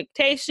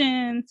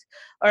expectations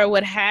or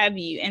what have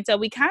you. And so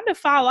we kind of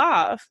fall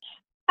off.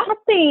 I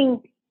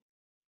think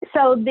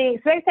so. The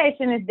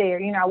expectation is there.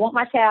 You know, I want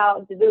my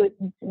child to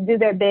do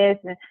their best,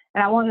 and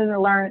I want them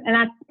to learn. And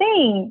I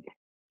think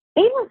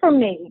even for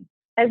me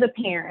as a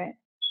parent,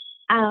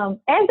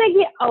 as they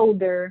get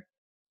older,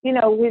 you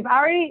know, we've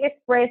already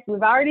expressed,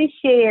 we've already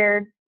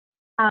shared,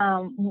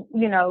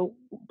 you know,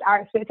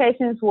 our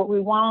expectations, what we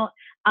want.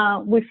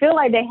 We feel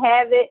like they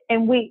have it,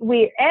 and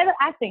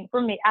I think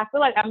for me, I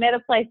feel like I'm at a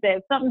place that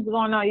if something's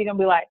going on, you're gonna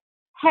be like,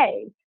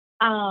 hey,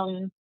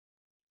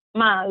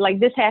 like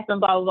this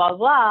happened, blah, blah, blah,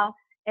 blah.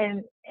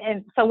 And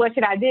so what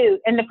should I do?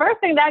 And the first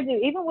thing that I do,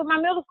 even with my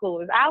middle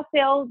schoolers, I'll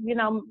tell, you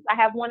know, I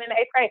have one in the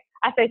 8th grade.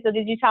 I say, so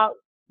did you talk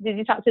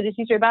to the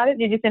teacher about it?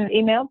 Did you send an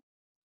email?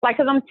 Like,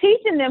 cause I'm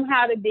teaching them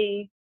how to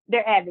be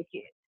their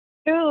advocate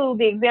through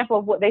the example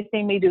of what they've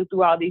seen me do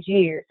through all these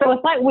years. So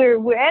it's like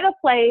we're at a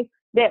place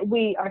that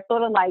we are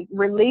sort of like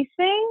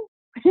releasing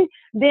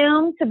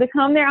them to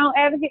become their own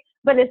advocate.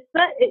 But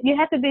you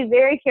have to be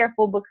very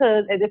careful,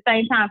 because at the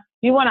same time,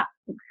 you want to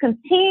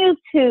continue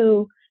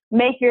to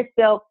make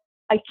yourself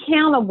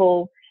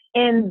accountable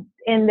in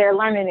their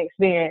learning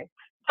experience.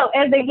 So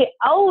as they get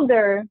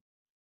older,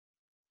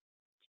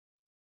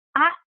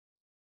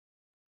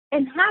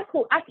 in high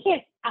school, I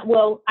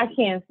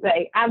can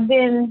say I've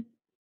been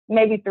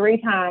maybe 3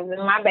 times, and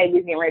my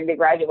baby's getting ready to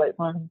graduate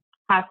from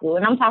high school.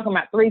 And I'm talking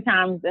about 3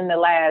 times in the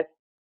last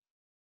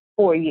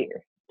 4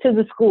 years to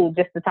the school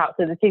just to talk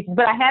to the teachers.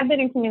 But I have been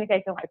in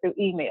communication like through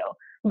email.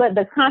 But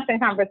the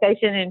constant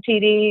conversation in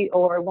PD,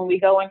 or when we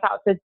go and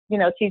talk to, you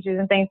know, teachers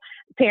and things,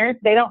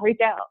 parents, they don't reach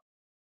out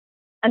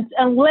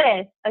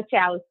unless a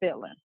child is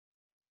failing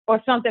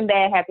or something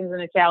bad happens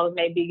and the child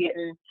may be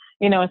getting,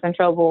 you know, in some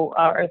trouble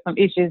or some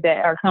issues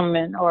that are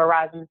coming or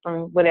arising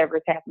from whatever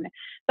is happening.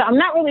 So I'm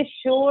not really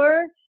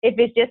sure if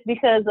it's just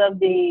because of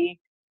the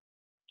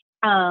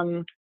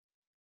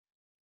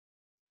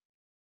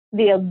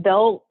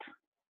adult,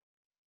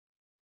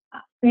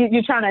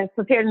 you're trying to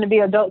prepare them to be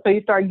adults, so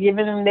you start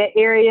giving them that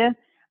area.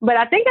 But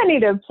I think I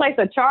need to place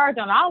a charge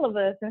on all of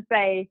us and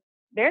say,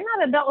 they're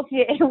not adults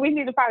yet, and we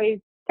need to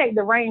probably take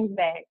the reins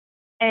back.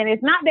 And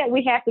it's not that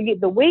we have to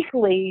get the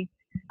weekly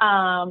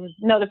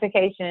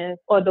notifications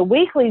or the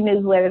weekly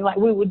newsletters like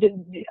we would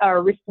do,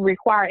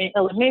 require in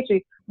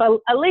elementary, but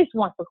at least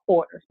once a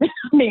quarter. I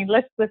mean,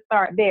 let's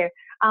start there.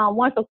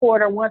 Once a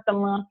quarter, once a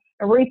month,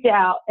 and reach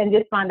out and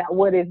just find out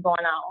what is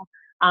going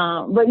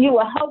on. But you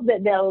will hope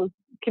that those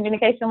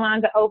communication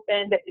lines are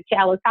open, that the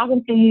child is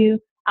talking to you,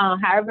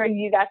 however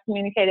you guys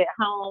communicate at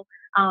home,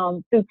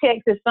 through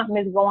text if something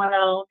is going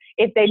on,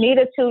 if they need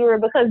a tutor,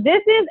 because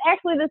this is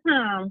actually the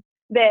time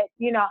that,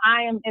 you know,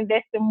 I am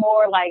investing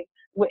more like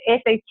with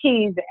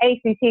SATs, the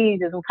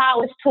ACTs, and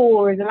college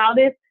tours and all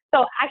this.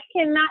 So I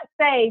cannot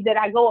say that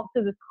I go up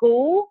to the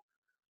school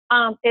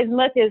as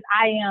much as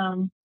I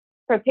am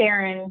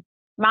preparing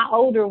my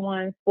older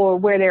ones for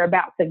where they're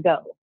about to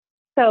go.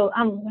 So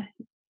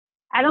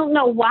I don't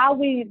know why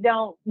we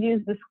don't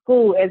use the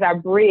school as our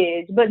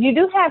bridge, but you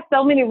do have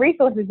so many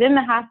resources in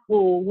the high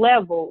school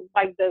level,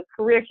 like the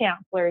career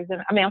counselors,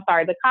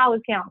 the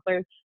college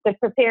counselors, to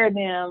prepare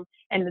them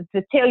and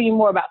to tell you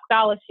more about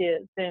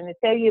scholarships and to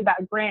tell you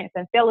about grants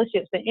and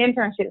fellowships and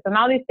internships and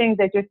all these things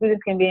that your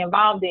students can be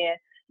involved in.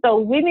 So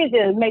we need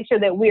to make sure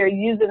that we are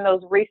using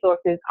those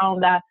resources on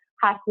the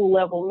high school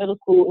level, middle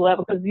school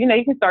level, because, you know,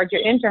 you can start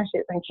your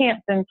internships and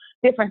camps and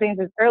different things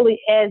as early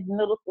as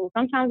middle school,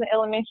 sometimes in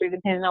elementary,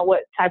 depending on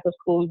what type of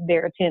school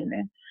they're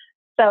attending.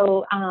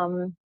 So,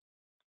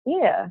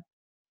 yeah.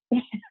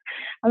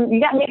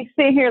 You got me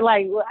sitting here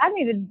like, well, I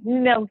need to, you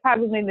know,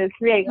 probably need to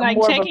create like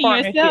more of a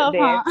partnership yourself,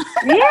 there. Huh?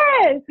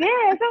 Yes.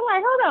 I'm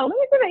like, hold on, let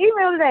me send an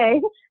email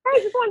today. I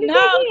just wanted to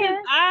check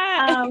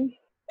in.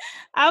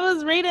 I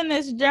was reading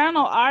this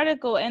journal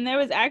article, and there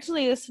was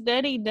actually a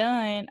study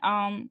done,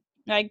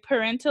 like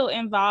parental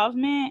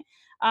involvement,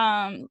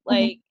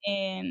 like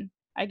in,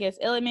 I guess,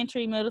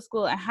 elementary, middle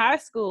school, and high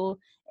school,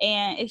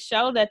 and it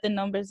showed that the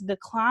numbers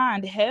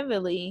declined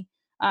heavily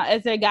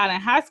as they got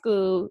in high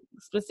school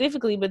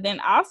specifically, but then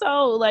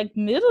also like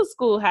middle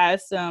school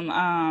has some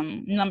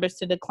numbers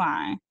to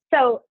decline.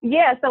 So in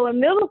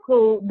middle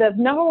school, the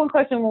number one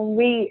question when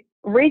we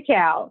reach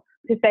out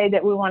to say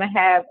that we want to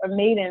have a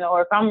meeting,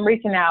 or if I'm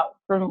reaching out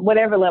from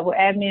whatever level,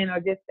 admin or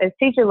just as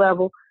teacher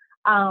level,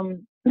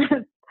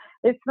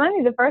 it's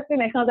funny, the first thing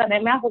that comes out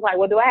their mouth is like,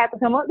 well, do I have to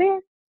come up there?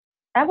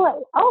 I'm like,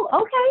 oh,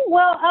 okay.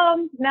 Well,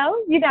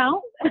 no, you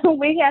don't.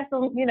 We have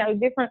some, you know,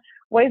 different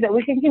ways that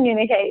we can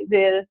communicate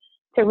this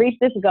to reach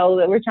this goal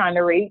that we're trying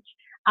to reach.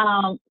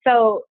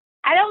 So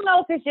I don't know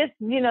if it's just,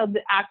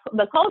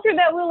 the culture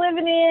that we're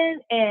living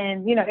in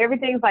and,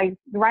 everything's like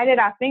right at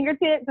our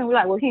fingertips. And we're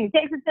like, well, can you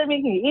text it to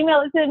me? Can you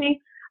email it to me?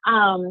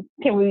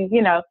 Can we,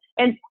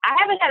 and I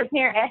haven't had a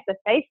parent ask to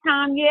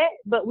FaceTime yet,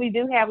 but we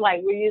do have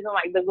we're using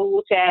the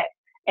Google chat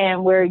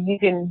and where you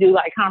can do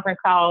conference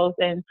calls.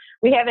 And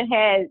we haven't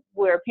had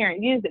where a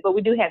parent used it, but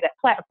we do have that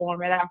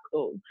platform at our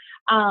school.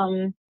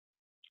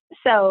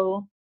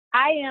 So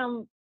I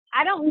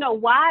don't know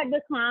why it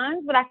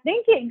declines, but I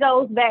think it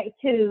goes back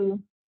to,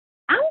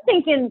 I'm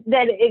thinking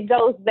that it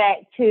goes back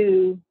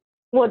to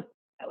what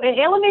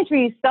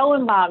elementary is so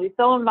involved. It's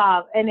so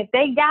involved. And if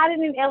they got it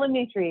in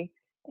elementary,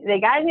 then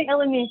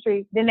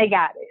they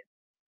got it.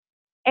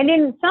 And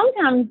then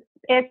sometimes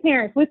as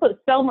parents, we put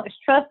so much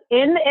trust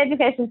in the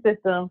education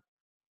system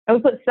and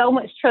we put so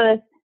much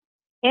trust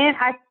in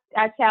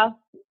our child's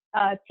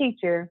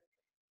teacher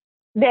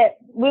that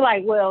we're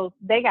like, well,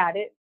 they got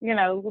it.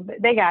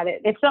 They got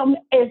it. If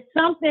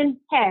something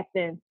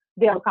happens,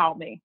 they'll call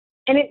me.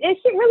 And it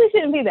really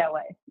shouldn't be that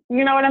way.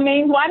 You know what I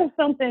mean? Why does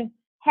something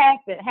have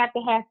to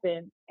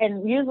happen,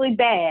 and usually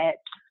bad,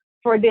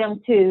 for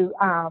them to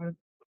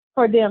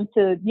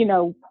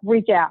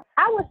reach out?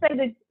 I would say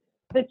that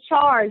the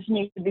charge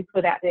needs to be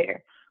put out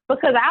there,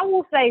 because I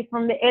will say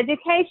from the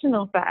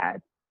educational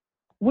side,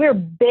 we're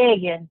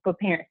begging for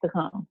parents to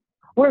come.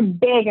 We're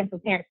begging for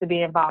parents to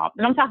be involved.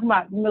 And I'm talking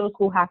about middle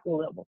school, high school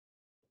level.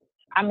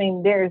 I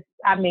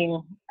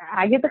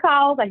get the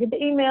calls, I get the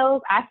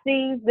emails, I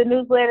see the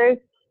newsletters,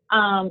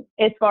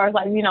 as far as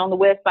on the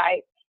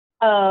website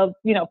of,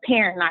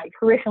 parent night,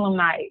 curriculum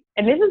night.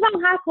 And this is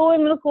on high school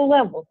and middle school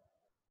levels.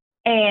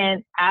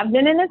 And I've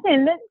been in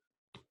attendance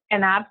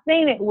and I've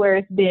seen it where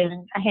it's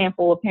been a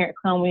handful of parents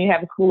come when you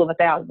have a school of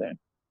 1,000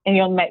 and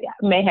you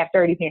may have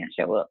 30 parents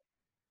show up.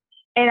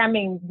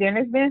 And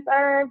dinner's been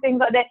served, things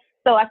like that.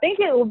 So I think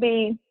it will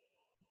be,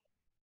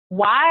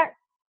 why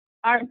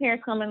aren't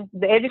parents coming?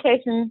 The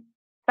education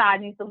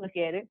side needs to look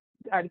at it.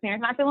 Are the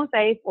parents not feeling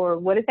safe, or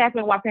what is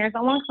happening? Why parents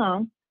don't want to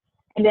come?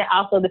 And then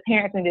also the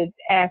parents need to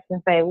ask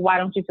and say, why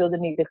don't you feel the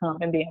need to come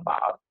and be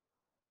involved?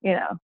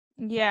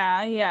 Yeah,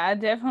 I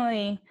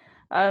definitely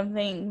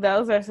think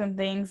those are some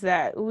things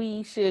that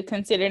we should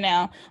consider.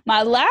 Now,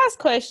 my last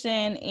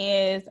question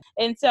is,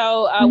 and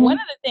so one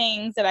of the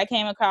things that I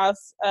came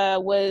across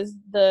was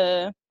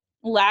the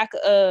lack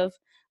of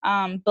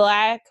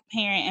Black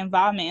parent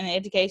involvement in the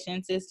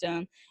education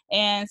system.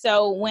 And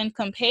so when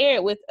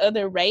compared with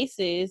other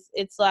races,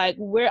 it's like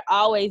we're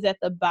always at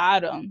the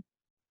bottom.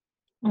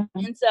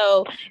 Mm-hmm. And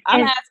so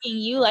I'm asking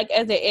you, as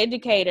an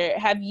educator,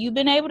 have you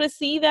been able to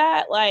see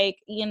that? I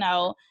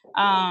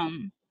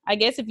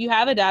guess if you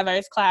have a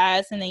diverse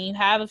class and then you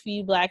have a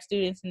few Black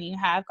students and you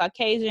have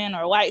Caucasian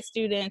or white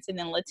students and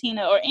then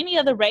Latina or any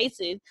other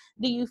races,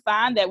 do you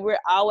find that we're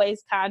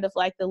always kind of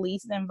the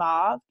least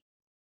involved?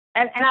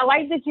 And I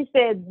like that you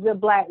said the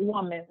Black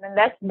woman, and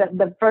that's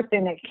the first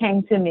thing that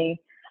came to me.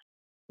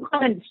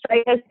 I'm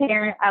straight as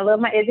parent. I love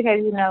my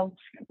educators.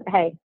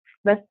 Hey,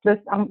 let's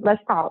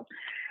talk.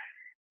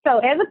 So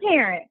as a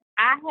parent,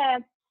 I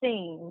have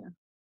seen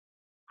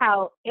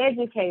how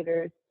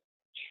educators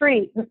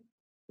treat.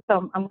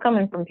 So I'm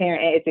coming from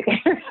parent and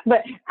educators,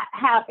 but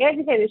how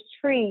educators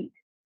treat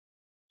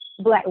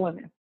Black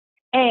women,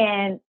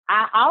 and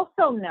I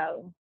also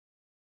know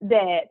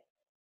that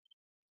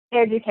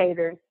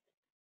educators,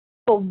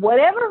 for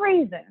whatever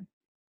reason,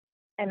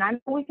 and I know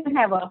we can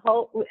have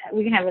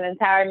an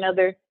entire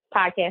another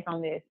podcast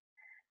on this.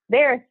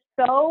 They're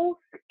so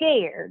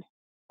scared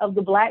of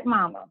the Black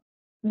mama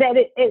that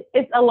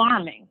it's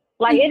alarming.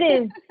 It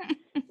is.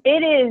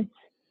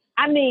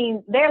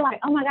 They're like,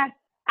 oh my gosh,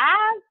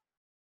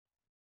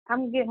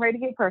 I'm getting ready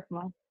to get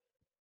personal.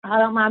 I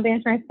don't mind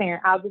being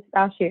transparent.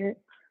 I'll share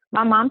it.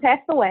 My mom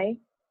passed away,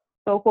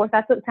 so of course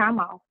I took time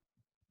off.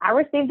 I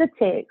received a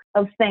text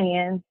of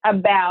saying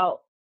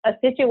about a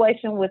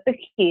situation with the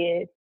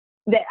kid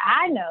that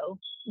I know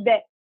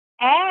that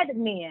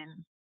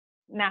admin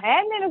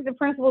is the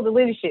principal, the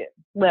leadership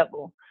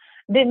level,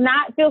 did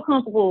not feel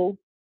comfortable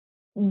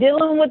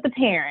dealing with the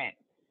parent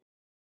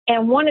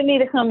and wanted me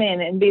to come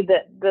in and be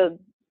the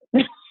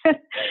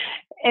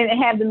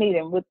and have the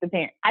meeting with the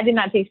parent. I did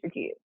not teach the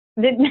kid.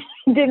 Did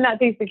not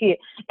teach the kid.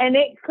 And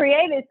it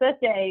created such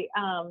a,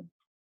 I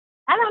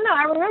don't know.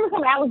 I remember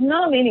I was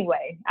numb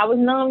anyway. I was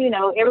numb,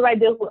 everybody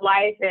deals with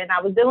life, and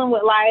I was dealing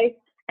with life.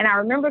 And I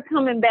remember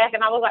coming back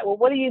and I was like, well,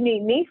 what do you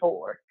need me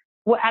for?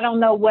 Well, I don't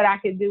know what I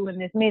could do in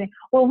this meeting.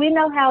 Well, we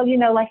know how,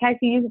 how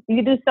you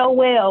do so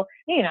well.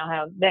 You know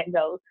how that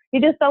goes. You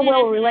do so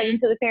well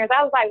relating to the parents.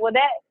 I was like, well,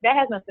 that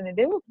has nothing to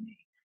do with me.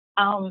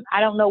 I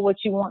don't know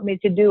what you want me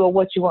to do or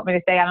what you want me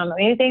to say. I don't know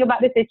anything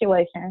about the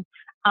situation.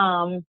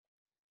 And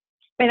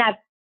I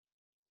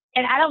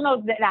don't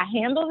know that I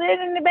handled it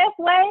in the best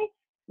way,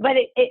 but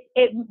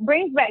it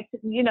brings back,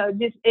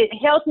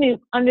 it helps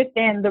me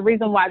understand the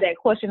reason why that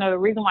question or the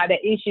reason why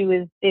that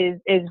issue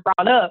is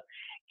brought up.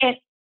 And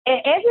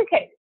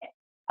educate.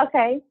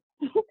 Okay,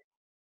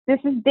 this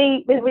is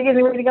deep. We're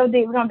getting ready to go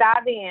deep. We're gonna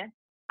dive in.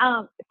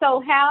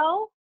 So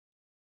how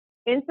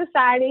in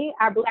society,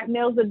 our Black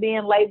males are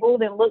being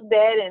labeled and looked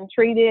at and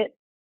treated,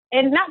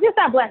 and not just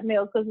our Black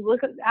males, because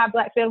look at our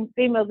Black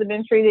females have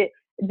been treated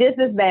just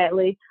as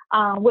badly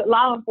with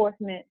law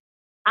enforcement.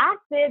 I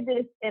said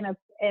this in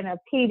a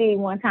PD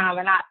one time,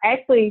 and I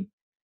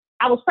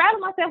was proud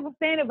of myself for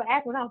saying it, but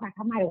afterwards I was like,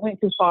 I might have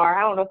went too far.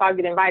 I don't know if I'll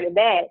get invited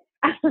back.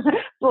 I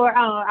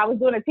was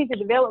doing a teacher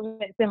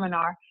development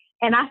seminar,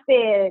 and I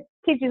said,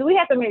 teachers, we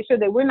have to make sure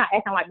that we're not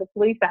acting like the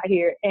police out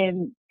here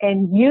and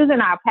using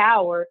our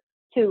power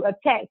to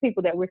attack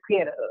people that we're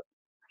scared of.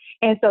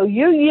 And so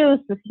you use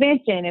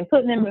suspension and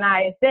putting them in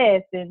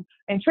ISS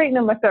and treating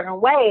them a certain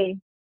way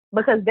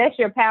because that's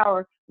your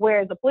power,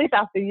 whereas the police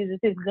officer uses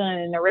his gun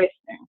and arrests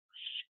them.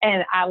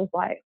 And I was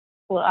like,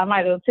 well, I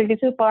might have took it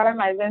too far,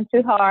 might have been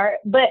too hard.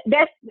 But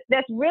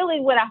that's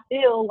really what I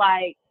feel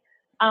like.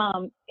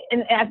 And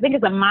I think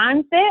it's a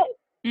mindset.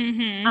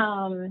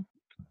 Mm-hmm.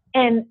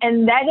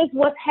 And that is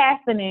what's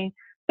happening.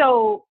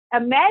 So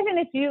imagine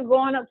if you're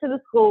going up to the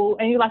school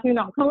and you're like,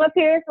 come up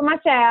here for my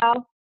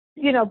child,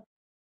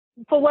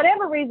 for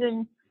whatever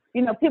reason,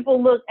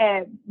 people look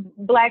at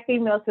Black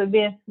females for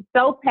being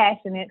so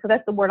passionate, because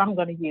that's the word I'm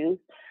going to use,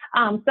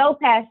 so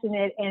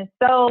passionate and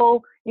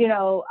so,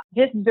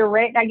 just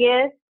direct, I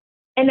guess.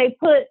 And they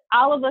put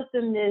all of us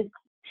in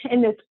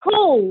this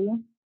pool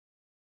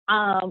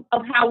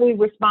of how we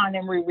respond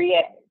and we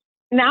react.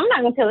 Now, I'm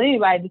not going to tell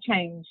anybody to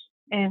change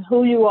and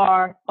who you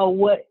are or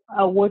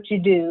what you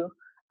do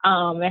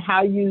and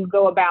how you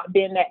go about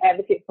being that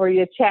advocate for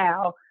your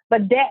child.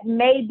 But that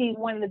may be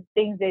one of the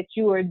things that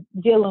you are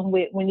dealing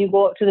with when you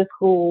go up to the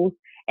schools,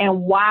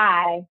 and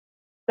why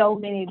so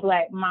many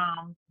Black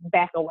moms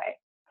back away.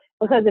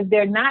 Because if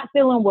they're not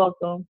feeling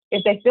welcome,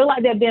 if they feel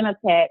like they're being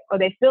attacked, or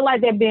they feel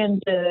like they're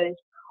being judged,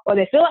 or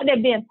they feel like they're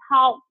being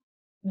talked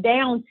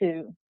down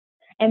to,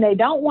 and they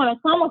don't want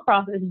to come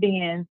across as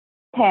being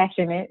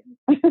passionate,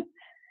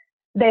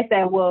 they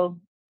say, well,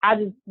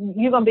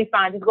 you're going to be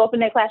fine. Just go up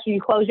in that classroom,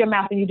 you close your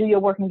mouth, and you do your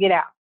work and get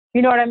out.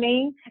 You know what I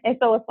mean? And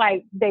so it's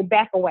like they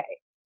back away.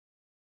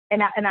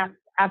 And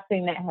I've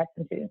seen that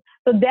happen too.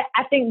 So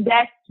I think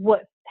that's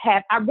what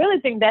happened. I really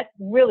think that's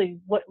really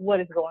what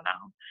is going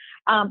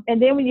on.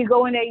 And then when you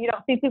go in there, you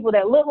don't see people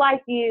that look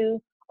like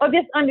you, or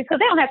just because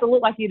they don't have to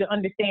look like you to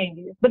understand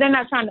you, but they're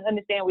not trying to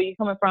understand where you're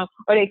coming from,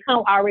 or they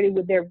come already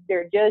with their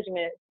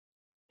judgment,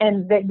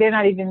 and they're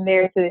not even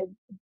there to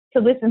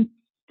listen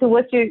to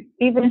what you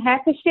even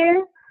have to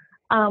share.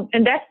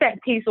 And that's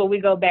that piece where we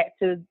go back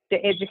to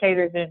the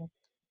educators and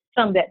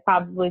some that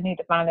probably need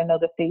to find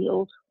another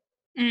field.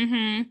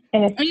 Mm-hmm.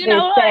 And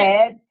it's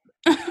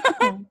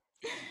sad.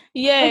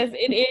 Yes,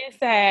 it is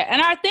sad.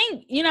 And I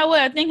think,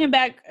 thinking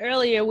back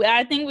earlier,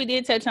 I think we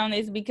did touch on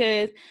this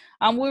because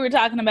we were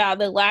talking about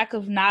the lack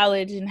of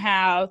knowledge and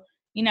how,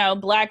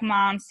 Black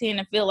moms tend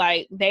to feel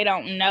like they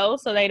don't know,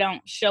 so they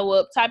don't show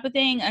up type of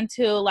thing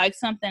until like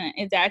something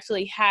is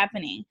actually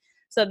happening.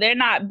 So they're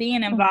not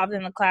being involved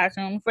in the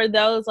classroom for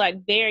those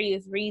like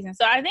various reasons.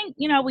 So I think,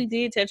 we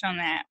did touch on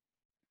that.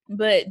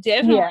 But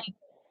definitely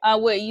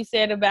what you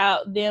said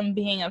about them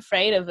being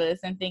afraid of us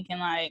and thinking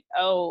like,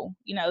 oh,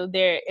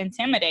 they're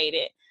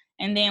intimidated.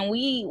 And then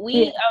we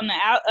on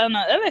the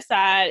other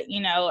side,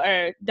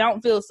 or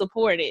don't feel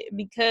supported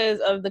because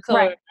of the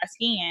color of our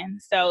skin.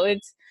 So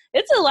it's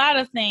a lot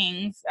of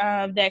things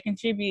that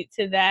contribute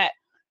to that.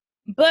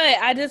 But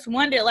I just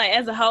wonder, like,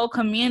 as a whole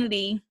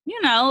community,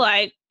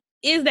 like,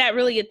 is that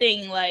really a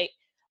thing? Like,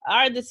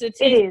 are the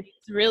statistics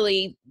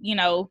really,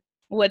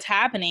 what's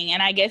happening?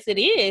 And I guess it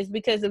is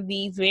because of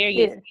these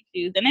various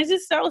issues. And it's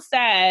just so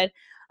sad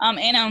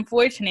and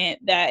unfortunate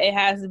that it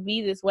has to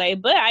be this way.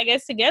 But I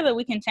guess together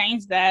we can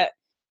change that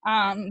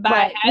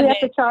by having we have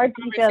to charge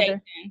each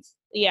other.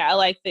 Yeah,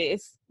 like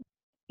this.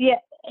 Yeah,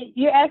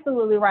 you're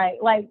absolutely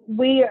right. Like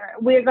we're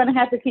going to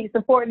have to keep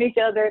supporting each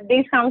other.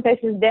 These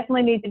conversations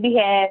definitely need to be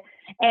had.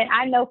 And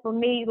I know for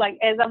me, like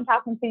as I'm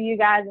talking to you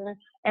guys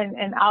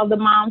and all the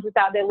moms that's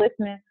out there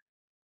listening,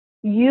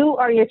 you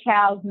are your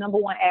child's number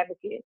one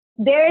advocate.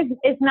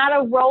 It's not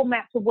a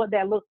roadmap to what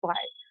that looks like.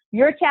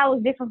 Your child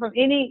is different from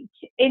any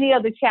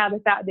other child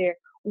that's out there.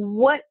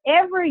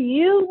 Whatever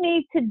you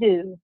need to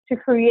do to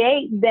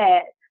create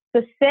that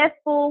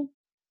successful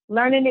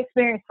learning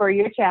experience for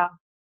your child,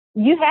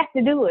 you have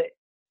to do it.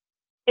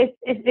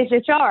 It's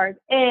your charge.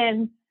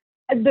 And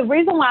the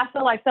reason why I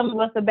feel like some of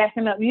us are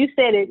backing up, you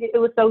said it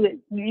was so that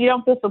we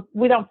don't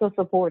feel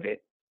supported.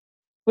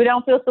 We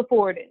don't feel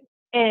supported.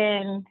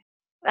 And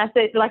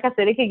like I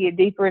said, it can get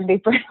deeper and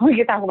deeper. We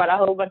can talk about a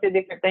whole bunch of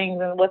different things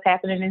and what's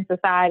happening in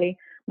society.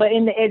 But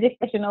in the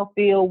educational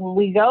field, when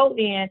we go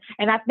in,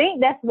 and I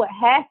think that's what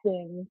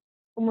happens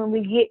when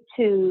we get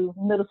to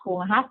middle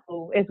school and high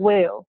school as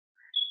well.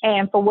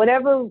 And for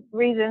whatever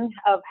reason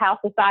of how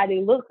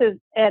society looks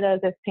at us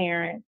as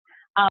parents,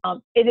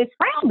 it is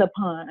frowned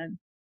upon.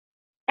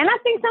 And I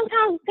think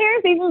sometimes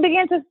parents even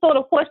begin to sort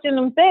of question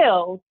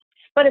themselves.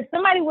 But if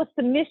somebody was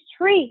to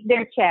mistreat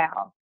their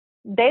child,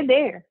 they're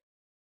there.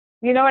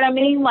 You know what I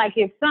mean? Like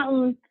if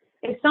something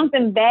if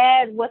something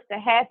bad was to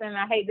happen,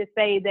 I hate to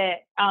say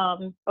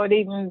that, or to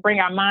even bring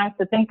our minds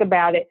to think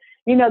about it,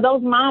 you know,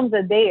 those moms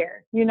are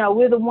there. You know,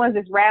 we're the ones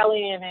that's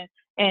rallying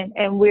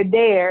and we're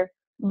there.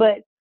 But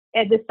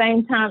at the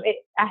same time,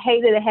 I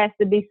hate that it has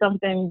to be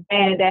something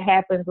bad that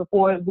happens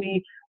before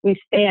we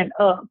stand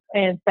up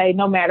and say,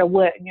 no matter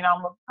what, you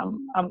know,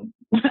 I'm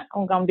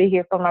I'm gonna be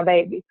here for my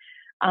baby.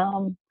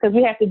 Because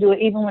we have to do it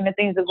even when the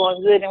things are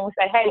going good, and we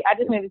say, hey, I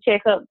just need to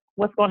check up.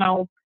 What's going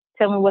on?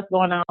 Tell me what's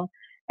going on.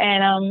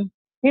 And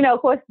you know,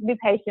 of course, be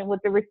patient with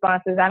the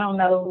responses. I don't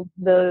know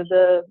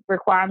the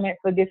requirements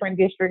for different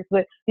districts,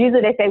 but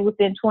usually they say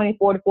within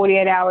 24 to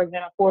 48 hours,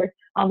 and of course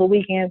on the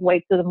weekends,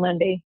 wait till the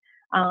Monday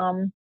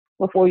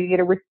before you get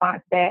a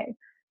response back,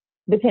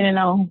 depending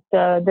on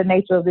the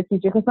nature of the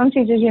teacher. Because some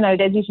teachers, you know,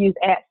 they just use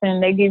apps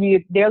and they'll give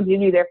you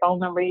their phone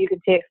number. You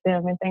can text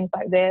them and things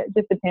like that. It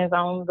just depends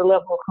on the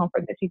level of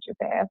comfort the teachers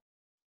have.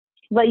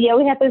 But yeah,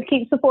 we have to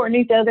keep supporting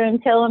each other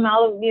and telling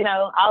all of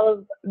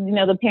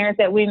the parents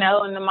that we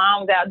know and the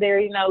moms out there,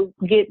 you know,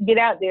 get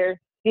out there,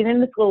 get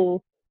in the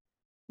schools,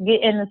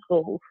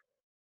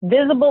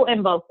 visible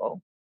and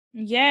vocal.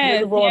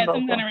 Yes,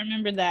 I'm gonna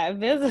remember that.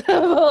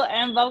 Visible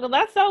and vocal.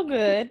 That's so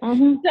good.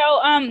 Mm-hmm.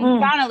 So,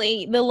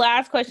 finally, the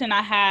last question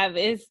I have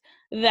is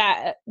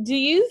that, do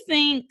you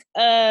think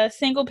a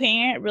single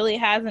parent really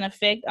has an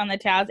effect on the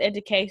child's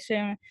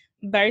education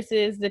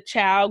versus the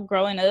child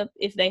growing up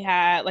if they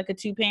had like a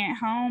two-parent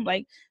home?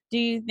 Like, do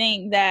you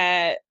think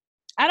that,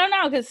 I don't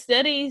know, because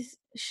studies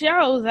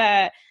show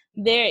that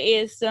there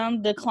is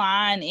some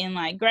decline in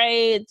like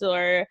grades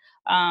or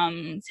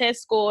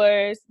test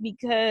scores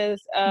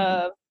because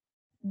of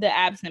the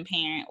absent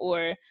parent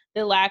or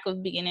the lack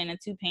of being in a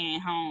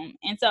two-parent home.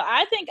 And so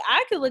I think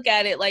I could look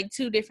at it like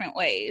two different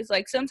ways.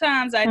 Like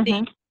sometimes I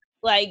think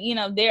like, you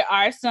know, there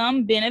are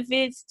some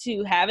benefits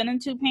to having a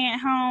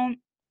two-parent home,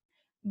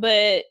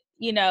 but,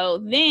 you know,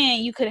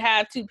 then you could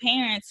have two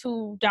parents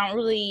who don't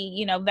really,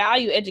 you know,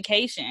 value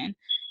education.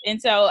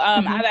 And so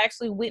I've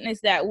actually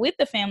witnessed that with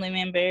the family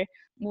member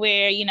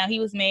where, you know, he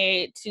was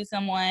married to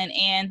someone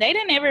and they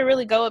didn't ever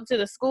really go up to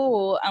the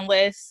school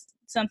unless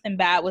something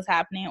bad was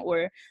happening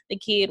or the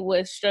kid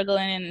was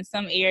struggling in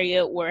some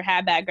area or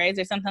had bad grades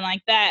or something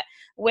like that.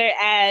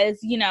 Whereas,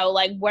 you know,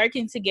 like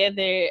working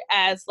together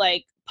as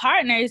like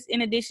partners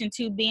in addition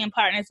to being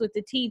partners with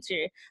the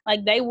teacher,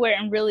 like they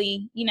weren't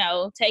really, you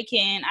know,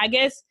 taking, I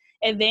guess,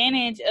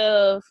 advantage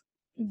of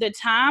the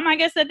time, I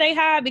guess, that they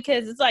had,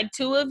 because it's like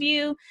two of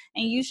you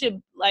and you should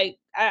like,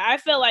 I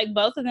feel like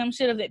both of them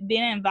should have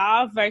been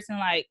involved versus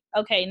like,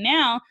 okay,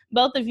 now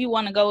both of you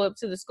want to go up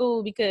to the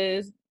school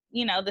because,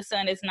 you know, the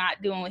son is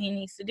not doing what he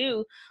needs to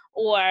do.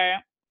 Or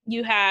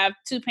you have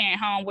two-parent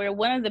home where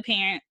one of the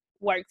parent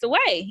works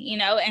away, you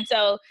know, and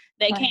so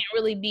they can't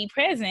really be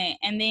present.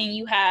 And then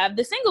you have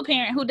the single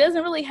parent who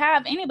doesn't really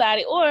have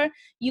anybody, or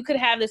you could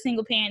have the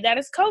single parent that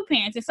is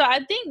co-parents. And so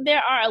I think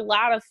there are a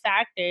lot of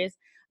factors.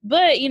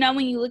 But, you know,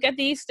 when you look at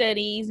these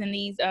studies and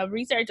these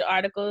research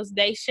articles,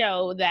 they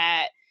show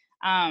that,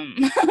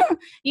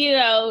 you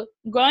know,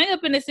 growing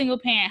up in a single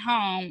parent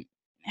home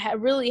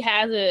really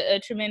has a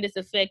tremendous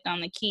effect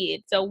on the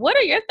kid. So what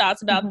are your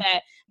thoughts about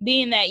that,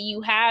 being that you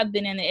have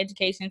been in the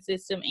education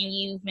system and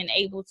you've been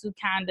able to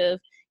kind of,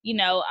 you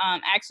know,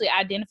 actually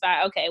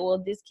identify, okay, well,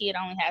 this kid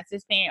only has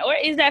this parent? Or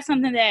is that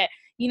something that,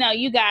 you know,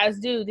 you guys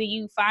do? Do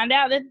you find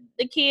out that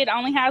the kid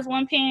only has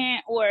one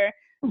parent, or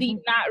do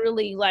you not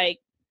really like,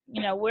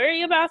 you know,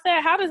 worry about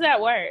that? How does that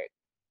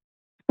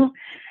work?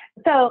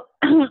 So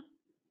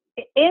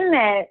in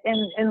that,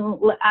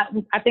 and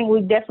I think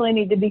we definitely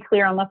need to be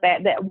clear on the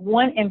fact that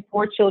 1 in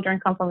 4 children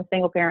come from a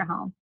single parent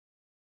home.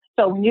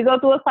 So when you go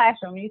through a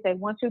classroom and you say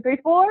 1, 2, 3,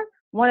 4,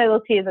 one of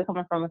those kids are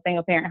coming from a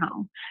single parent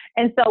home.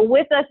 And so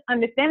with us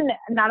understanding that,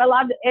 not a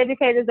lot of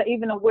educators are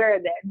even aware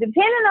of that.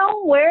 Depending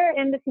on where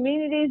in the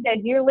communities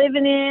that you're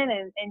living in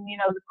and you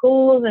know, the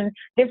schools and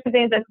different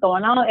things that's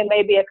going on, it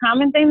may be a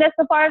common thing that's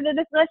a part of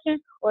the discussion,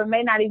 or it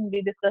may not even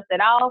be discussed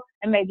at all.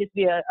 It may just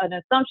be an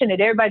assumption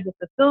that everybody just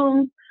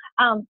assumes.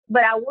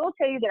 But I will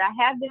tell you that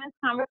I have been in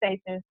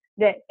conversations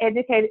that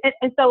educators,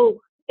 and so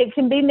it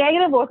can be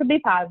negative or it can be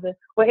positive,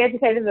 where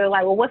educators are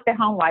like, well, what's their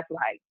home life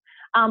like?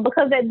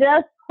 Because it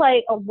does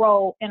play a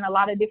role in a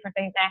lot of different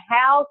things and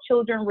how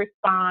children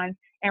respond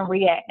and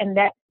react. And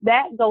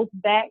that goes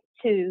back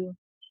to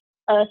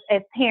us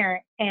as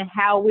parents and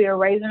how we are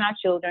raising our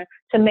children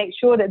to make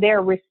sure that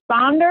they're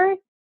responders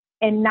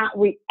and not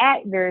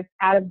reactors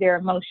out of their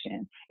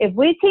emotions. If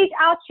we teach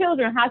our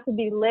children how to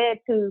be led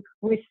to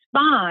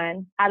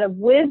respond out of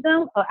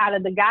wisdom or out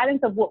of the guidance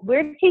of what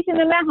we're teaching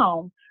them at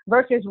home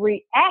versus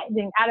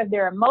reacting out of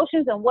their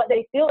emotions and what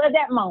they feel at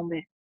that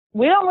moment,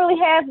 you don't really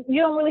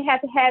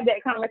have to have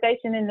that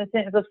conversation in the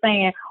sense of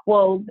saying,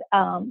 well,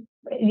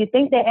 you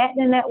think they're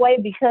acting that way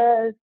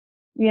because,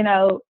 you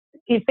know,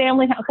 your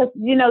family, because,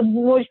 you know,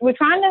 we're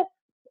trying to,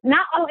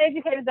 not all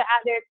educators are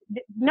out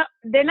there. No,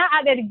 they're not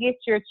out there to get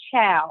your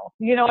child.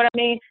 You know what I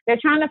mean? They're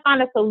trying to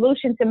find a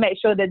solution to make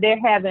sure that they're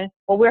having,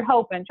 or we're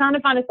hoping, trying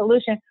to find a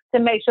solution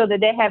to make sure that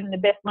they're having the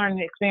best learning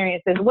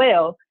experience as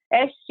well.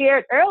 As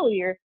shared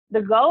earlier,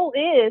 the goal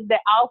is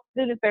that all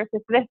students are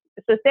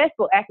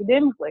successful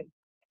academically.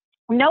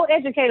 No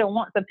educator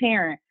wants a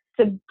parent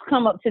to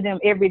come up to them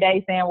every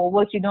day saying, well,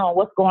 what you doing?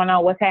 What's going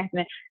on? What's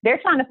happening? They're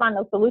trying to find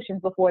those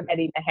solutions before that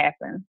even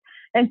happens.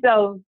 And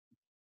so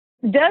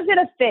does it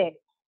affect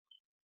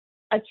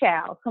a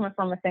child coming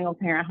from a single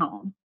parent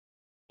home?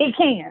 It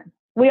can.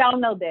 We all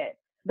know that.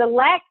 The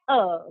lack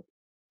of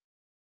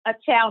a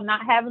child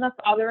not having a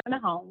father in the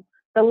home,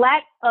 the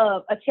lack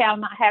of a child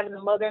not having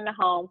a mother in the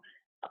home,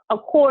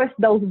 of course,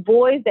 those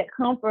voids that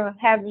come from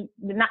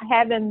not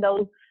having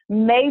those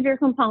major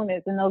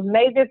components and those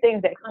major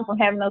things that come from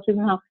having those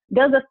people in the home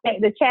does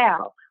affect the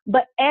child.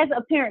 But as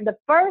a parent, the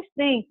first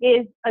thing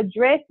is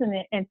addressing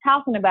it and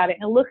talking about it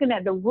and looking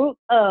at the root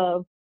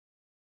of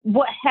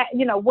what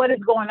is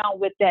going on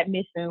with that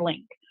missing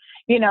link.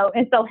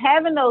 And so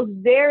having those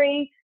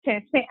very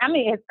transparent,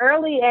 as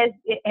early as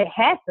it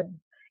happens,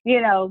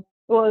 how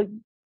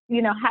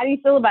do you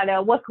feel about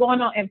that? What's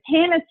going on? And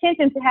paying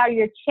attention to how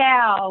your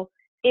child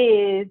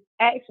is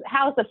actually,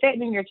 how it's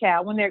affecting your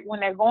child when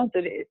they're going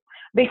through this.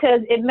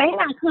 Because it may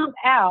not come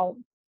out,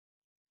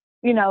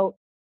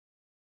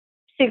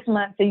 6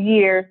 months, a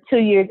year, 2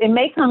 years. It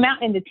may come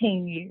out in the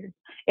teen years.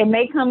 It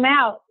may come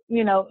out,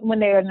 when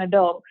they're an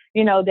adult,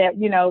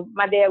 that,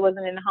 my dad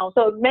wasn't in the home.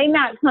 So it may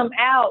not come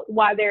out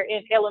while they're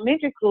in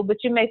elementary school,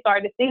 but you may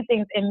start to see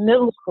things in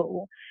middle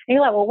school. And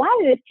you're like, well, why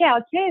did this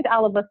child change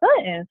all of a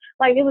sudden?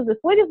 Like, it was the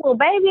sweetest little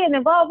baby and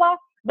then blah, blah,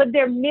 but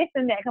they're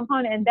missing that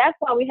component. And that's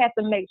why we have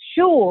to make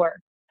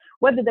sure,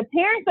 whether the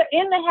parents are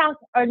in the house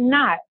or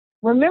not,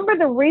 remember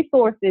the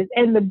resources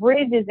and the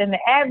bridges and the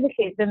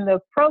advocates and the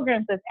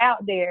programs that's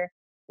out there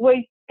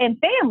and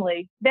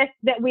family that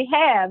we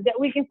have, that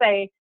we can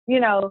say,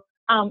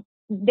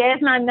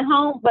 dad's not in the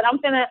home, but I'm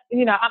gonna,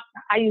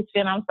 I use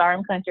fin, I'm sorry,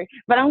 I'm country,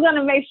 but I'm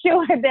gonna make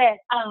sure that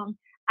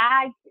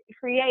I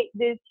create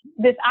this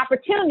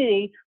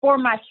opportunity for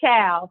my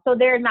child so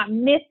they're not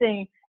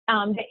missing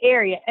the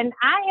area. And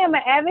I am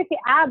an advocate.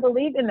 I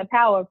believe in the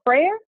power of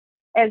prayer,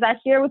 as I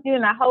share with you,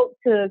 and I hope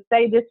to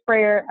say this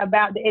prayer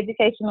about the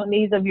educational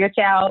needs of your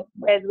child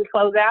as we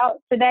close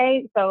out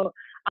today. So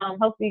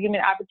hopefully you give me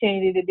the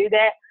opportunity to do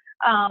that.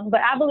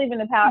 But I believe in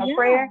the power of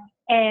prayer,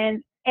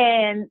 and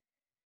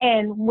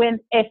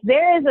if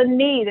there is a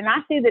need and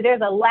I see that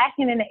there's a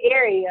lacking in the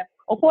area,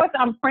 of course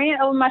I'm praying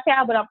over my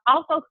child, but I'm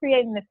also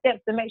creating the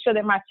steps to make sure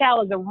that my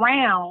child is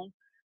around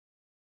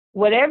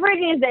whatever it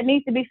is that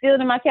needs to be filled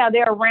in my child.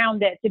 They're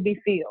around that to be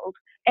filled.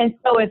 And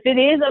so if it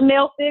is a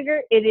male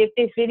figure, if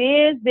it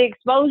is the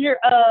exposure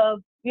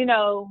of,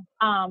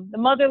 the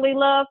motherly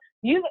love,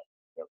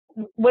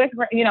 where's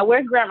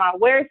grandma?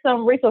 Where's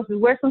some resources?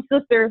 Where's some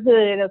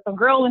sisterhood or some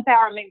girl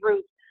empowerment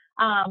groups?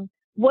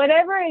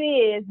 Whatever it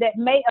is that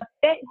may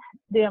affect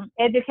them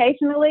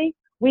educationally,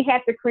 we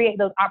have to create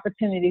those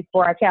opportunities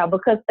for our child.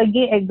 Because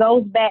again, it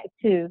goes back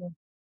to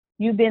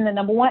you being the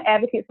number one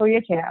advocate for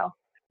your child.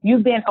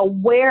 You've been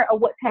aware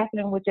of what's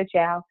happening with your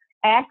child,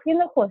 asking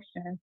the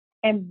questions,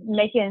 and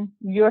making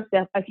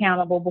yourself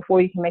accountable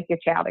before you can make your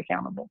child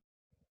accountable.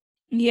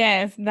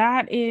 Yes,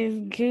 that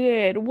is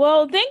good.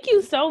 Well, thank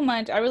you so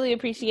much. I really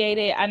appreciate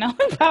it. I know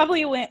it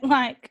probably went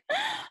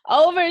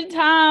over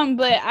time,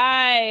 but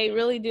I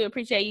really do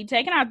appreciate you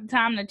taking out the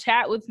time to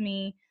chat with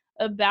me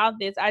about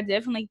this. I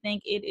definitely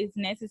think it is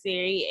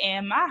necessary.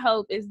 And my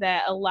hope is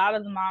that a lot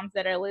of the moms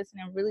that are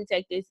listening really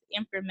take this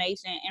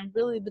information and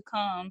really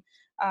become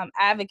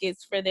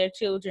advocates for their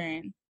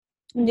children.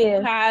 Do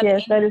you have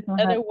any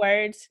other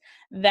words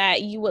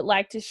that you would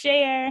like to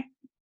share?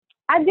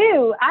 I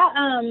do.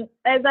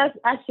 As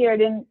I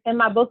shared in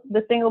my book,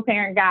 The Single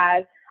Parent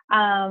Guide,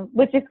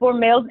 which is for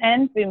males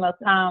and females,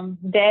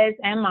 dads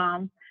and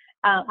moms.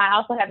 I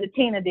also have the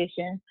teen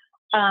edition.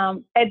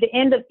 At the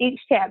end of each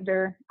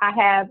chapter, I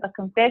have a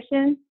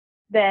confession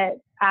that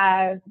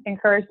I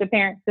encourage the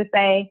parents to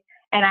say,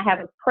 and I have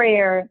a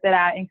prayer that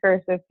I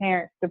encourage the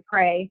parents to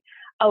pray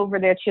over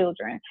their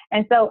children.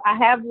 And so I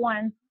have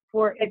one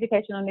for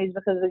educational needs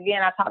because,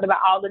 again, I talked about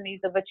all the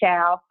needs of a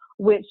child,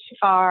 which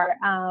are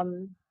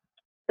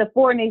the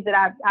 4 needs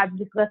that I've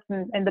discussed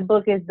in the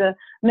book is the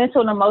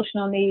mental and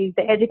emotional needs,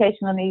 the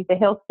educational needs, the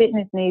health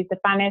fitness needs, the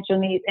financial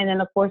needs, and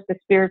then, of course, the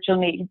spiritual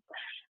needs.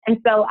 And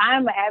so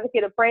I'm an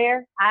advocate of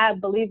prayer. I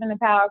believe in the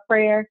power of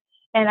prayer.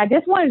 And I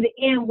just wanted to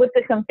end with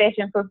the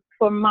confession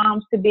for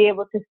moms to be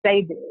able to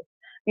say this.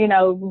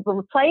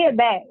 Play it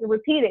back,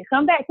 repeat it,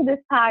 come back to this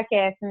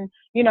podcast. And,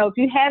 if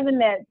you're having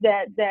that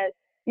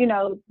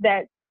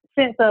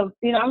sense of,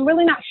 I'm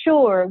really not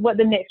sure what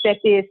the next step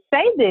is,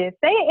 say this,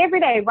 say it every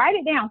day, write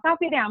it down,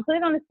 copy it down, put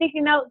it on a sticky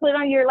note, put it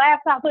on your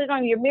laptop, put it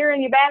on your mirror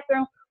in your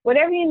bathroom,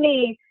 whatever you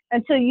need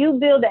until you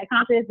build that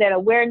confidence, that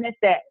awareness,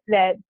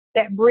 that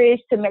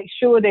bridge to make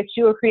sure that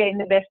you are creating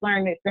the best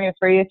learning experience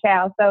for your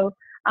child. So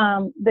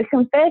the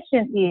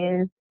confession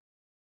is,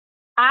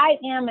 I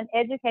am an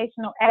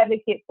educational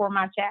advocate for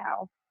my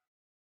child.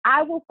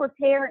 I will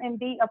prepare and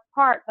be a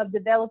part of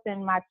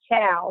developing my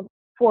child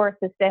for a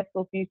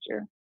successful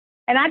future.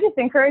 And I just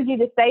encourage you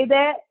to say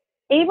that,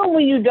 even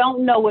when you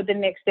don't know what the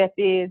next step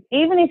is,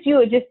 even if you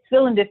are just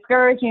feeling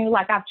discouraged and you're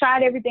like, I've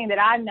tried everything that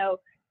I know,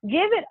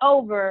 give it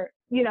over,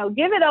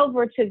 give it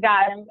over to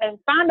God and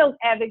find those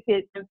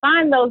advocates and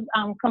find those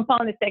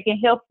components that can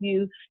help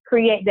you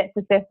create that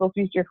successful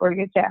future for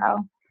your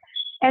child.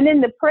 And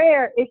in the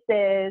prayer, it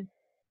says,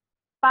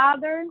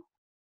 Father,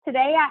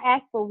 today I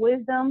ask for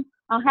wisdom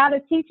on how to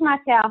teach my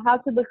child how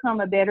to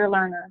become a better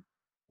learner.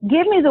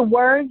 Give me the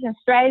words and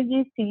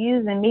strategies to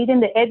use in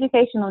meeting the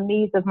educational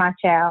needs of my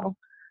child.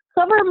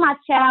 Cover my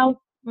child's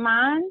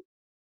mind.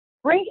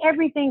 Bring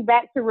everything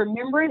back to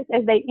remembrance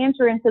as they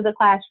enter into the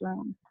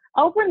classroom.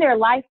 Open their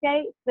life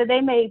gates so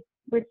they may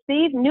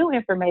receive new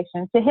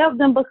information to help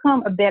them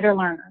become a better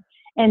learner.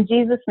 In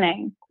Jesus'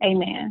 name,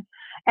 amen.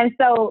 And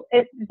so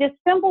it's just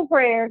simple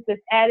prayers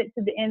that's added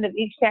to the end of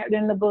each chapter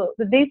in the book.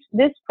 But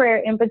this prayer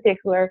in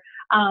particular,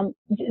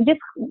 just,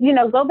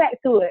 go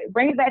back to it.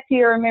 Bring it back to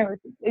your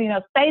remembrance.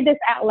 Say this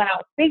out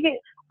loud. Speak it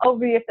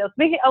over yourself.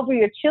 Speak it over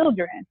your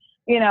children,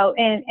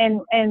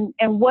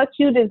 and what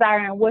you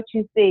desire and what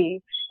you see,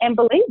 and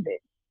believe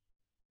it.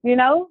 We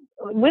don't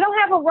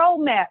have a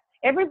roadmap.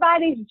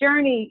 Everybody's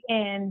journey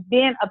in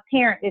being a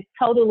parent is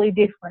totally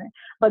different.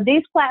 But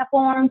these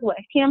platforms, what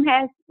Kim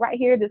has right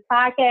here, this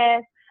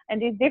podcast,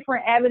 and these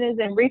different avenues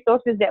and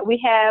resources that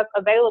we have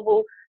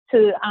available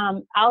to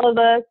all of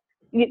us,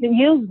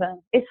 use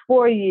them. It's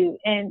for you.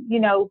 And,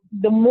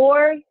 the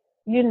more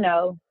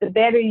the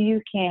better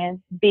you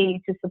can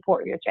be to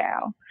support your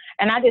child.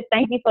 And I just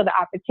thank you for the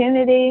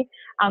opportunity.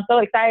 I'm so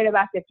excited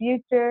about the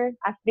future.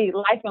 I speak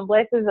life and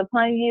blessings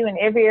upon you in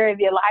every area of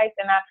your life.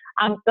 And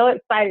I'm so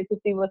excited to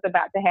see what's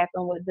about to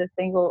happen with the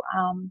single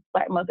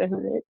Black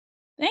motherhood.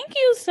 Thank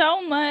you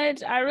so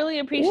much. I really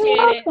appreciate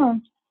it.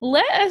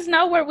 Let us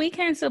know where we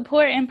can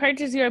support and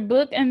purchase your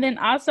book, and then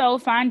also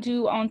find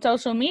you on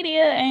social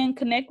media and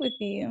connect with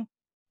you.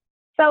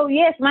 So,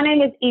 yes, my name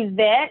is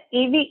Yvette,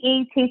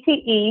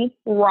 Evette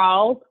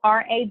Rawls,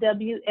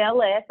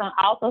 Rawls, on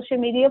all social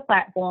media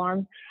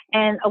platforms.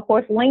 And, of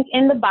course, link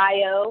in the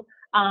bio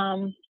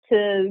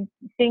to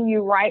send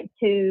you right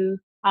to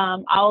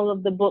all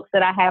of the books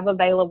that I have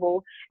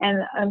available.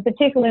 And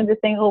particularly the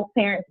Single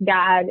Parents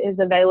Guide is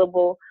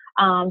available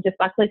just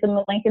by clicking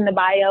the link in the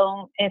bio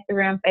on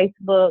Instagram,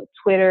 Facebook,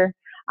 Twitter,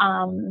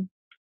 and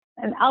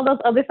all those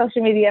other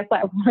social media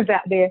platforms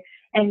out there.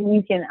 And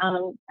you can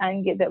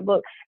get that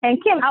book.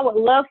 And Kim, I would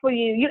love for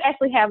you. You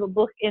actually have a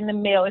book in the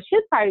mail. It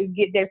should probably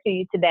get there to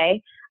you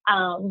today.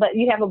 But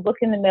you have a book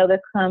in the mail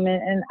that's coming.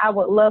 And I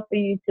would love for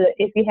you to,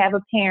 if you have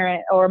a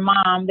parent or a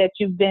mom that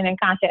you've been in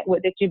contact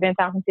with, that you've been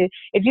talking to,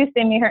 if you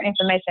send me her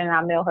information,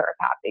 I'll mail her a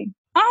copy.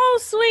 Oh,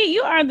 sweet.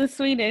 You are the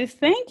sweetest.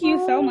 Thank you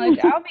so much.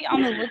 I'll be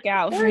on the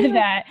lookout for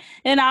that.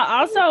 And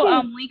I'll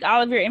also link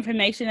all of your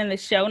information in the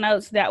show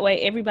notes. That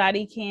way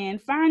everybody can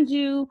find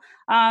you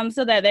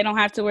so that they don't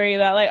have to worry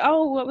about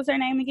what was her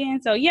name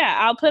again? So, yeah,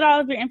 I'll put all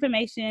of your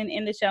information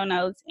in the show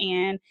notes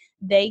and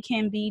they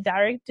can be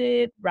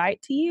directed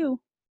right to you.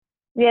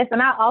 Yes,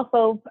 and I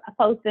also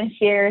post and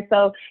share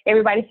so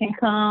everybody can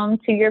come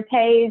to your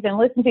page and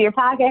listen to your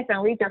podcast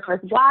and read your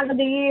first blog of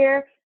the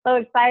year. So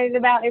excited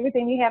about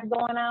everything you have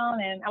going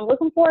on, and I'm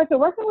looking forward to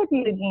working with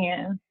you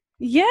again.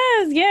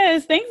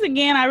 Yes. Thanks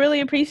again. I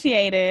really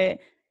appreciate it.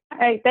 All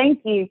right.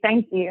 Thank you.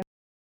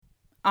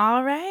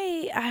 All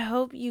right. I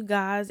hope you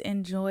guys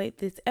enjoyed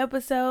this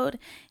episode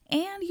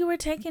and you were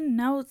taking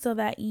notes so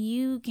that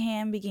you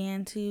can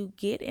begin to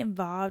get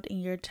involved in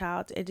your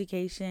child's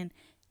education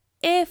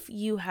if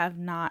you have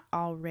not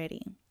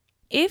already.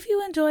 If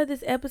you enjoyed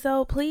this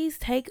episode, please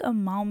take a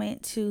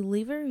moment to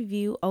leave a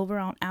review over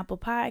on Apple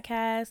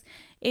Podcasts.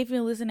 If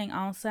you're listening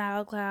on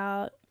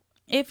SoundCloud,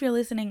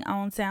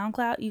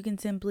 you can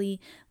simply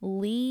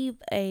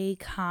leave a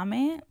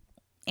comment.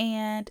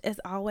 And as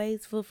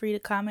always, feel free to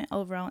comment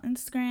over on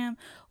Instagram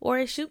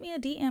or shoot me a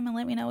DM and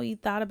let me know what you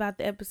thought about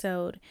the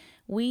episode.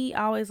 We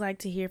always like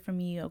to hear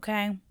from you,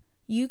 okay?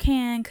 You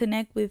can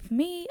connect with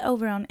me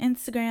over on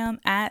Instagram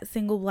at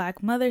Single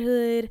Black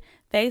Motherhood,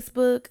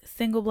 Facebook,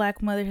 Single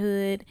Black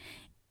Motherhood,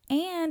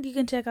 and you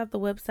can check out the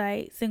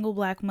website,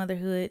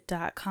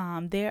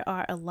 singleblackmotherhood.com. There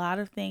are a lot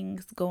of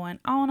things going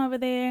on over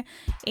there,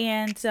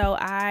 and so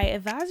I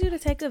advise you to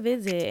take a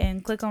visit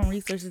and click on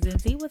resources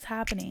and see what's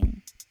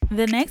happening.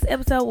 The next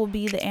episode will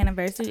be the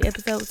anniversary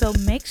episode, so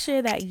make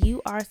sure that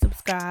you are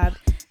subscribed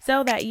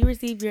so that you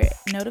receive your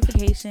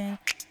notification.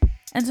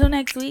 Until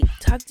next week,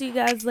 talk to you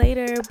guys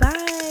later.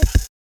 Bye.